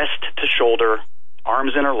 breast to shoulder,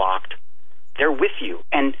 arms interlocked. They're with you.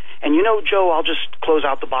 And Joe, I'll just close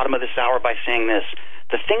out the bottom of this hour by saying this.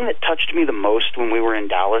 the thing that touched me the most when we were in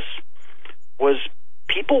Dallas was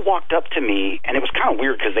people walked up to me, and it was kind of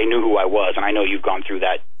weird because they knew who I was, and I know you've gone through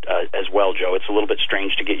that as well, Joe. It's a little bit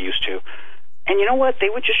strange to get used to. And you know what? They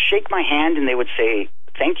would just shake my hand, and they would say,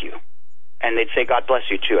 thank you. And they'd say, God bless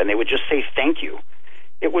you, too. And they would just say, thank you.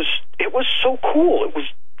 It was so cool. It was...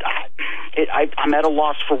 I'm at a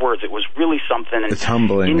loss for words. It was really something. And it's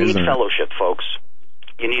humbling, you need isn't it? Fellowship, folks.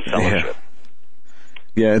 You need fellowship.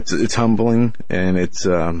 Yeah, it's humbling, and it's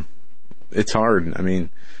hard. I mean,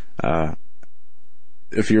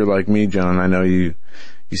 if you're like me, John, I know you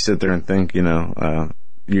sit there and think,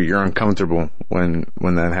 you're uncomfortable when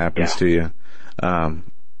that happens to you.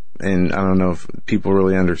 And I don't know if people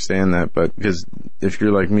really understand that, but because if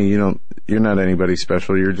you're like me, you're not anybody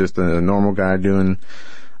special. You're just a normal guy doing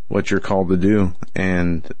what you're called to do,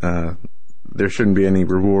 and there shouldn't be any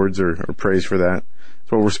rewards or praise for that.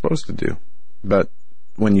 It's what we're supposed to do. But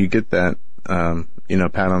when you get that,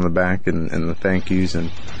 pat on the back and the thank yous,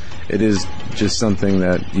 and it is just something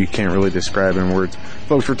that you can't really describe in words.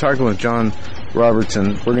 Folks, we're talking with Jon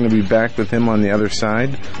Robberson. We're going to be back with him on the other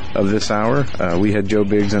side of this hour. We had Joe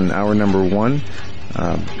Biggs in hour number 1.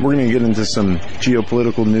 We're going to get into some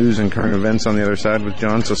geopolitical news and current events on the other side with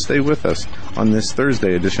John, so stay with us on this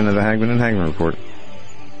Thursday edition of the Hagmann and Hagmann Report.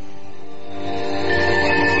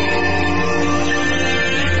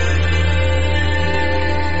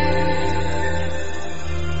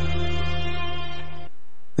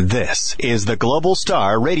 This is the Global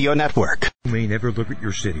Star Radio Network. You may never look at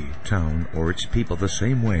your city, town, or its people the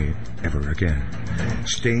same way ever again.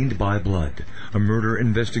 Stained by Blood, a murder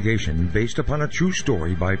investigation based upon a true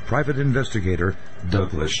story by private investigator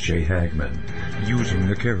Douglas J. Hagmann. Using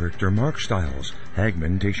the character Mark Stiles,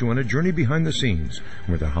 Hagmann takes you on a journey behind the scenes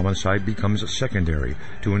where the homicide becomes secondary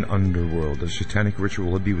to an underworld of satanic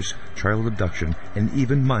ritual abuse, child abduction, and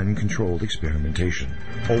even mind-controlled experimentation.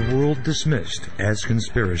 A world dismissed as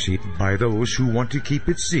conspiracy by those who want to keep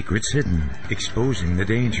its secrets hidden, exposing the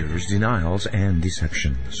dangers, denials, and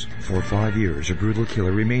deceptions. For 5 years, a brutal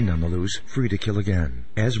killer remained on the loose, free to kill again.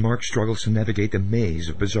 As Mark struggles to navigate the maze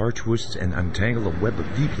of bizarre twists and untangle a web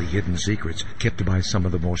of deeply hidden secrets kept by some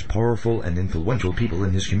of the most powerful and influential people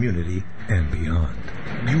in his community and beyond.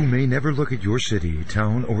 You may never look at your city,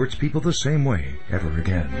 town, or its people the same way ever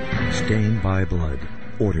again. Stained by Blood.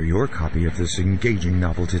 Order your copy of this engaging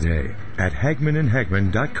novel today at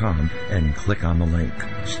HagmannandHagmann.com and click on the link.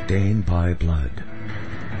 Stained by Blood.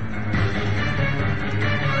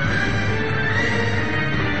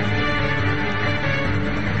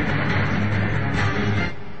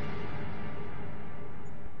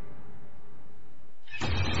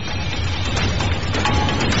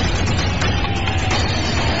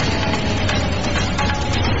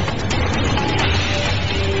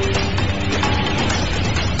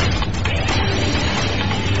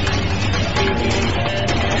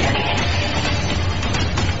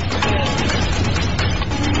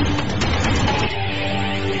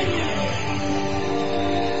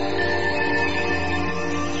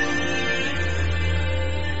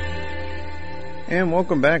 And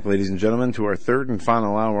welcome back, ladies and gentlemen, to our third and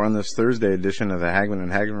final hour on this Thursday edition of the Hagmann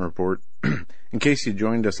and Hagmann Report. In case you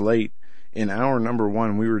joined us late, in hour number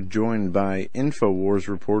 1, we were joined by InfoWars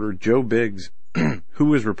reporter Joe Biggs, who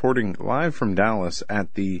was reporting live from Dallas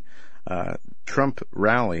at the Trump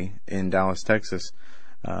rally in Dallas, Texas.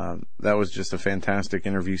 That was just a fantastic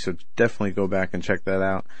interview, so definitely go back and check that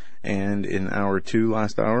out. And in hour 2,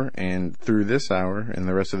 last hour, and through this hour and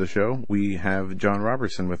the rest of the show, we have Jon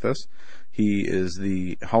Robberson with us. He is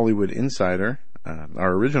the Hollywood Insider,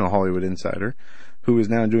 our original Hollywood Insider, who is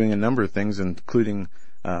now doing a number of things, including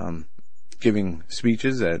giving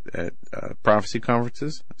speeches at prophecy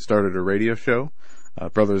conferences, started a radio show,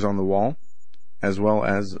 Brothers on the Wall, as well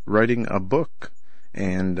as writing a book.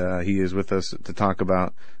 And he is with us to talk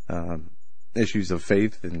about issues of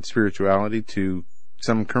faith and spirituality to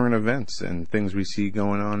some current events and things we see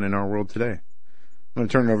going on in our world today. I'm going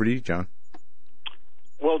to turn it over to you, John.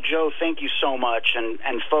 Well, Joe, thank you so much.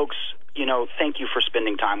 And folks, thank you for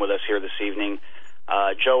spending time with us here this evening.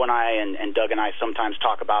 Joe and I and Doug and I sometimes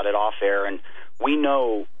talk about it off air, and we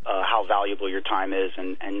know how valuable your time is.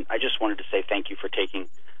 And I just wanted to say thank you for taking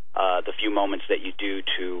the few moments that you do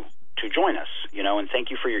to join us, and thank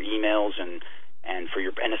you for your emails and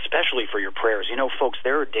especially for your prayers. Folks,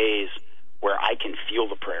 there are days where I can feel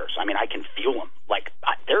the prayers. I mean, I can feel them.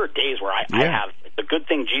 There are days where I have, it's a good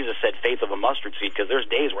thing Jesus said faith of a mustard seed, because there's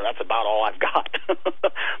days where that's about all I've got.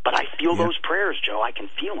 But I feel those prayers, Joe. I can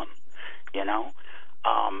feel them,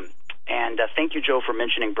 And thank you, Joe, for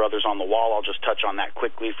mentioning Brothers on the Wall. I'll just touch on that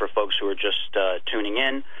quickly for folks who are just tuning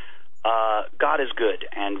in. God is good,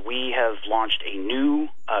 and we have launched a new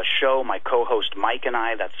show. My co-host Mike and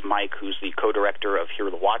I, that's Mike, who's the co-director of Hear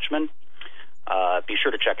the Watchman. Be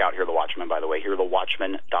sure to check out Hear the Watchman, by the way,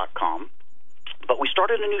 hearthewatchman.com. But we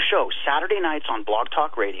started a new show, Saturday nights on Blog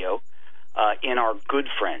Talk Radio, in our good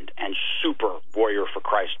friend and super warrior for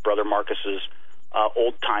Christ, Brother Marcus's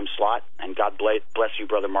old-time slot. And God bless you,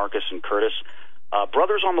 Brother Marcus and Curtis.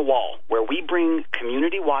 Brothers on the Wall, where we bring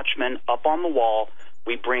community watchmen up on the wall.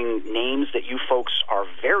 We bring names that you folks are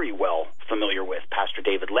very well familiar with, Pastor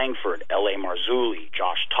David Langford, L.A. Marzulli,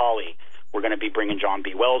 Josh Tolley. We're going to be bringing John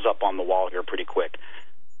B. Wells up on the wall here pretty quick.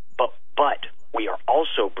 But we are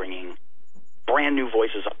also bringing brand new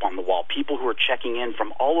voices up on the wall, people who are checking in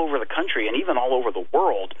from all over the country and even all over the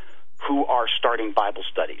world who are starting Bible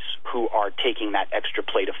studies, who are taking that extra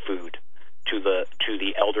plate of food to the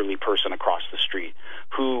elderly person across the street,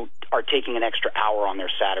 who are taking an extra hour on their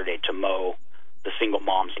Saturday to mow the single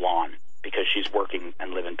mom's lawn because she's working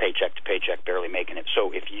and living paycheck to paycheck, barely making it.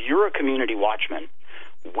 So if you're a community watchman,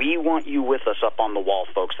 we want you with us up on the wall,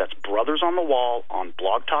 folks. That's Brothers on the Wall on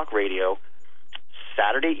Blog Talk Radio,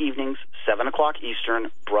 Saturday evenings, 7 o'clock Eastern,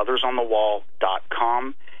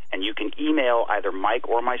 brothersonthewall.com. And you can email either Mike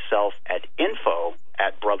or myself at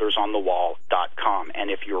info@brothersonthewall.com.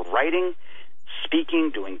 And if you're writing,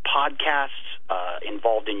 speaking, doing podcasts,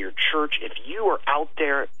 involved in your church, if you are out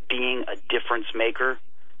there being a difference maker,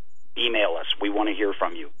 email us. We want to hear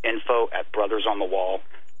from you.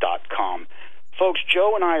 info@brothersonthewall.com. Folks,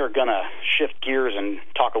 Joe and I are going to shift gears and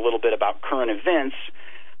talk a little bit about current events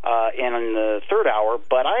in the third hour,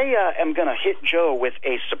 but I am going to hit Joe with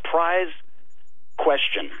a surprise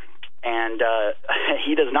question. And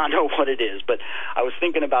he does not know what it is, but I was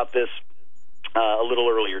thinking about this a little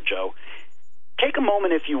earlier, Joe. Take a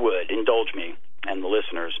moment, if you would, indulge me and the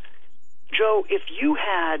listeners. Joe, if you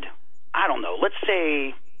had, I don't know, let's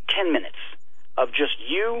say 10 minutes of just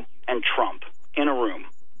you and Trump in a room,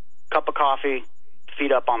 cup of coffee,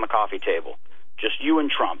 feet up on the coffee table, just you and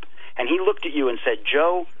Trump, and he looked at you and said,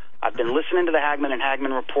 Joe, I've been listening to the Hagmann and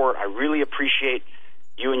Hagmann report. I really appreciate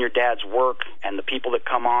you and your dad's work and the people that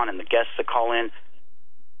come on and the guests that call in.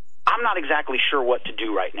 I'm not exactly sure what to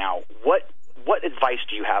do right now. What advice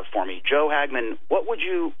do you have for me, Joe Hagmann? What would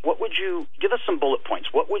you give us some bullet points?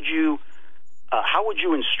 How would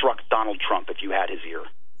you instruct Donald Trump if you had his ear?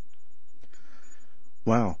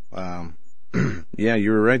 Wow. Yeah,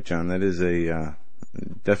 you were right, John. That is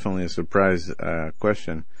definitely a surprise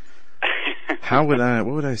question. What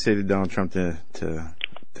would I say to Donald Trump to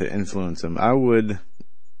influence him? I would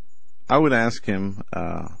ask him,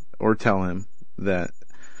 or tell him that,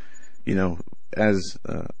 as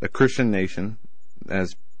a Christian nation,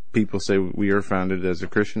 as people say we are founded as a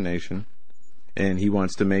Christian nation, and he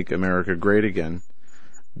wants to make America great again,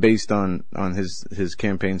 based on his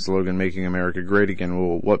campaign slogan, Making America Great Again.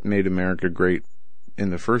 Well, what made America great in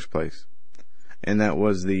the first place? And that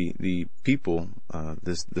was the people,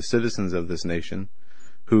 the citizens of this nation,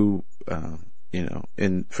 who, for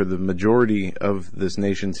the majority of this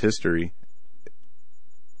nation's history,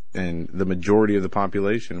 and the majority of the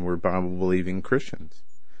population were Bible-believing Christians.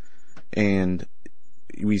 And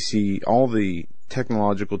we see all the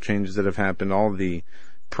technological changes that have happened, all the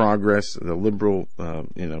progress, the liberal,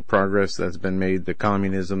 progress that's been made, the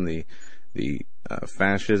communism, the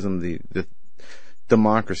fascism, the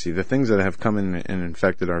democracy, the things that have come in and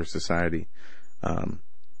infected our society.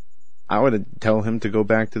 I would tell him to go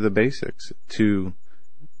back to the basics, to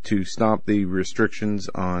stop the restrictions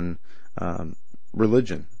on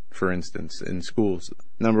religion, for instance, in schools.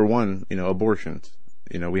 Number one, abortions.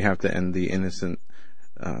 We have to end the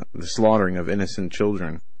slaughtering of innocent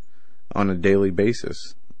children on a daily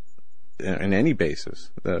basis, in any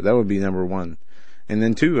basis. That would be number one. And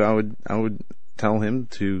then two, I would tell him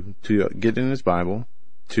to get in his Bible,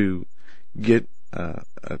 to get a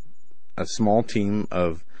small team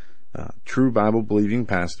of true Bible-believing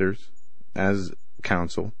pastors as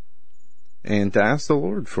counsel, and to ask the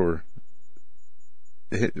Lord for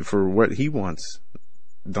what he wants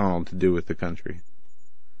Donald to do with the country.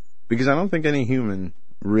 Because I don't think any human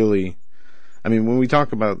really, when we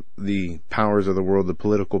talk about the powers of the world, the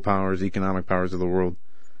political powers, economic powers of the world,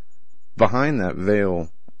 behind that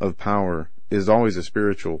veil of power is always a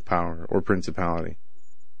spiritual power or principality.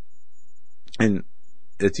 And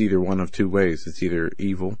it's either one of two ways. It's either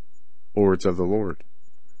evil or it's of the Lord.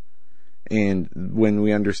 And when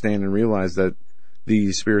we understand and realize that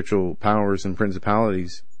these spiritual powers and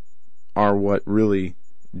principalities are what really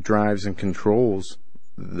drives and controls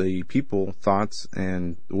the people, thoughts,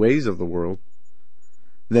 and ways of the world,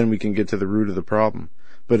 then we can get to the root of the problem.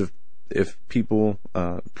 But if people,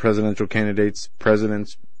 presidential candidates,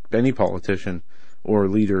 presidents, any politician or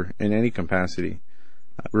leader in any capacity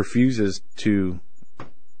refuses to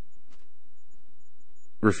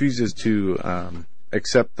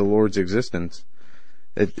accept the Lord's existence,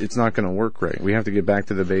 it's not going to work right. We have to get back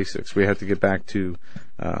to the basics. We have to get back to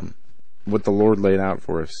what the Lord laid out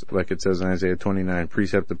for us, like it says in Isaiah 29,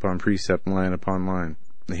 precept upon precept, line upon line,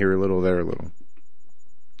 here a little, there a little.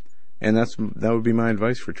 And that would be my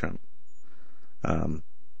advice for Trump.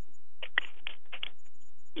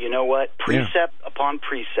 You know what? Precept upon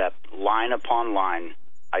precept, line upon line.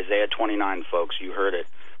 Isaiah 29, folks, you heard it.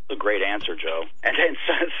 A great answer, Joe. And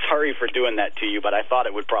sorry for doing that to you, but I thought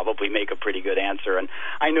it would probably make a pretty good answer. And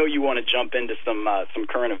I know you want to jump into some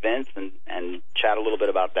current events and chat a little bit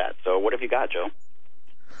about that. So what have you got, Joe?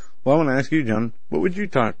 Well, I want to ask you, John, what would you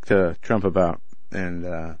talk to Trump about? And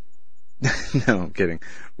no, I'm kidding.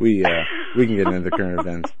 We can get into the current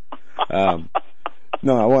events.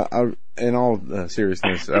 No, in all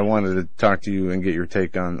seriousness, I wanted to talk to you and get your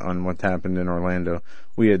take on what happened in Orlando.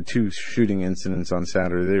 We had 2 shooting incidents on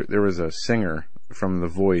Saturday. There was a singer from The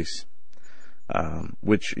Voice,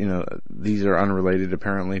 which, these are unrelated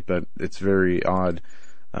apparently, but it's very odd.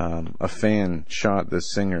 A fan shot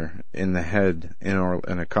this singer in the head in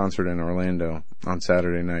a concert in Orlando on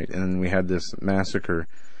Saturday night. And then we had this massacre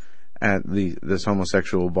at this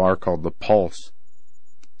homosexual bar called The Pulse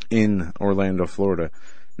in Orlando, Florida.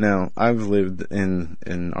 Now, I've lived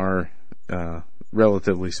in our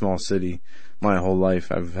relatively small city my whole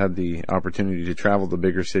life. I've had the opportunity to travel to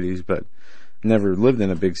bigger cities, but never lived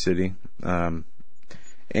in a big city.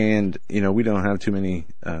 And, we don't have too many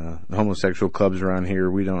homosexual clubs around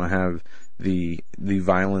here. We don't have the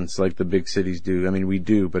violence like the big cities do. I mean, we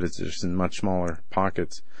do, but it's just in much smaller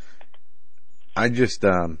pockets. I just...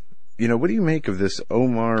 what do you make of this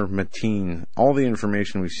Omar Mateen? All the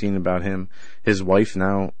information we've seen about him, his wife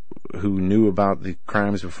now, who knew about the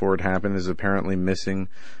crimes before it happened, is apparently missing.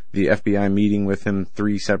 The FBI meeting with him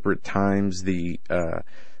 3 separate times. The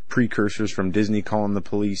precursors from Disney calling the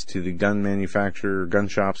police to the gun manufacturer, gun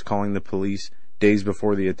shops calling the police days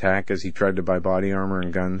before the attack as he tried to buy body armor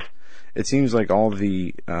and guns. It seems like all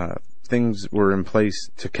the things were in place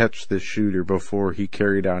to catch this shooter before he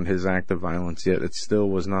carried out his act of violence, yet it still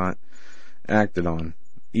was not acted on,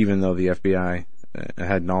 even though the FBI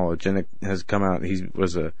had knowledge. And it has come out he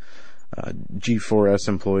was a G4S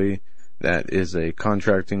employee that is a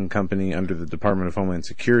contracting company under the Department of Homeland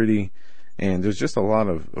Security. And there's just a lot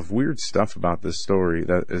of weird stuff about this story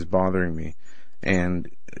that is bothering me. And,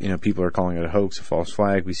 people are calling it a hoax, a false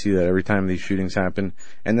flag. We see that every time these shootings happen.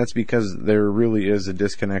 And that's because there really is a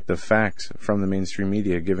disconnect of facts from the mainstream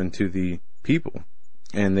media given to the people.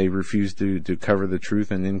 And they refuse to cover the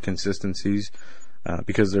truth and inconsistencies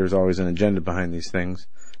because there's always an agenda behind these things.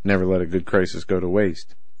 Never let a good crisis go to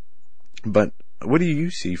waste. But what do you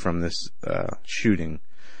see from this shooting?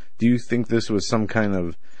 Do you think this was some kind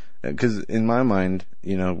of... Because in my mind,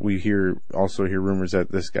 we also hear rumors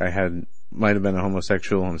that this guy might have been a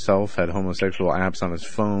homosexual himself, had homosexual apps on his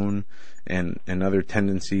phone, and other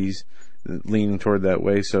tendencies leaning toward that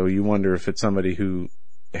way. So you wonder if it's somebody who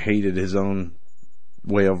hated his own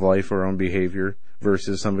way of life or own behavior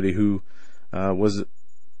versus somebody who was,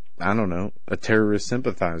 a terrorist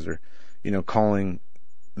sympathizer, calling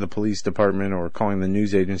the police department or calling the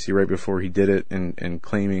news agency right before he did it and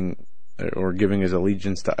claiming or giving his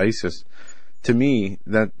allegiance to ISIS. To me,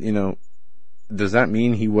 that, does that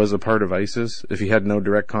mean he was a part of ISIS if he had no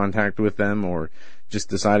direct contact with them or just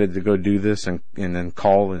decided to go do this and then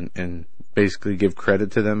call and basically give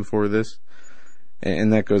credit to them for this?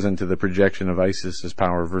 And that goes into the projection of ISIS's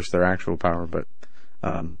power versus their actual power. But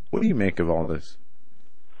what do you make of all this?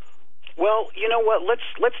 Well, you know what?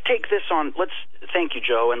 Let's take this on. Thank you,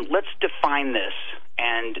 Joe, and let's define this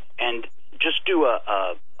and just do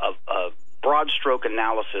a broad stroke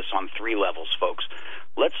analysis on 3 levels, folks.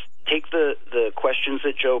 Let's take the questions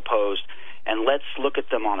that Joe posed and let's look at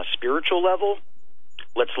them on a spiritual level.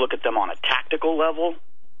 Let's look at them on a tactical level.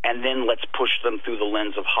 And then let's push them through the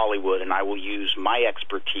lens of Hollywood, and I will use my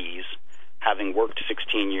expertise, having worked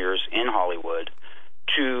 16 years in Hollywood,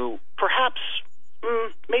 to perhaps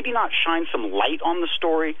maybe not shine some light on the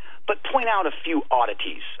story, but point out a few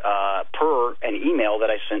oddities per an email that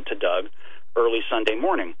I sent to Doug early Sunday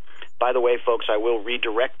morning. By the way, folks, I will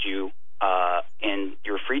redirect you in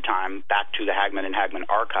your free time back to the Hagmann and Hagmann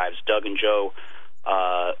archives. Doug and Joe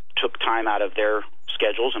took time out of their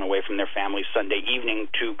schedules and away from their families Sunday evening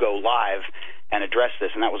to go live and address this,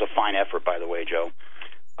 and that was a fine effort, by the way, Joe.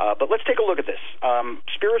 But let's take a look at this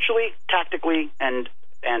spiritually, tactically, and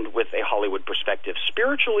with a Hollywood perspective.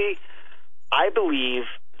 Spiritually, I believe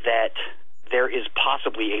that there is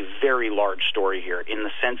possibly a very large story here in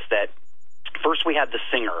the sense that first we had the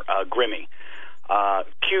singer, Grimmy,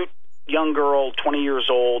 cute young girl, 20 years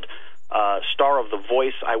old, star of The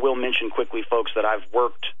Voice. I will mention quickly, folks, that I've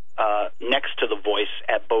worked next to The Voice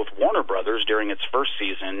at both Warner Brothers during its first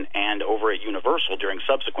season and over at Universal during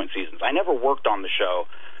subsequent seasons. I never worked on the show,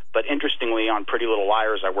 but interestingly, on Pretty Little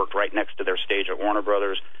Liars, I worked right next to their stage at Warner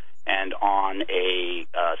Brothers, and on a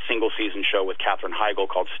single-season show with Katherine Heigl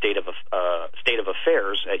called State of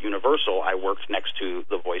Affairs at Universal, I worked next to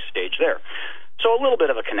The Voice stage there. So a little bit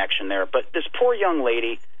of a connection there. But this poor young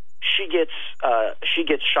lady, she gets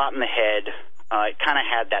shot in the head. It kind of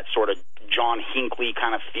had that sort of John Hinckley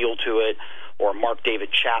kind of feel to it, or Mark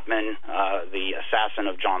David Chapman, the assassin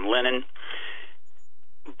of John Lennon.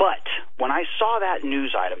 But when I saw that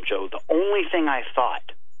news item, Joe, the only thing I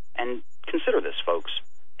thought, and consider this, folks,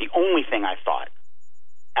 the only thing I thought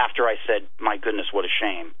after I said, my goodness, what a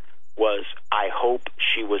shame, was I hope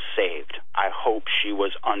she was saved. I hope she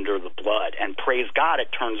was under the blood. And praise God, it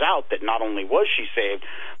turns out that not only was she saved,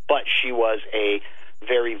 but she was a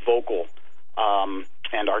very vocal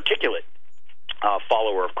and articulate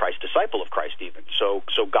follower of Christ, disciple of Christ even. So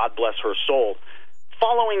God bless her soul.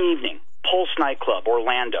 Following evening, Pulse nightclub,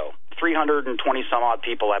 Orlando, 320-some-odd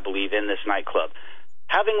people, I believe, in this nightclub.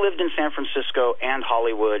 Having lived in San Francisco and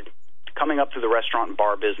Hollywood, coming up through the restaurant and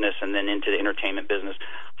bar business and then into the entertainment business,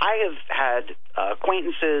 I have had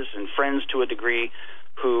acquaintances and friends to a degree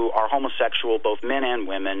who are homosexual, both men and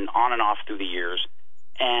women, on and off through the years.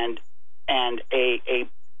 And an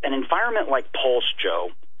environment like Pulse,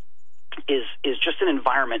 Joe, is just an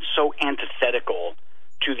environment so antithetical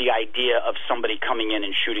to the idea of somebody coming in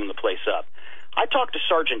and shooting the place up. I talked to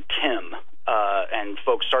Sergeant Tim, and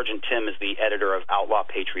folks, Sergeant Tim is the editor of Outlaw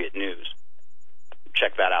Patriot News.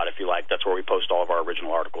 Check that out if you like. That's where we post all of our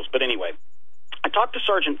original articles. But anyway, I talked to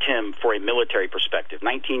Sergeant Tim for a military perspective,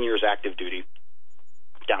 19 years active duty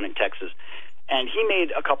down in Texas, and he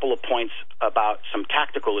made a couple of points about some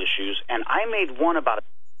tactical issues, and I made one about...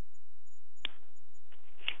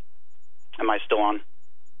 Am I still on?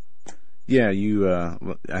 Yeah, you. I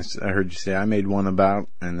heard you say I made one about,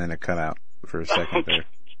 and then it cut out for a second there.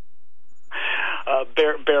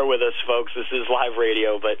 Bear with us, folks. This is live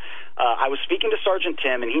radio, but I was speaking to Sergeant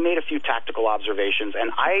Tim, and he made a few tactical observations,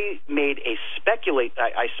 and I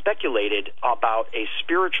speculated about a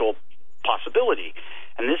spiritual possibility,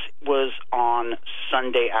 and this was on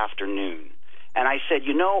Sunday afternoon. And I said,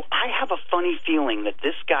 I have a funny feeling that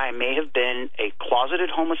this guy may have been a closeted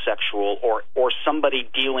homosexual or somebody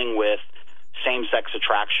dealing with same-sex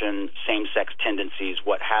attraction, same-sex tendencies,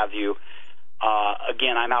 what have you.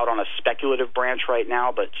 Again, I'm out on a speculative branch right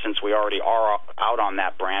now, but since we already are out on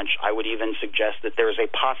that branch, I would even suggest that there's a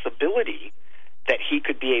possibility that he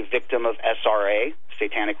could be a victim of SRA,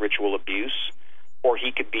 satanic ritual abuse, or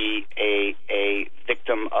he could be a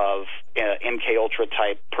victim of MK Ultra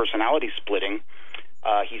type personality splitting.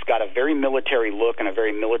 He's got a very military look and a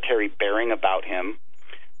very military bearing about him.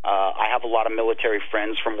 I have a lot of military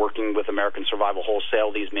friends from working with American Survival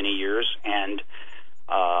Wholesale these many years, and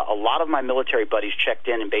a lot of my military buddies checked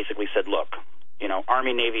in and basically said, look,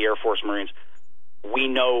 Army, Navy, Air Force, Marines, we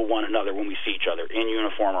know one another when we see each other, in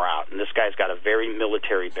uniform or out, and this guy's got a very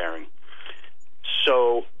military bearing.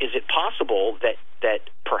 So is it possible that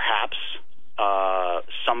perhaps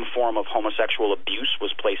some form of homosexual abuse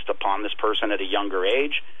was placed upon this person at a younger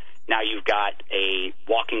age? Now you've got a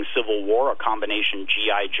walking civil war, a combination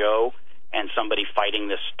G.I. Joe and somebody fighting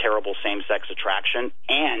this terrible same-sex attraction,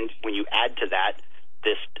 and when you add to that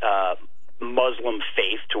this Muslim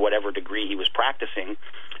faith, to whatever degree he was practicing,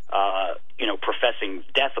 professing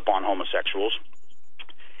death upon homosexuals.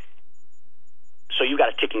 So you've got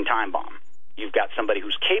a ticking time bomb. You've got somebody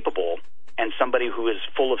who's capable and somebody who is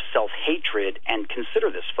full of self-hatred, and consider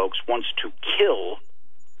this, folks, wants to kill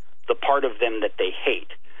the part of them that they hate.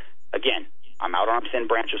 Again, I'm out on a thin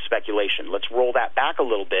branch of speculation. Let's roll that back a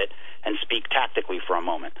little bit and speak tactically for a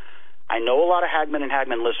moment. I know a lot of Hagmann and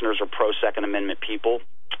Hagmann listeners are pro-Second Amendment people,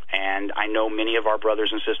 and I know many of our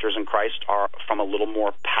brothers and sisters in Christ are from a little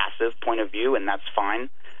more passive point of view, and that's fine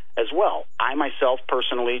as well. I myself,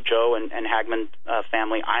 personally, Joe and Hagmann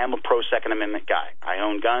family, I am a pro-Second Amendment guy. I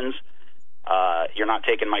own guns. You're not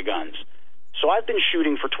taking my guns. So I've been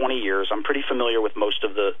shooting for 20 years. I'm pretty familiar with most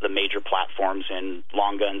of the major platforms in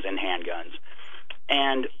long guns and handguns.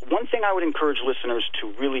 And one thing I would encourage listeners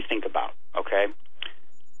to really think about, okay,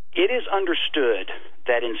 it is understood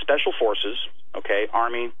that in special forces, okay,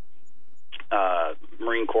 Army,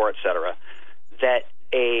 Marine Corps, etc., that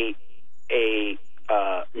a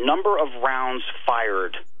number of rounds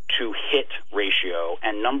fired to hit ratio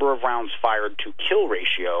and number of rounds fired to kill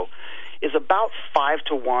ratio is about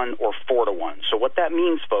 5-to-1 or 4-to-1. So what that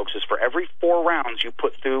means, folks, is for every 4 rounds you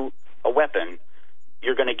put through a weapon,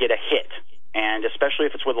 you're going to get a hit. And especially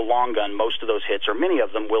if it's with a long gun, most of those hits, or many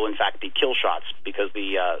of them, will in fact be kill shots because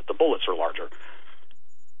the bullets are larger.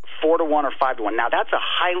 4-to-1 or 5-to-1. Now, that's a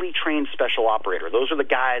highly trained special operator. Those are the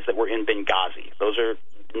guys that were in Benghazi. Those are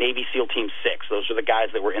Navy SEAL Team 6. Those are the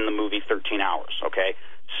guys that were in the movie 13 Hours, okay?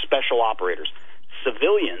 Special operators.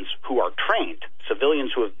 Civilians who are trained,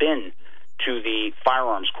 civilians who have been to the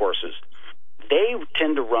firearms courses, they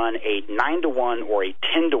tend to run a 9-to-1 or a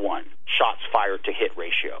 10-to-1 shots fired to hit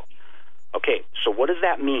ratio. Okay, so what does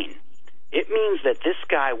that mean? It means that this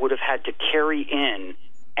guy would have had to carry in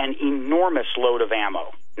an enormous load of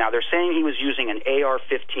ammo. Now, they're saying he was using an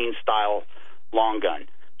AR-15 style long gun.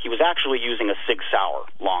 He was actually using a Sig Sauer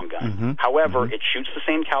long gun. However, it shoots the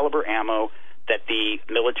same caliber ammo that the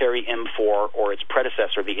military M4 or its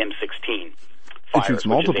predecessor, the M16, fires, it shoots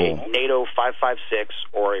multiple. Which is a NATO 5.56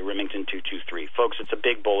 or a Remington 223. Folks, it's a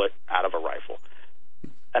big bullet out of a rifle.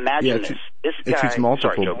 Imagine this. This guy... It shoots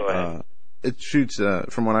multiple. Sorry, Joe, go ahead. It shoots,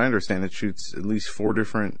 from what I understand, it shoots at least 4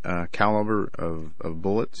 different caliber of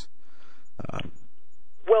bullets.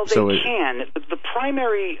 Well, they can. The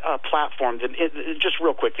primary platform, just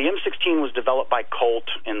real quick, the M16 was developed by Colt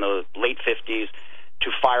in the late 50s to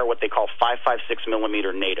fire what they call 5.56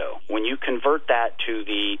 millimeter NATO. When you convert that to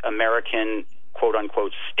the American,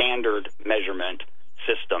 quote-unquote, standard measurement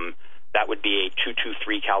system, that would be a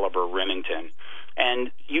 223 caliber Remington.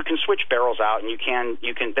 And you can switch barrels out, and you can.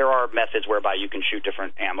 There are methods whereby you can shoot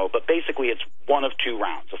different ammo, but basically it's one of 2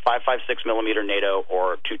 rounds: a 5.56 millimeter NATO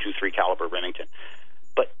or 223 caliber Remington.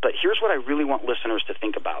 But here's what I really want listeners to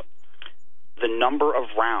think about: the number of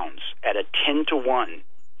rounds at a 10-to-1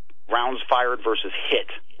 rounds fired versus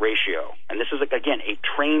hit ratio. And this is again a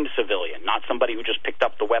trained civilian, not somebody who just picked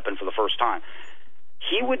up the weapon for the first time.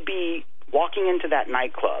 He would be walking into that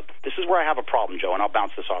nightclub. This is where I have a problem, Joe, and I'll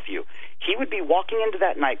bounce this off you. He would be walking into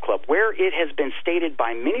that nightclub where it has been stated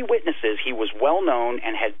by many witnesses he was well known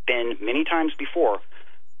and had been many times before,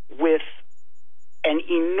 with an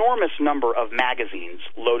enormous number of magazines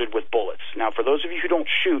loaded with bullets. Now, for those of you who don't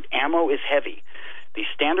shoot, ammo is heavy. The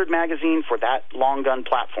standard magazine for that long gun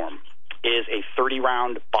platform is a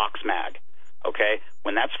 30-round box mag, okay?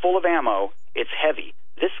 When that's full of ammo, it's heavy.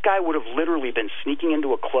 This guy would have literally been sneaking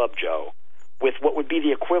into a club, Joe, with what would be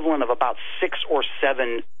the equivalent of about 6 or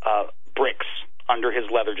 7 bricks under his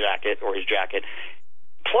leather jacket or his jacket.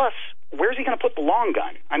 Plus, where's he going to put the long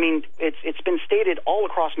gun? I mean, it's been stated all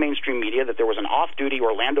across mainstream media that there was an off-duty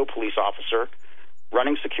Orlando police officer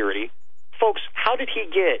running security. Folks, how did he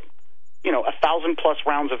get, 1,000-plus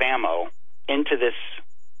rounds of ammo into this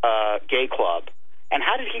gay club? And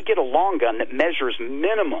how did he get a long gun that measures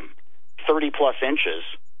minimum 30-plus inches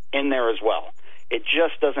in there as well? It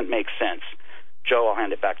just doesn't make sense. Joe, I'll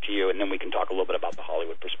hand it back to you, and then we can talk a little bit about the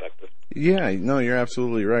Hollywood perspective. Yeah, no, you're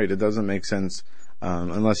absolutely right. It doesn't make sense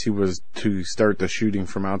unless he was to start the shooting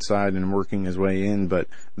from outside and working his way in, but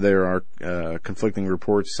there are conflicting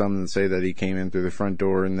reports. Some say that he came in through the front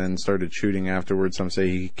door and then started shooting afterwards. Some say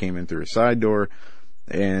he came in through a side door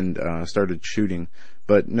and started shooting.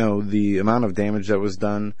 But no, the amount of damage that was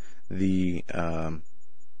done,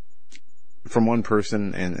 from one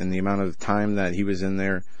person and the amount of time that he was in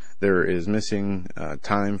there, there is missing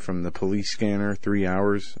time from the police scanner, 3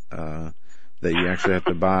 hours, that you actually have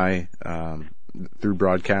to buy through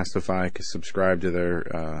Broadcastify, subscribe to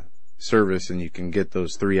their service, and you can get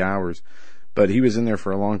those 3 hours. But he was in there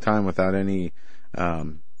for a long time without any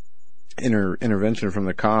intervention from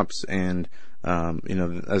the cops. And,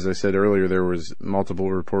 as I said earlier, there was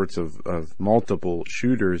multiple reports of multiple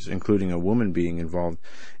shooters, including a woman being involved.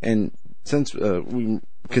 And since we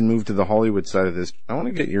can move to the Hollywood side of this, I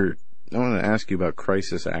want to ask you about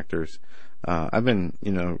crisis actors. I've been,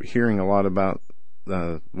 hearing a lot about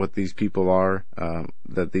what these people are,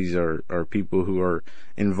 that these are people who are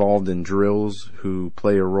involved in drills, who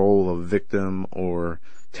play a role of victim or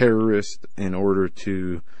terrorist in order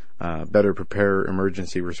to better prepare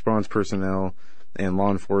emergency response personnel and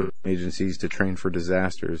law enforcement agencies to train for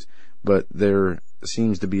disasters. But there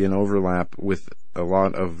seems to be an overlap with a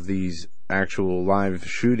lot of these actual live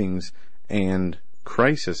shootings and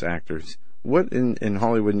crisis actors. What in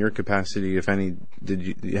Hollywood, in your capacity, if any,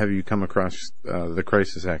 have you come across the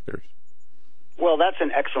crisis actors? Well, that's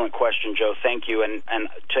an excellent question, Joe. Thank you. And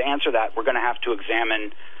to answer that, we're going to have to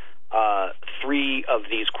examine 3 of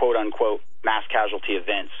these quote-unquote mass casualty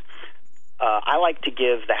events. I like to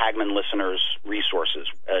give the Hagmann listeners resources.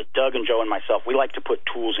 Doug and Joe and myself, we like to put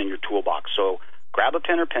tools in your toolbox. So grab a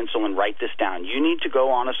pen or pencil and write this down. You need to go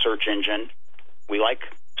on a search engine. We like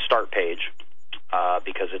Start Page.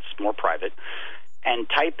 because it's more private, and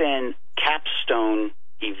type in capstone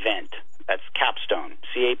event. That's capstone,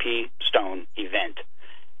 C-A-P, stone, event.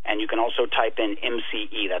 And you can also type in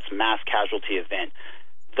MCE, that's mass casualty event.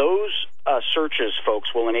 Those searches, folks,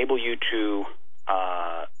 will enable you to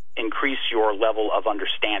increase your level of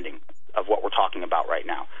understanding of what we're talking about right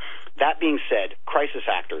now. That being said, crisis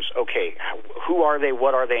actors, okay, who are they,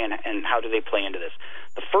 what are they, and how do they play into this?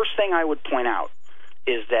 The first thing I would point out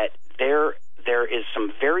is that there is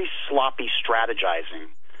some very sloppy strategizing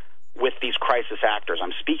with these crisis actors.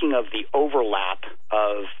 I'm speaking of the overlap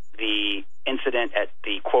of the incident at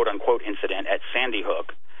the quote-unquote incident at Sandy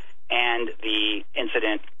Hook and the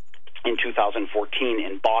incident in 2014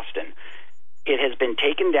 in Boston. It has been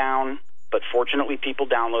taken down, but fortunately people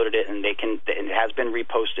downloaded it and it has been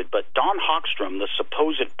reposted. But Don Hochstrom, the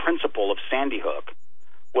supposed principal of Sandy Hook,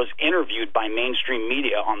 was interviewed by mainstream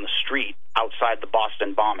media on the street outside the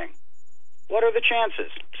Boston bombing. What are the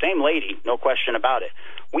chances? Same lady, no question about it.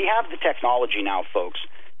 We have the technology now, folks,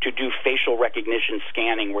 to do facial recognition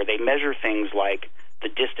scanning where they measure things like the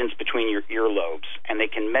distance between your earlobes, and they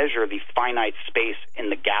can measure the finite space in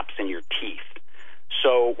the gaps in your teeth.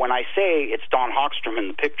 So when I say it's Dawn Hochstrom in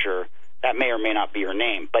the picture, that may or may not be her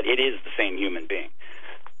name, but it is the same human being.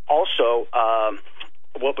 Also,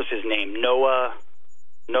 what was his name? Noah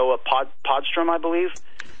Podstrom, I believe.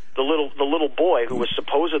 The little boy who was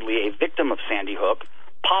supposedly a victim of Sandy Hook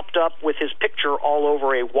popped up with his picture all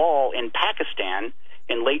over a wall in Pakistan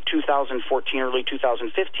in late 2014, early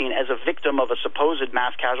 2015, as a victim of a supposed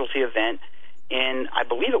mass casualty event in, I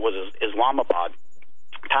believe it was Islamabad,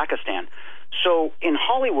 Pakistan. So in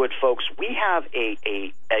Hollywood, folks, we have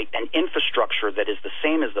an infrastructure that is the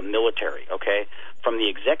same as the military, okay? From the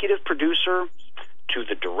executive producer to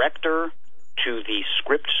the director to the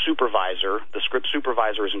script supervisor. The script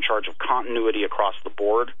supervisor is in charge of continuity across the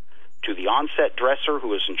board, to the on-set dresser,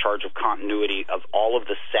 who is in charge of continuity of all of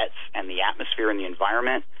the sets and the atmosphere and the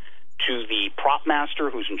environment, to the prop master,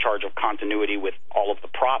 who's in charge of continuity with all of the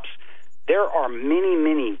props. There are many,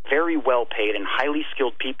 many very well-paid and highly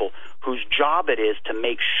skilled people whose job it is to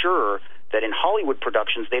make sure that in Hollywood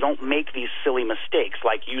productions they don't make these silly mistakes,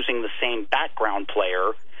 like using the same background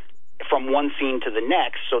player from one scene to the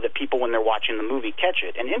next so that people, when they're watching the movie, catch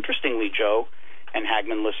it. And interestingly, Joe and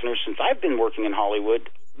Hagmann listeners, since I've been working in Hollywood,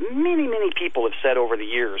 many, many people have said over the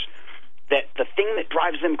years that the thing that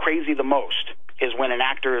drives them crazy the most is when an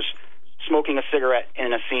actor's smoking a cigarette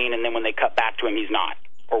in a scene and then when they cut back to him, he's not.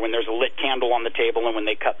 Or when there's a lit candle on the table and when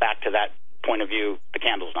they cut back to that point of view, the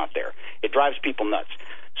candle's not there. It drives people nuts.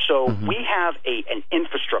 So we have an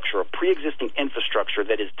infrastructure, a pre-existing infrastructure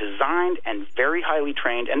that is designed and very highly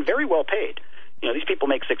trained and very well paid. You know, these people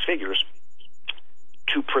make six figures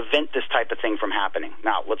to prevent this type of thing from happening.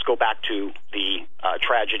 Now, let's go back to the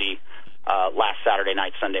tragedy last Saturday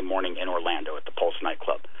night, Sunday morning in Orlando at the Pulse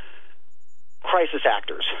nightclub. Crisis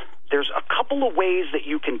actors. There's a couple of ways that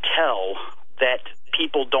you can tell that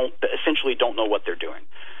people essentially don't know what they're doing.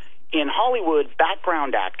 In Hollywood,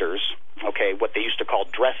 background actors, okay, what they used to call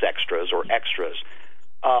dress extras or extras,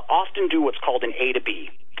 often do what's called an A to B.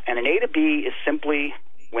 And an A to B is simply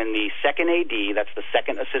when the second AD, that's the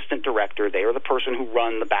second assistant director, they are the person who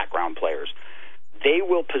run the background players, they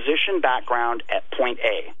will position background at point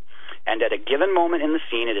A. And at a given moment in the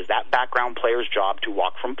scene, it is that background player's job to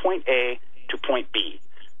walk from point A to point B.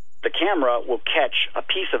 The camera will catch a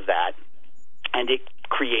piece of that, and it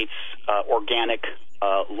creates organic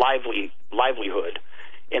livelihood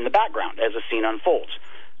in the background as a scene unfolds.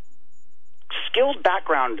 Skilled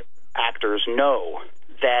background actors know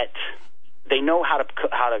that they know how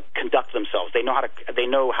to conduct themselves. They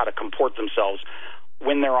know how to comport themselves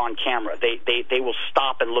when they're on camera. They will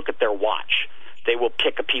stop and look at their watch. They will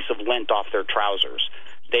pick a piece of lint off their trousers.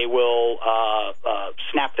 They will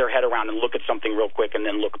snap their head around and look at something real quick and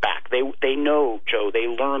then look back. They know, Joe, they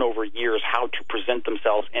learn over years how to present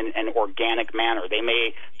themselves in an organic manner. They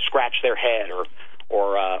may scratch their head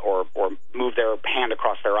or move their hand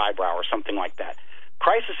across their eyebrow or something like that.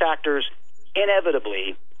 Crisis actors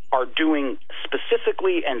inevitably are doing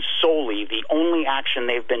specifically and solely the only action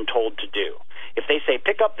they've been told to do. If they say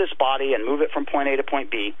pick up this body and move it from point A to point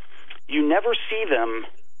B, you never see them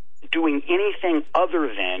doing anything other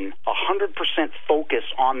than 100% focus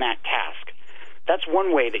on that task. That's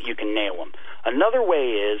one way that you can nail them. Another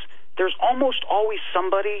way is there's almost always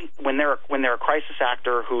somebody when they're a crisis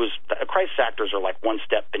actor crisis actors are like one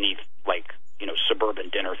step beneath, like, you know, suburban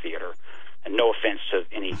dinner theater. And no offense to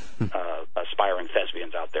any aspiring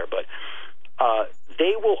thespians out there, but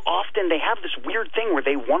they have this weird thing where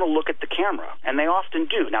they want to look at the camera, and they often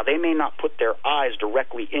do. Now, they may not put their eyes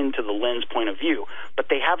directly into the lens point of view, but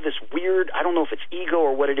they have this weird, I don't know if it's ego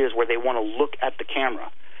or what it is, where they want to look at the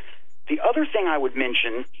camera. The other thing I would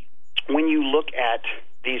mention, when you look at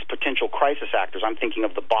these potential crisis actors, I'm thinking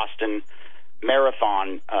of the Boston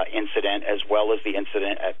Marathon incident as well as the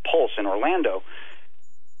incident at Pulse in Orlando.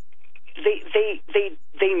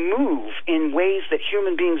 They move in ways that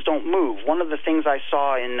human beings don't move. One of the things I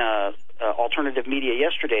saw in alternative media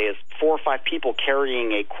yesterday is 4 or 5 people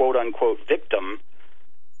carrying a quote-unquote victim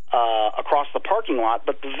across the parking lot,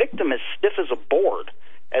 but the victim is stiff as a board,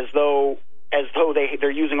 as though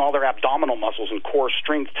they're using all their abdominal muscles and core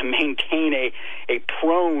strength to maintain a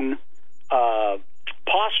prone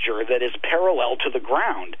posture that is parallel to the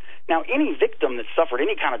ground. Now, any victim that suffered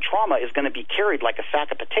any kind of trauma is going to be carried like a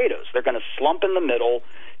sack of potatoes. They're going to slump in the middle.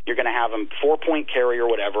 You're going to have them 4-point carry or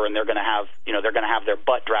whatever, and they're going to have their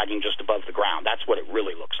butt dragging just above the ground. That's what it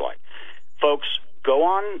really looks like. Folks, go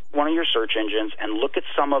on one of your search engines and look at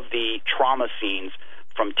some of the trauma scenes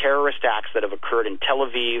from terrorist acts that have occurred in Tel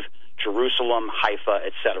Aviv, Jerusalem, Haifa,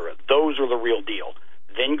 etc. Those are the real deal.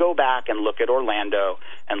 Then go back and look at Orlando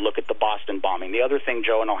and look at the Boston bombing. The other thing,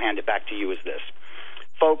 Joe, and I'll hand it back to you, is this.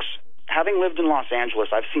 Folks, having lived in Los Angeles,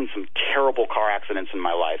 I've seen some terrible car accidents in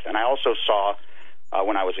my life, and I also saw,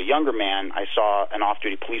 when I was a younger man, I saw an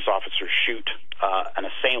off-duty police officer shoot an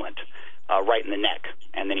assailant right in the neck,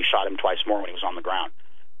 and then he shot him twice more when he was on the ground.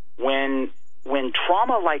 When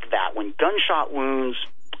trauma like that, when gunshot wounds,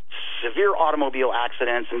 severe automobile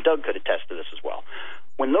accidents, and Doug could attest to this as well,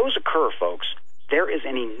 when those occur, folks, there is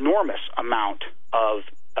an enormous amount of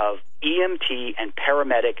EMT and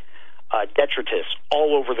paramedic detritus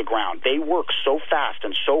all over the ground. They work so fast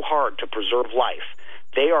and so hard to preserve life.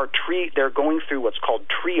 They're going through what's called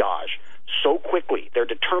triage so quickly. They're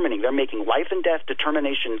making life and death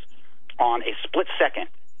determinations on a split second.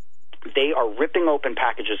 They are ripping open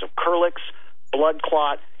packages of Kerlix, blood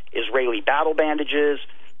clot, Israeli battle bandages,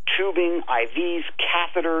 tubing, IVs,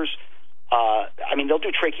 catheters. They'll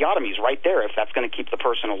do tracheotomies right there if that's going to keep the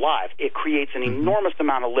person alive. It creates an enormous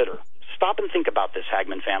amount of litter. Stop and think about this,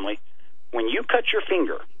 Hagmann family. When you cut your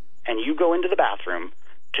finger and you go into the bathroom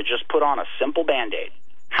to just put on a simple Band-Aid,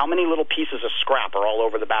 how many little pieces of scrap are all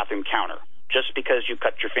over the bathroom counter just because you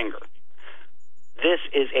cut your finger? This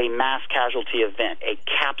is a mass casualty event, a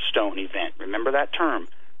capstone event. Remember that term.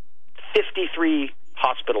 53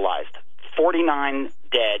 hospitalized, 49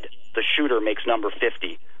 dead. The shooter makes number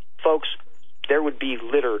 50. Folks, there would be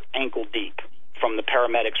litter ankle deep from the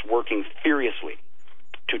paramedics working furiously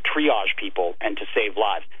to triage people and to save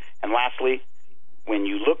lives. And lastly, when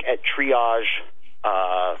you look at triage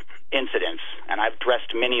incidents, and I've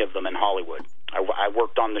dressed many of them in Hollywood. I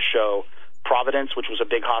worked on the show Providence, which was a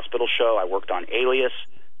big hospital show. I worked on Alias,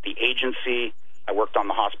 The Agency. I worked on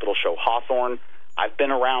the hospital show Hawthorne. I've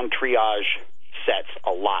been around triage sets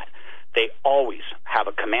a lot. They always have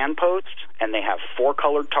a command post, and they have 4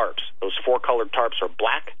 colored tarps. Those 4 colored tarps are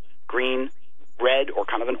black, green, red, or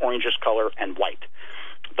kind of an orangish color, and white.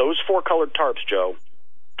 Those 4 colored tarps, Joe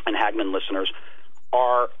and Hagmann listeners,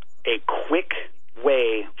 are a quick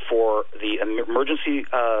way for the emergency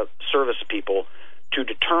service people to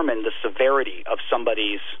determine the severity of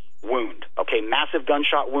somebody's wound. Okay, massive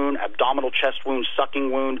gunshot wound, abdominal chest wound,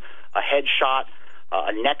 sucking wound, a head shot,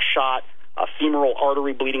 a neck shot, a femoral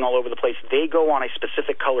artery bleeding all over the place. They go on a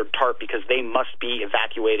specific colored tarp because they must be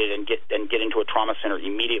evacuated and get into a trauma center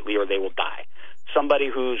immediately, or they will die. Somebody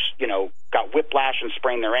who's, got whiplash and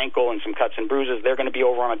sprained their ankle and some cuts and bruises, they're going to be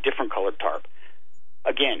over on a different colored tarp.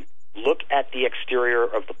 Again, look at the exterior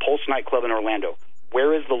of the Pulse nightclub in Orlando.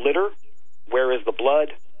 Where is the litter? Where is the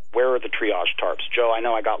blood? Where are the triage tarps? Joe, I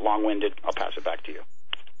know I got long-winded. I'll pass it back to you.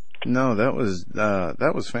 No, that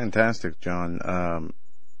was fantastic, John.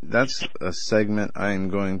 That's a segment I am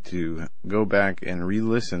going to go back and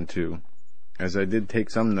re-listen to, as I did take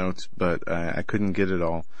some notes, but I couldn't get it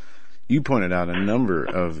all. You pointed out a number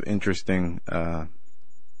of interesting. You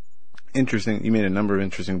made a number of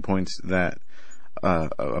interesting points that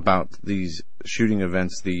about these shooting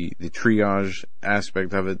events, the triage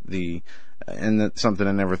aspect of it, and that's something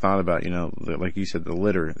I never thought about. Like you said, the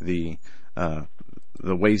litter, the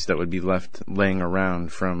waste that would be left laying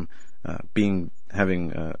around from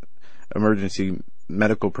having emergency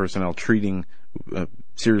medical personnel treating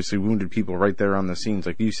seriously wounded people right there on the scenes.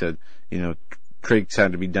 Like you said, trachs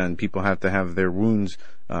had to be done. People have to have their wounds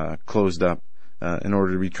closed up in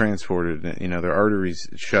order to be transported. Their arteries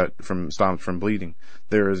stopped from bleeding.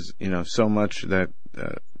 There is, so much that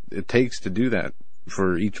it takes to do that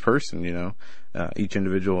for each person. Each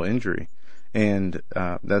individual injury. And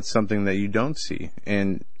that's something that you don't see.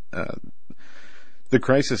 And the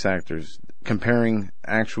crisis actors, comparing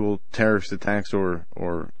actual terrorist attacks or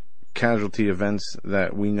casualty events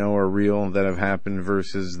that we know are real that have happened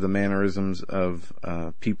versus the mannerisms of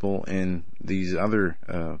people in these other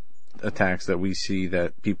attacks that we see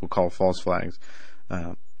that people call false flags.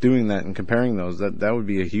 Doing that and comparing those, that would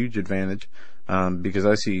be a huge advantage, because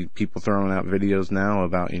I see people throwing out videos now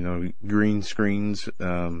about, green screens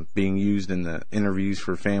being used in the interviews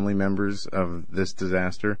for family members of this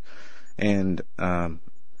disaster. And I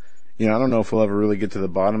don't know if we'll ever really get to the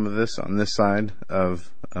bottom of this on this side of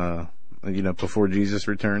before Jesus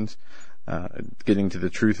returns, getting to the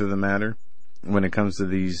truth of the matter when it comes to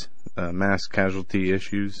these mass casualty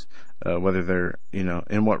issues, whether they're,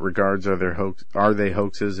 in what regards are they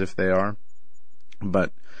hoaxes if they are.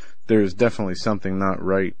 But there's definitely something not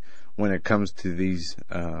right when it comes to these,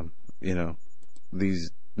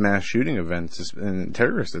 these mass shooting events and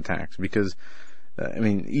terrorist attacks, because,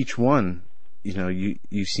 each one,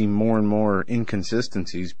 you see more and more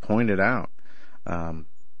inconsistencies pointed out.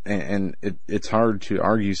 And it's hard to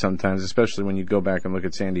argue sometimes, especially when you go back and look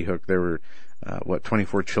at Sandy Hook. There were,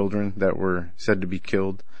 24 children that were said to be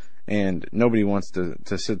killed. And nobody wants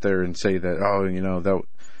to sit there and say that,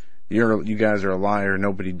 you guys are a liar,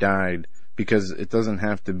 nobody died, because it doesn't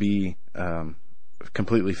have to be,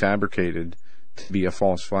 completely fabricated to be a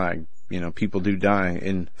false flag. People do die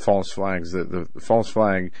in false flags. The false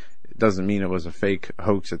flag doesn't mean it was a fake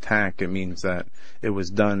hoax attack. It means that it was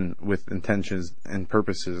done with intentions and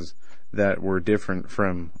purposes that were different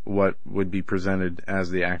from what would be presented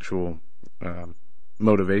as the actual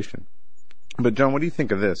motivation. But John, what do you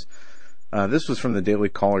think of this? This was from the Daily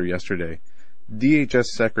Caller yesterday. DHS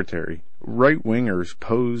Secretary, right-wingers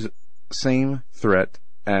pose same threat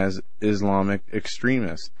as Islamic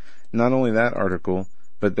extremists. Not only that article,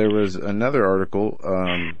 but there was another article,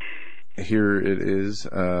 here it is,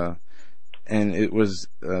 and it was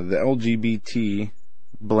the LGBT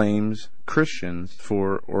blames Christians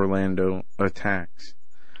for Orlando attacks.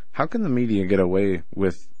 How can the media get away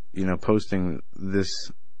with, posting this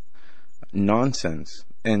nonsense?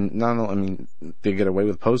 And not only, they get away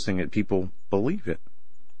with posting it, people believe it.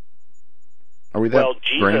 Are we that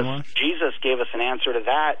brainwashed? Jesus gave us an answer to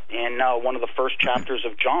that in one of the first chapters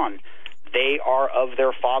of John. They are of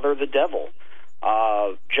their father, the devil.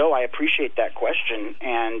 Joe, I appreciate that question,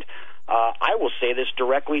 and I will say this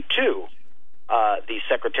directly to the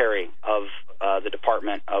Secretary of the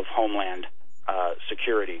Department of Homeland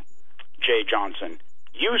Security, Jay Johnson.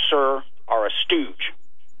 You, sir, are a stooge.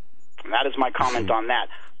 And that is my comment on that.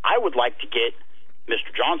 I would like to get Mr.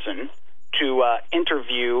 Johnson to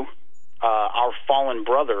interview our fallen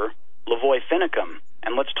brother, Lavoy Finicum,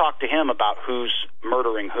 and let's talk to him about who's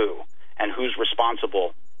murdering who and who's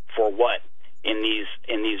responsible for what in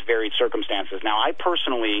these varied circumstances. Now, I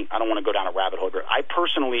don't want to go down a rabbit hole here. I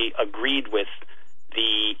personally agreed with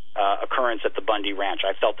the occurrence at the Bundy Ranch.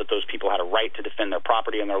 I felt that those people had a right to defend their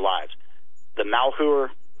property and their lives. The Malheur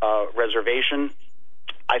Reservation,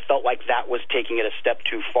 I felt like that was taking it a step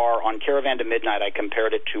too far. On Caravan to Midnight, I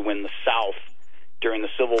compared it to when the South, during the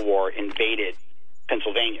Civil War, invaded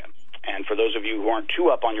Pennsylvania. And for those of you who aren't too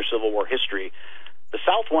up on your Civil War history, the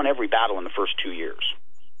South won every battle in the first 2 years.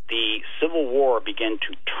 The Civil War began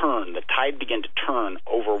to turn, the tide began to turn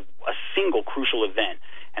over a single crucial event,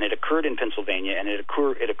 and it occurred in Pennsylvania, and it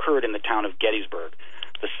occurred in the town of Gettysburg.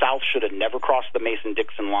 The South should have never crossed the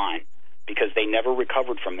Mason-Dixon line because they never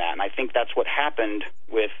recovered from that, and I think that's what happened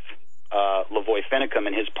with Lavoy Finicum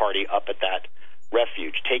and his party up at that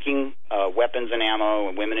refuge, taking weapons and ammo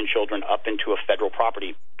and women and children up into a federal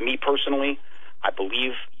property. Me personally, I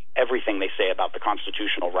believe everything they say about the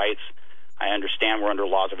constitutional rights. I understand we're under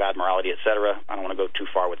laws of admiralty, etc. I don't want to go too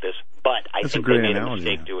far with this, but I think they made a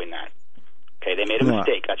mistake doing that. Okay, they made a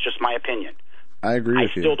mistake. That's just my opinion. I agree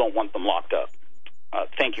with you. I still don't want them locked up.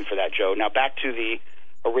 Thank you for that, Joe. Now back to the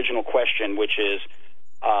original question, which is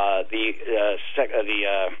the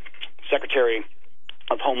Secretary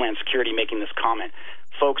of Homeland Security making this comment.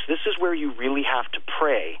 Folks, this is where you really have to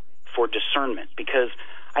pray for discernment, because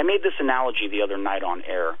I made this analogy the other night on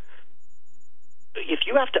air. If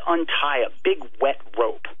you have to untie a big wet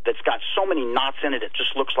rope that's got so many knots in it, it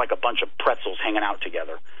just looks like a bunch of pretzels hanging out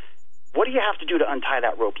together. What do you have to do to untie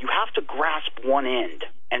that rope? You have to grasp one end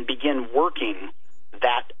and begin working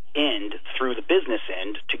that end through the business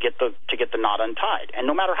end to get the knot untied. And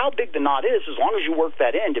no matter how big the knot is, as long as you work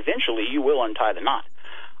that end, eventually you will untie the knot.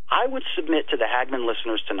 I would submit to the Hagmann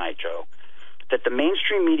listeners tonight, Joe, that the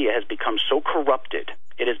mainstream media has become so corrupted,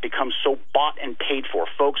 it has become so bought and paid for.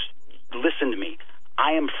 Folks, listen to me.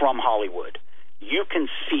 I am from Hollywood. you can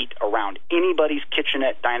seat around anybody's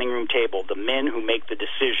kitchenette dining room table the men who make the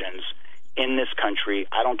decisions in this country.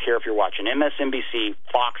 I don't care if you're watching MSNBC,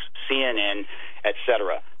 Fox, CNN,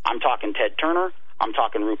 etc. I'm talking Ted Turner. I'm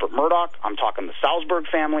talking Rupert Murdoch. I'm talking the Salzburg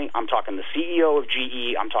family. I'm talking the CEO of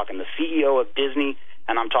GE. I'm talking the CEO of Disney.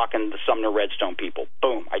 And I'm talking the Sumner Redstone people.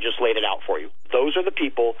 Boom. I just laid it out for you. Those are the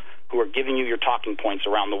people who are giving you your talking points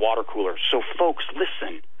around the water cooler. So, folks,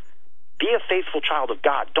 listen. Be a faithful child of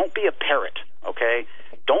God. Don't be a parrot, okay?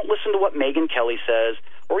 Don't listen to what Megyn Kelly says,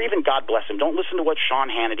 or even, God bless him, don't listen to what Sean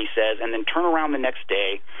Hannity says and then turn around the next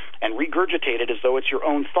day and regurgitate it as though it's your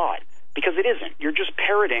own thought, because it isn't. You're just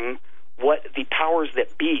parroting what the powers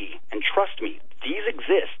that be, and trust me, these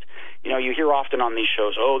exist. You know, you hear often on these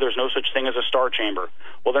shows, oh, there's no such thing as a star chamber.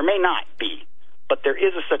 Well, there may not be, but there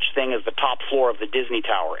is a such thing as the top floor of the Disney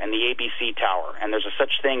Tower and the ABC Tower, and there's a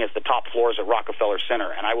such thing as the top floors at Rockefeller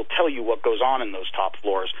Center. And I will tell you what goes on in those top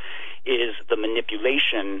floors is the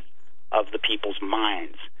manipulation of the people's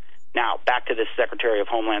minds. Now, back to this Secretary of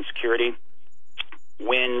Homeland Security.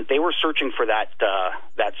 When they were searching for that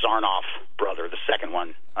Zarnoff brother, the second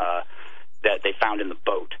one that they found in the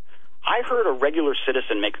boat, I heard a regular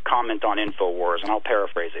citizen make a comment on InfoWars, and I'll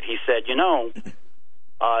paraphrase it. He said, you know,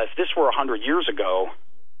 if this were 100 years ago,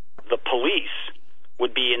 the police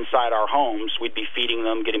would be inside our homes, we'd be feeding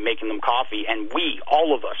them, making them coffee, and we,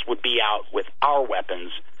 all of us, would be out with our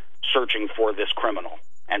weapons searching for this criminal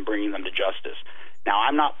and bringing them to justice. Now,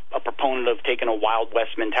 I'm not a proponent of taking a Wild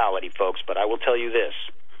West mentality, folks, but I will tell you this.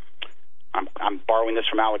 I'm borrowing this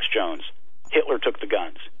from Alex Jones. Hitler took the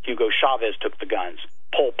guns. Hugo Chavez took the guns.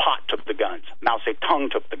 Pol Pot took the guns. Mao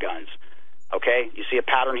Zedong took the guns. Okay? You see a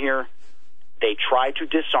pattern here? They try to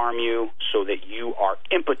disarm you so that you are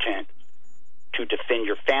impotent to defend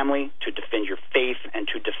your family, to defend your faith, and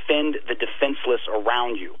to defend the defenseless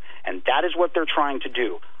around you. And that is what they're trying to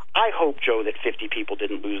do. I hope, Joe, that 50 people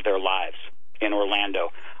didn't lose their lives in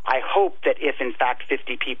Orlando. I hope that if, in fact,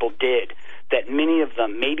 50 people did, that many of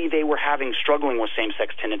them, maybe they were struggling with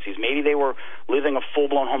same-sex tendencies, maybe they were living a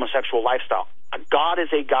full-blown homosexual lifestyle. God is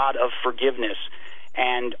a God of forgiveness,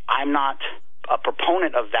 and I'm not a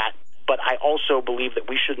proponent of that, but I also believe that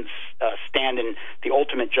we shouldn't stand in the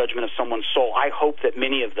ultimate judgment of someone's soul. I hope that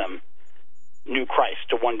many of them knew Christ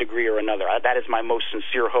to one degree or another. That is my most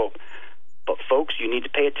sincere hope. But, folks, you need to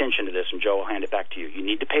pay attention to this, and Joe, I'll hand it back to you. You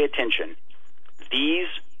need to pay attention. These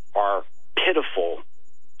are pitiful,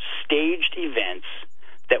 staged events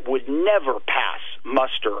that would never pass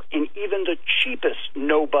muster in even the cheapest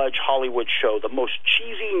no-budge Hollywood show, the most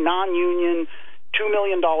cheesy, non-union, $2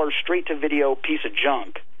 million straight-to-video piece of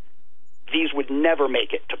junk. These would never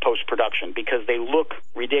make it to post-production because they look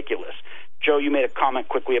ridiculous. Joe, you made a comment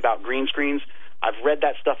quickly about green screens. I've read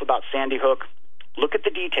that stuff about Sandy Hook. Look at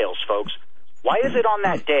the details, folks. Why is it on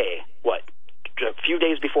that day, a few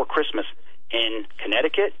days before Christmas, in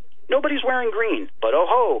Connecticut, nobody's wearing green? But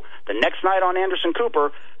oh-ho, the next night on Anderson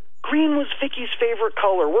Cooper, green was Vicky's favorite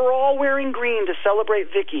color. We're all wearing green to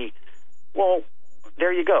celebrate Vicky. Well,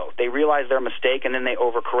 there you go. They realized their mistake, and then they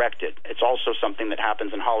overcorrected. It's also something that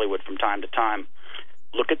happens in Hollywood from time to time.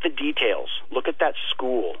 Look at the details. Look at that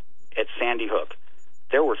school at Sandy Hook.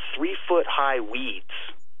 There were 3-foot-high weeds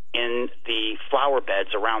in the flower beds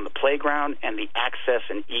around the playground and the access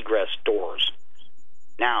and egress doors.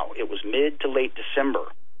 Now, it was mid to late December.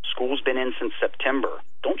 School's been in since September.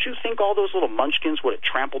 Don't you think all those little munchkins would have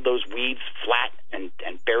trampled those weeds flat and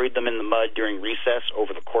buried them in the mud during recess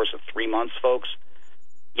over the course of 3 months, folks?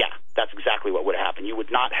 Yeah, that's exactly what would have happened. You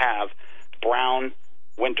would not have brown,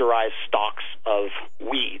 winterized stalks of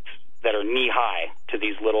weeds that are knee-high to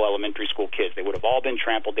these little elementary school kids. They would have all been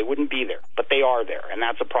trampled. They wouldn't be there, but they are there, and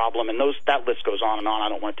that's a problem. And that list goes on and on. I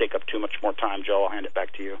don't want to take up too much more time, Joe. I'll hand it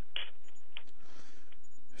back to you.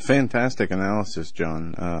 Fantastic analysis,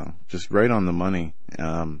 John. Just right on the money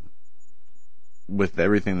with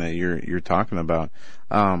everything that you're talking about.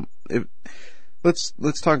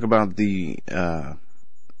 Let's talk about the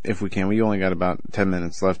if we can. We only got about 10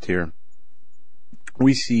 minutes left here.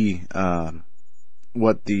 We see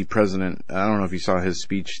what the president, I don't know if you saw his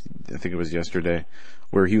speech, I think it was yesterday,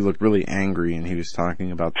 where he looked really angry and he was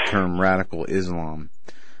talking about the term radical Islam.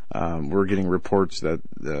 We're getting reports that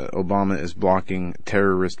Obama is blocking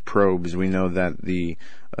terrorist probes. We know that the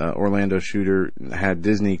Orlando shooter had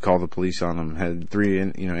Disney call the police on him, had 3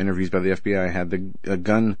 interviews by the FBI, had a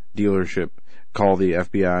gun dealership call the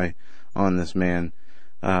FBI on this man.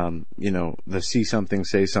 The see something,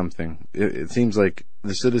 say something. It seems like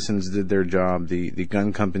the citizens did their job, the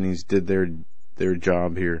gun companies did their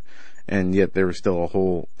job here, and yet there was still a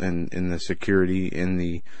hole in the security, in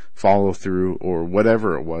the follow through, or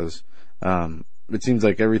whatever it was. it seems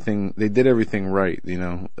like they did everything right,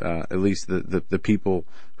 at least the people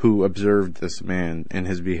who observed this man and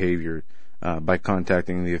his behavior, by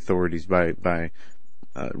contacting the authorities, by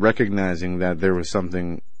recognizing that there was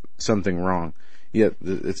something wrong, yet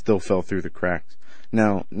it still fell through the cracks.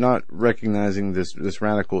 Now, not recognizing this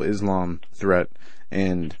radical Islam threat,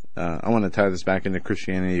 and I want to tie this back into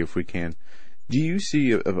Christianity if we can. Do you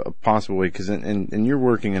see a possible way, because and you're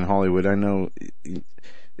working in Hollywood, I know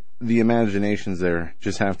the imaginations there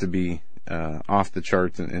just have to be off the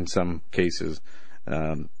charts in some cases,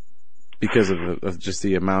 because of just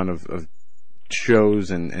the amount of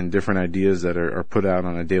shows and different ideas that are put out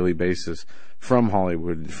on a daily basis from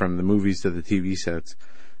Hollywood, from the movies to the TV sets.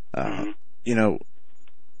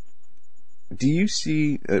 Do you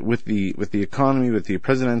see with the economy, with the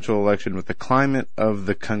presidential election, with the climate of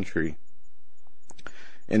the country,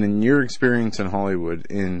 and in your experience in Hollywood,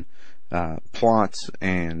 in plots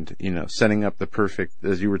and setting up the perfect,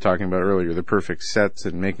 as you were talking about earlier, the perfect sets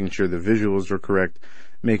and making sure the visuals are correct,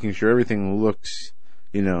 making sure everything looks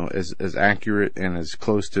as accurate and as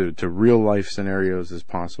close to real life scenarios as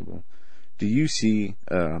possible? Do you see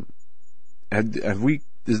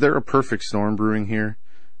is there a perfect storm brewing here?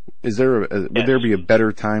 Would there be a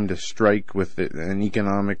better time to strike with an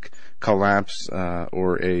economic collapse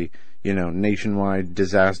or a nationwide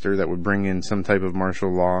disaster that would bring in some type of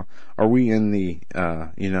martial law? Are we in the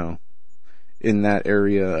in that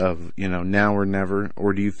area of now or never,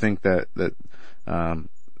 or do you think that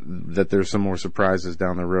there's some more surprises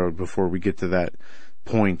down the road before we get to that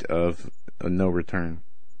point of no return?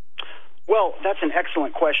 Well, that's an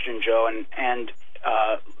excellent question, Joe, and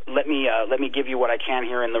let me give you what I can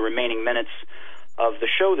here in the remaining minutes of the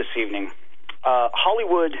show this evening.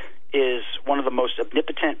 Hollywood is one of the most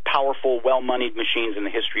omnipotent, powerful, well-moneyed machines in the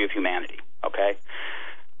history of humanity. Okay,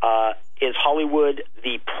 is Hollywood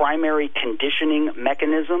the primary conditioning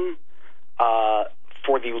mechanism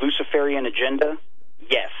for the Luciferian agenda?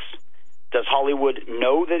 Yes. Does Hollywood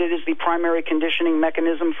know that it is the primary conditioning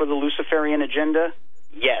mechanism for the Luciferian agenda?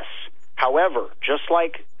 Yes. However, just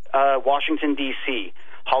like Washington, D.C.,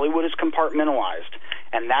 Hollywood is compartmentalized,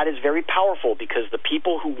 and that is very powerful because the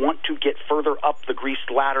people who want to get further up the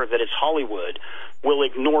greased ladder that is Hollywood will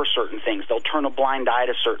ignore certain things. They'll turn a blind eye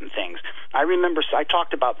to certain things. I remember, I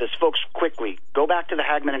talked about this, folks, quickly. Go back to the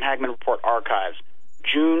Hagmann and Hagmann Report archives.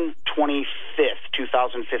 June 25th,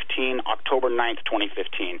 2015, October 9th,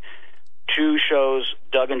 2015. 2 shows,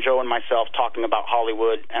 Doug and Joe and myself, talking about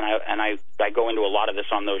Hollywood, and I go into a lot of this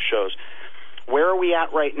on those shows. Where are we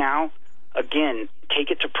at right now? Again, take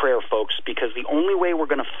it to prayer, folks, because the only way we're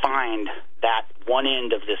going to find that one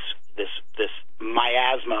end of this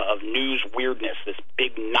miasma of news weirdness, this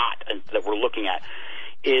big knot that we're looking at,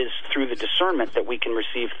 is through the discernment that we can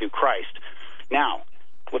receive through Christ. Now,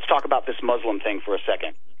 let's talk about this Muslim thing for a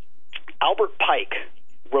second. Albert Pike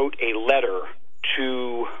wrote a letter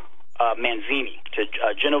to Manzini, to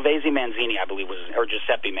Genovese Manzini, I believe, or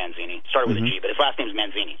Giuseppe Manzini. Started with a G, but his last name is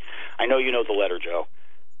Manzini. I know you know the letter, Joe.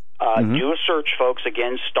 Do a search, folks.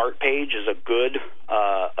 Again, Start Page is a good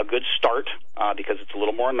start because it's a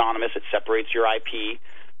little more anonymous. It separates your IP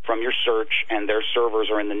from your search, and their servers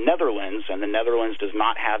are in the Netherlands, and the Netherlands does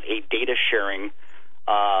not have a data sharing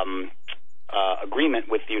agreement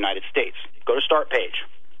with the United States. Go to Start Page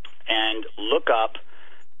and look up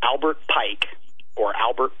Albert Pike, or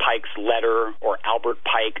Albert Pike's letter, or Albert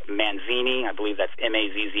Pike Manzini. I believe that's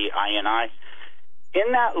Mazzini.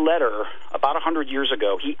 In that letter, about 100 years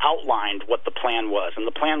ago, he outlined what the plan was, and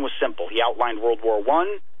the plan was simple. He outlined World War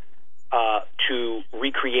I to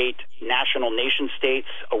recreate national nation-states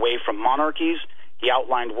away from monarchies. He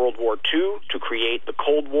outlined World War II to create the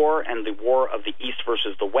Cold War and the war of the East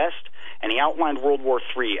versus the West, and he outlined World War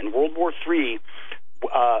III. And World War III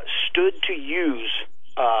stood to use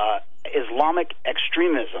Islamic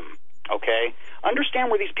extremism, okay? Understand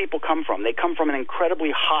where these people come from. They come from an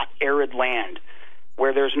incredibly hot, arid land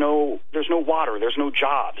where there's no water, there's no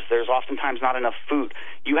jobs, there's oftentimes not enough food.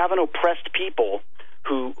 You have an oppressed people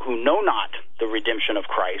who know not the redemption of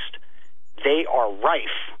Christ. They are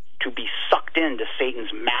rife to be sucked into Satan's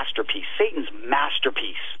masterpiece. Satan's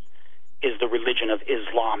masterpiece is the religion of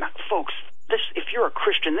Islam. Folks, if you're a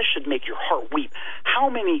Christian, this should make your heart weep. How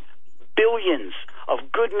many billions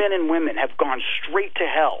of good men and women have gone straight to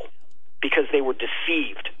hell because they were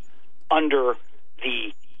deceived under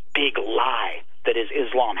the big lie that is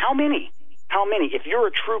Islam? How many? How many? If you're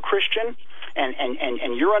a true Christian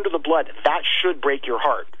and you're under the blood, that should break your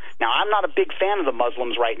heart. Now, I'm not a big fan of the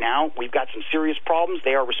Muslims right now. We've got some serious problems.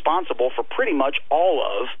 They are responsible for pretty much all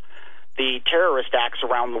of the terrorist acts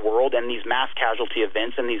around the world and these mass casualty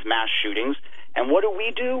events and these mass shootings. And what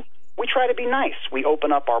do? we try to be nice. We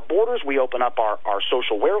open up our borders. We open up our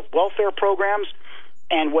social welfare programs.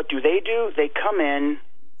 And what do? They come in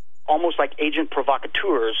almost like agent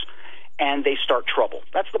provocateurs, and they start trouble.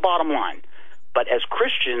 That's the bottom line. But as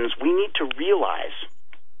Christians, we need to realize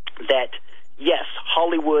that, yes,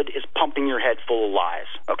 Hollywood is pumping your head full of lies.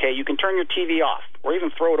 Okay, you can turn your TV off or even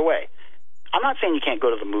throw it away. I'm not saying you can't go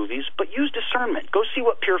to the movies, but use discernment. Go see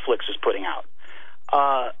what PureFlix is putting out.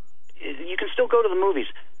 You can still go to the movies.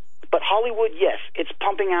 But Hollywood, yes, it's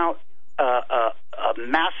pumping out a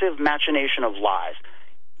massive machination of lies.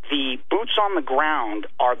 The boots on the ground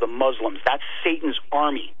are the Muslims. That's Satan's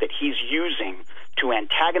army that he's using to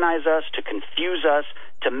antagonize us, to confuse us,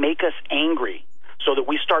 to make us angry, so that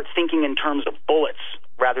we start thinking in terms of bullets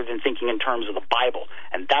rather than thinking in terms of the Bible.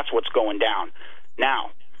 And that's what's going down.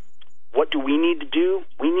 Now, what do we need to do?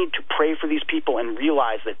 We need to pray for these people and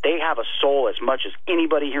realize that they have a soul as much as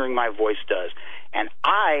anybody hearing my voice does. And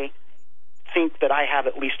I think that I have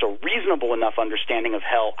at least a reasonable enough understanding of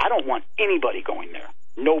hell. I don't want anybody going there.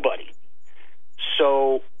 Nobody.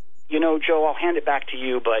 So, Joe, I'll hand it back to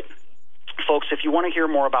you. But, folks, if you want to hear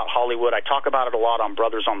more about Hollywood, I talk about it a lot on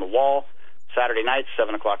Brothers on the Wall, Saturday nights,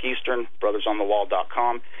 7 o'clock Eastern,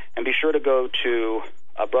 brothersonthewall.com. And be sure to go to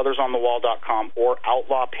brothersonthewall.com or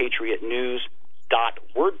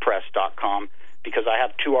outlawpatriotnews.wordpress.com, because I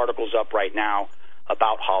have 2 articles up right now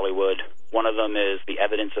about Hollywood. One of them is The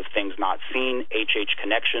Evidence of Things Not Seen, HH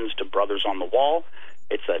Connections to Brothers on the Wall.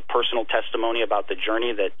 It's a personal testimony about the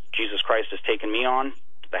journey that Jesus Christ has taken me on.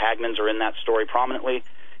 The Hagmanns are in that story prominently.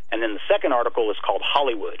 And then the second article is called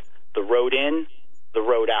Hollywood, The Road In, The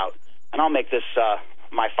Road Out. And I'll make this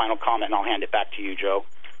my final comment, and I'll hand it back to you, Joe.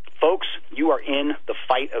 Folks, you are in the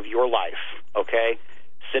fight of your life, okay?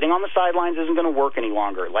 Sitting on the sidelines isn't going to work any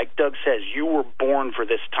longer. Like Doug says, you were born for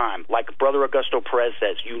this time. Like Brother Augusto Perez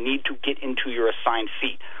says, you need to get into your assigned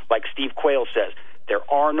seat. Like Steve Quayle says, there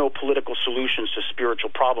are no political solutions to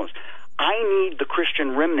spiritual problems. I need the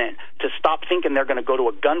Christian remnant to stop thinking they're going to go to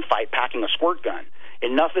a gunfight packing a squirt gun.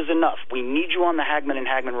 Enough is enough. We need you on the Hagmann and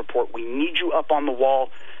Hagmann Report. We need you up on the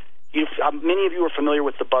wall. Many of you are familiar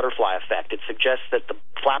with the butterfly effect. It suggests that the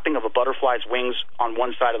flapping of a butterfly's wings on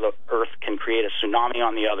one side of the earth can create a tsunami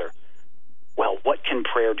on the other. Well, what can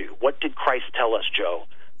prayer do? What did Christ tell us, Joe,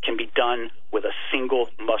 can be done with a single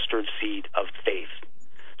mustard seed of faith?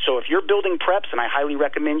 So if you're building preps, and I highly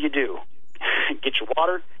recommend you do, get your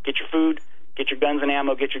water, get your food, get your guns and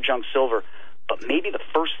ammo, get your junk silver. But maybe the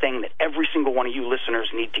first thing that every single one of you listeners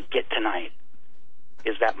need to get tonight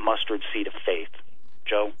is that mustard seed of faith.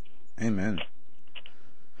 Joe? Amen.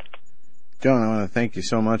 John, I want to thank you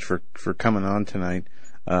so much for coming on tonight.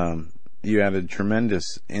 You added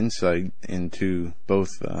tremendous insight into both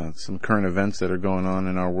some current events that are going on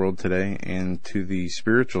in our world today and to the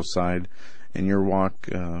spiritual side in your walk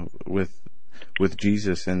with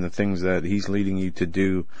Jesus and the things that he's leading you to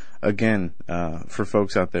do. Again, for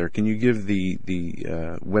folks out there, can you give the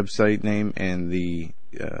website name and the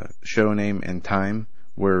show name and time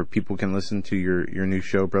where people can listen to your new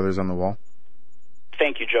show, Brothers on the Wall?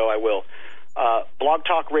 Thank you, Joe. I will. Blog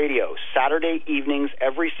Talk Radio, Saturday evenings,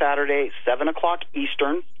 every Saturday, 7 o'clock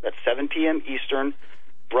Eastern. That's 7 p.m. Eastern.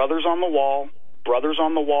 Brothers on the Wall,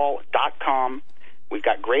 brothersonthewall.com. We've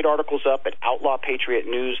got great articles up at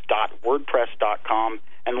outlawpatriotnews.wordpress.com.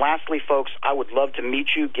 And lastly, folks, I would love to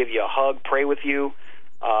meet you, give you a hug, pray with you.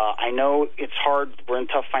 I know it's hard. We're in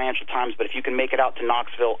tough financial times, but if you can make it out to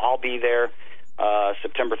Knoxville, I'll be there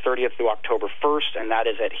September 30th through October 1st, and that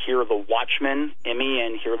is at Hear the Watchman,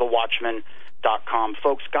 MEN, hearthewatchman.com.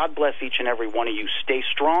 Folks, God bless each and every one of you. Stay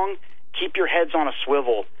strong, keep your heads on a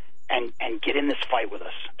swivel, and get in this fight with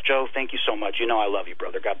us. Joe, thank you so much. You know I love you,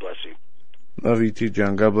 brother. God bless you. Love you too,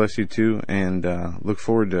 John. God bless you too, and look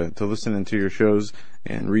forward to listening to your shows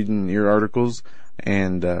and reading your articles,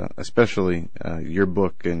 and especially your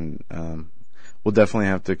book. And we'll definitely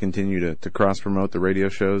have to continue to cross-promote the radio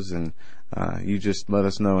shows, and you just let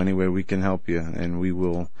us know any way we can help you, and we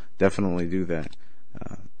will definitely do that.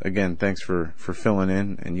 Again, thanks for filling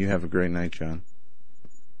in, and you have a great night, John.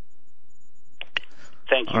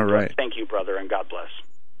 Thank you. All right. Thank you, brother, and God bless.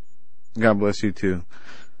 God bless you too.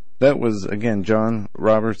 That was, again, Jon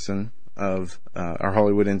Robberson of our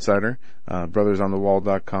Hollywood Insider,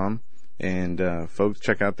 brothersonthewall.com. And folks,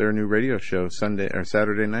 check out their new radio show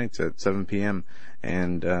Saturday nights at 7 p.m.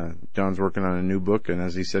 And John's working on a new book, and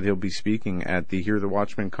as he said, he'll be speaking at the Hear the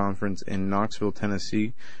Watchman conference in Knoxville,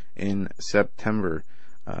 Tennessee in September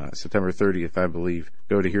 30th, I believe.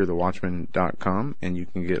 Go to hearthewatchman.com, and you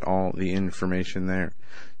can get all the information there.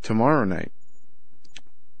 Tomorrow night,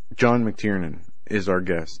 John McTiernan is our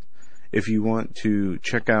guest. If you want to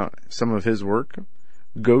check out some of his work,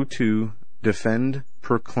 go to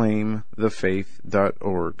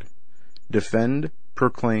defendproclaimthefaith.org.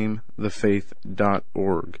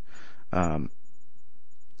 Defendproclaimthefaith.org.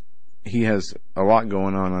 He has a lot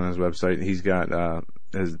going on his website. He's got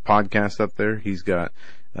his podcast up there. He's got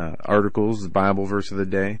articles, the Bible verse of the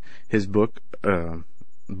day, his books,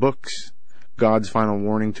 God's Final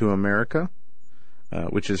Warning to America,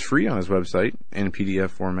 which is free on his website in PDF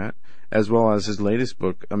format, as well as his latest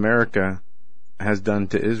book, America Has Done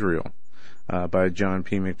to Israel, by John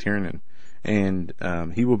P. McTiernan. And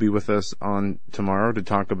he will be with us on tomorrow to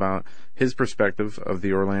talk about his perspective of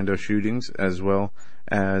the Orlando shootings, as well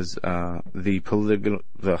as the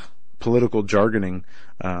political jargoning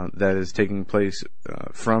that is taking place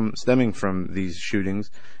stemming from these shootings,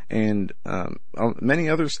 and many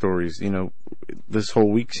other stories. You know, this whole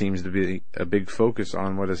week seems to be a big focus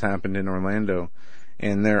on what has happened in Orlando,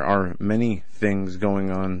 and there are many things going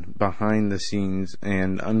on behind the scenes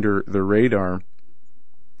and under the radar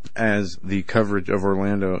as the coverage of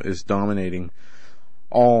Orlando is dominating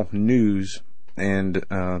all news, and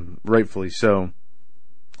rightfully so.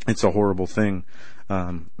 It's a horrible thing.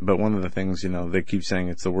 But one of the things, they keep saying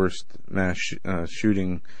it's the worst mass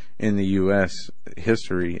shooting in the U.S.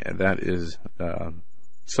 history. That is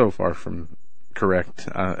so far from correct.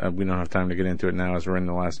 We don't have time to get into it now as we're in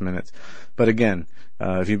the last minutes. But again,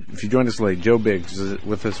 if you joined us late, Joe Biggs is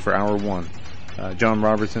with us for Hour 1. Jon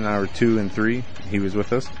Robberson, Hour 2 and 3, he was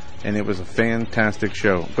with us, and it was a fantastic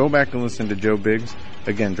show. Go back and listen to Joe Biggs.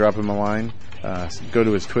 Again, drop him a line. Go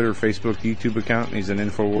to his Twitter, Facebook, YouTube account. He's an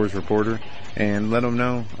InfoWars reporter, and let him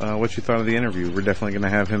know what you thought of the interview. We're definitely going to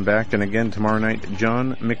have him back. And again, tomorrow night,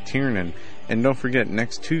 John McTiernan. And don't forget,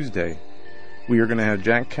 next Tuesday, we are going to have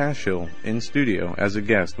Jack Cashill in studio as a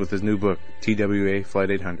guest with his new book, TWA Flight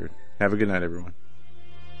 800. Have a good night, everyone.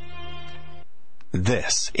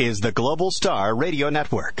 This is the Global Star Radio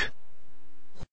Network.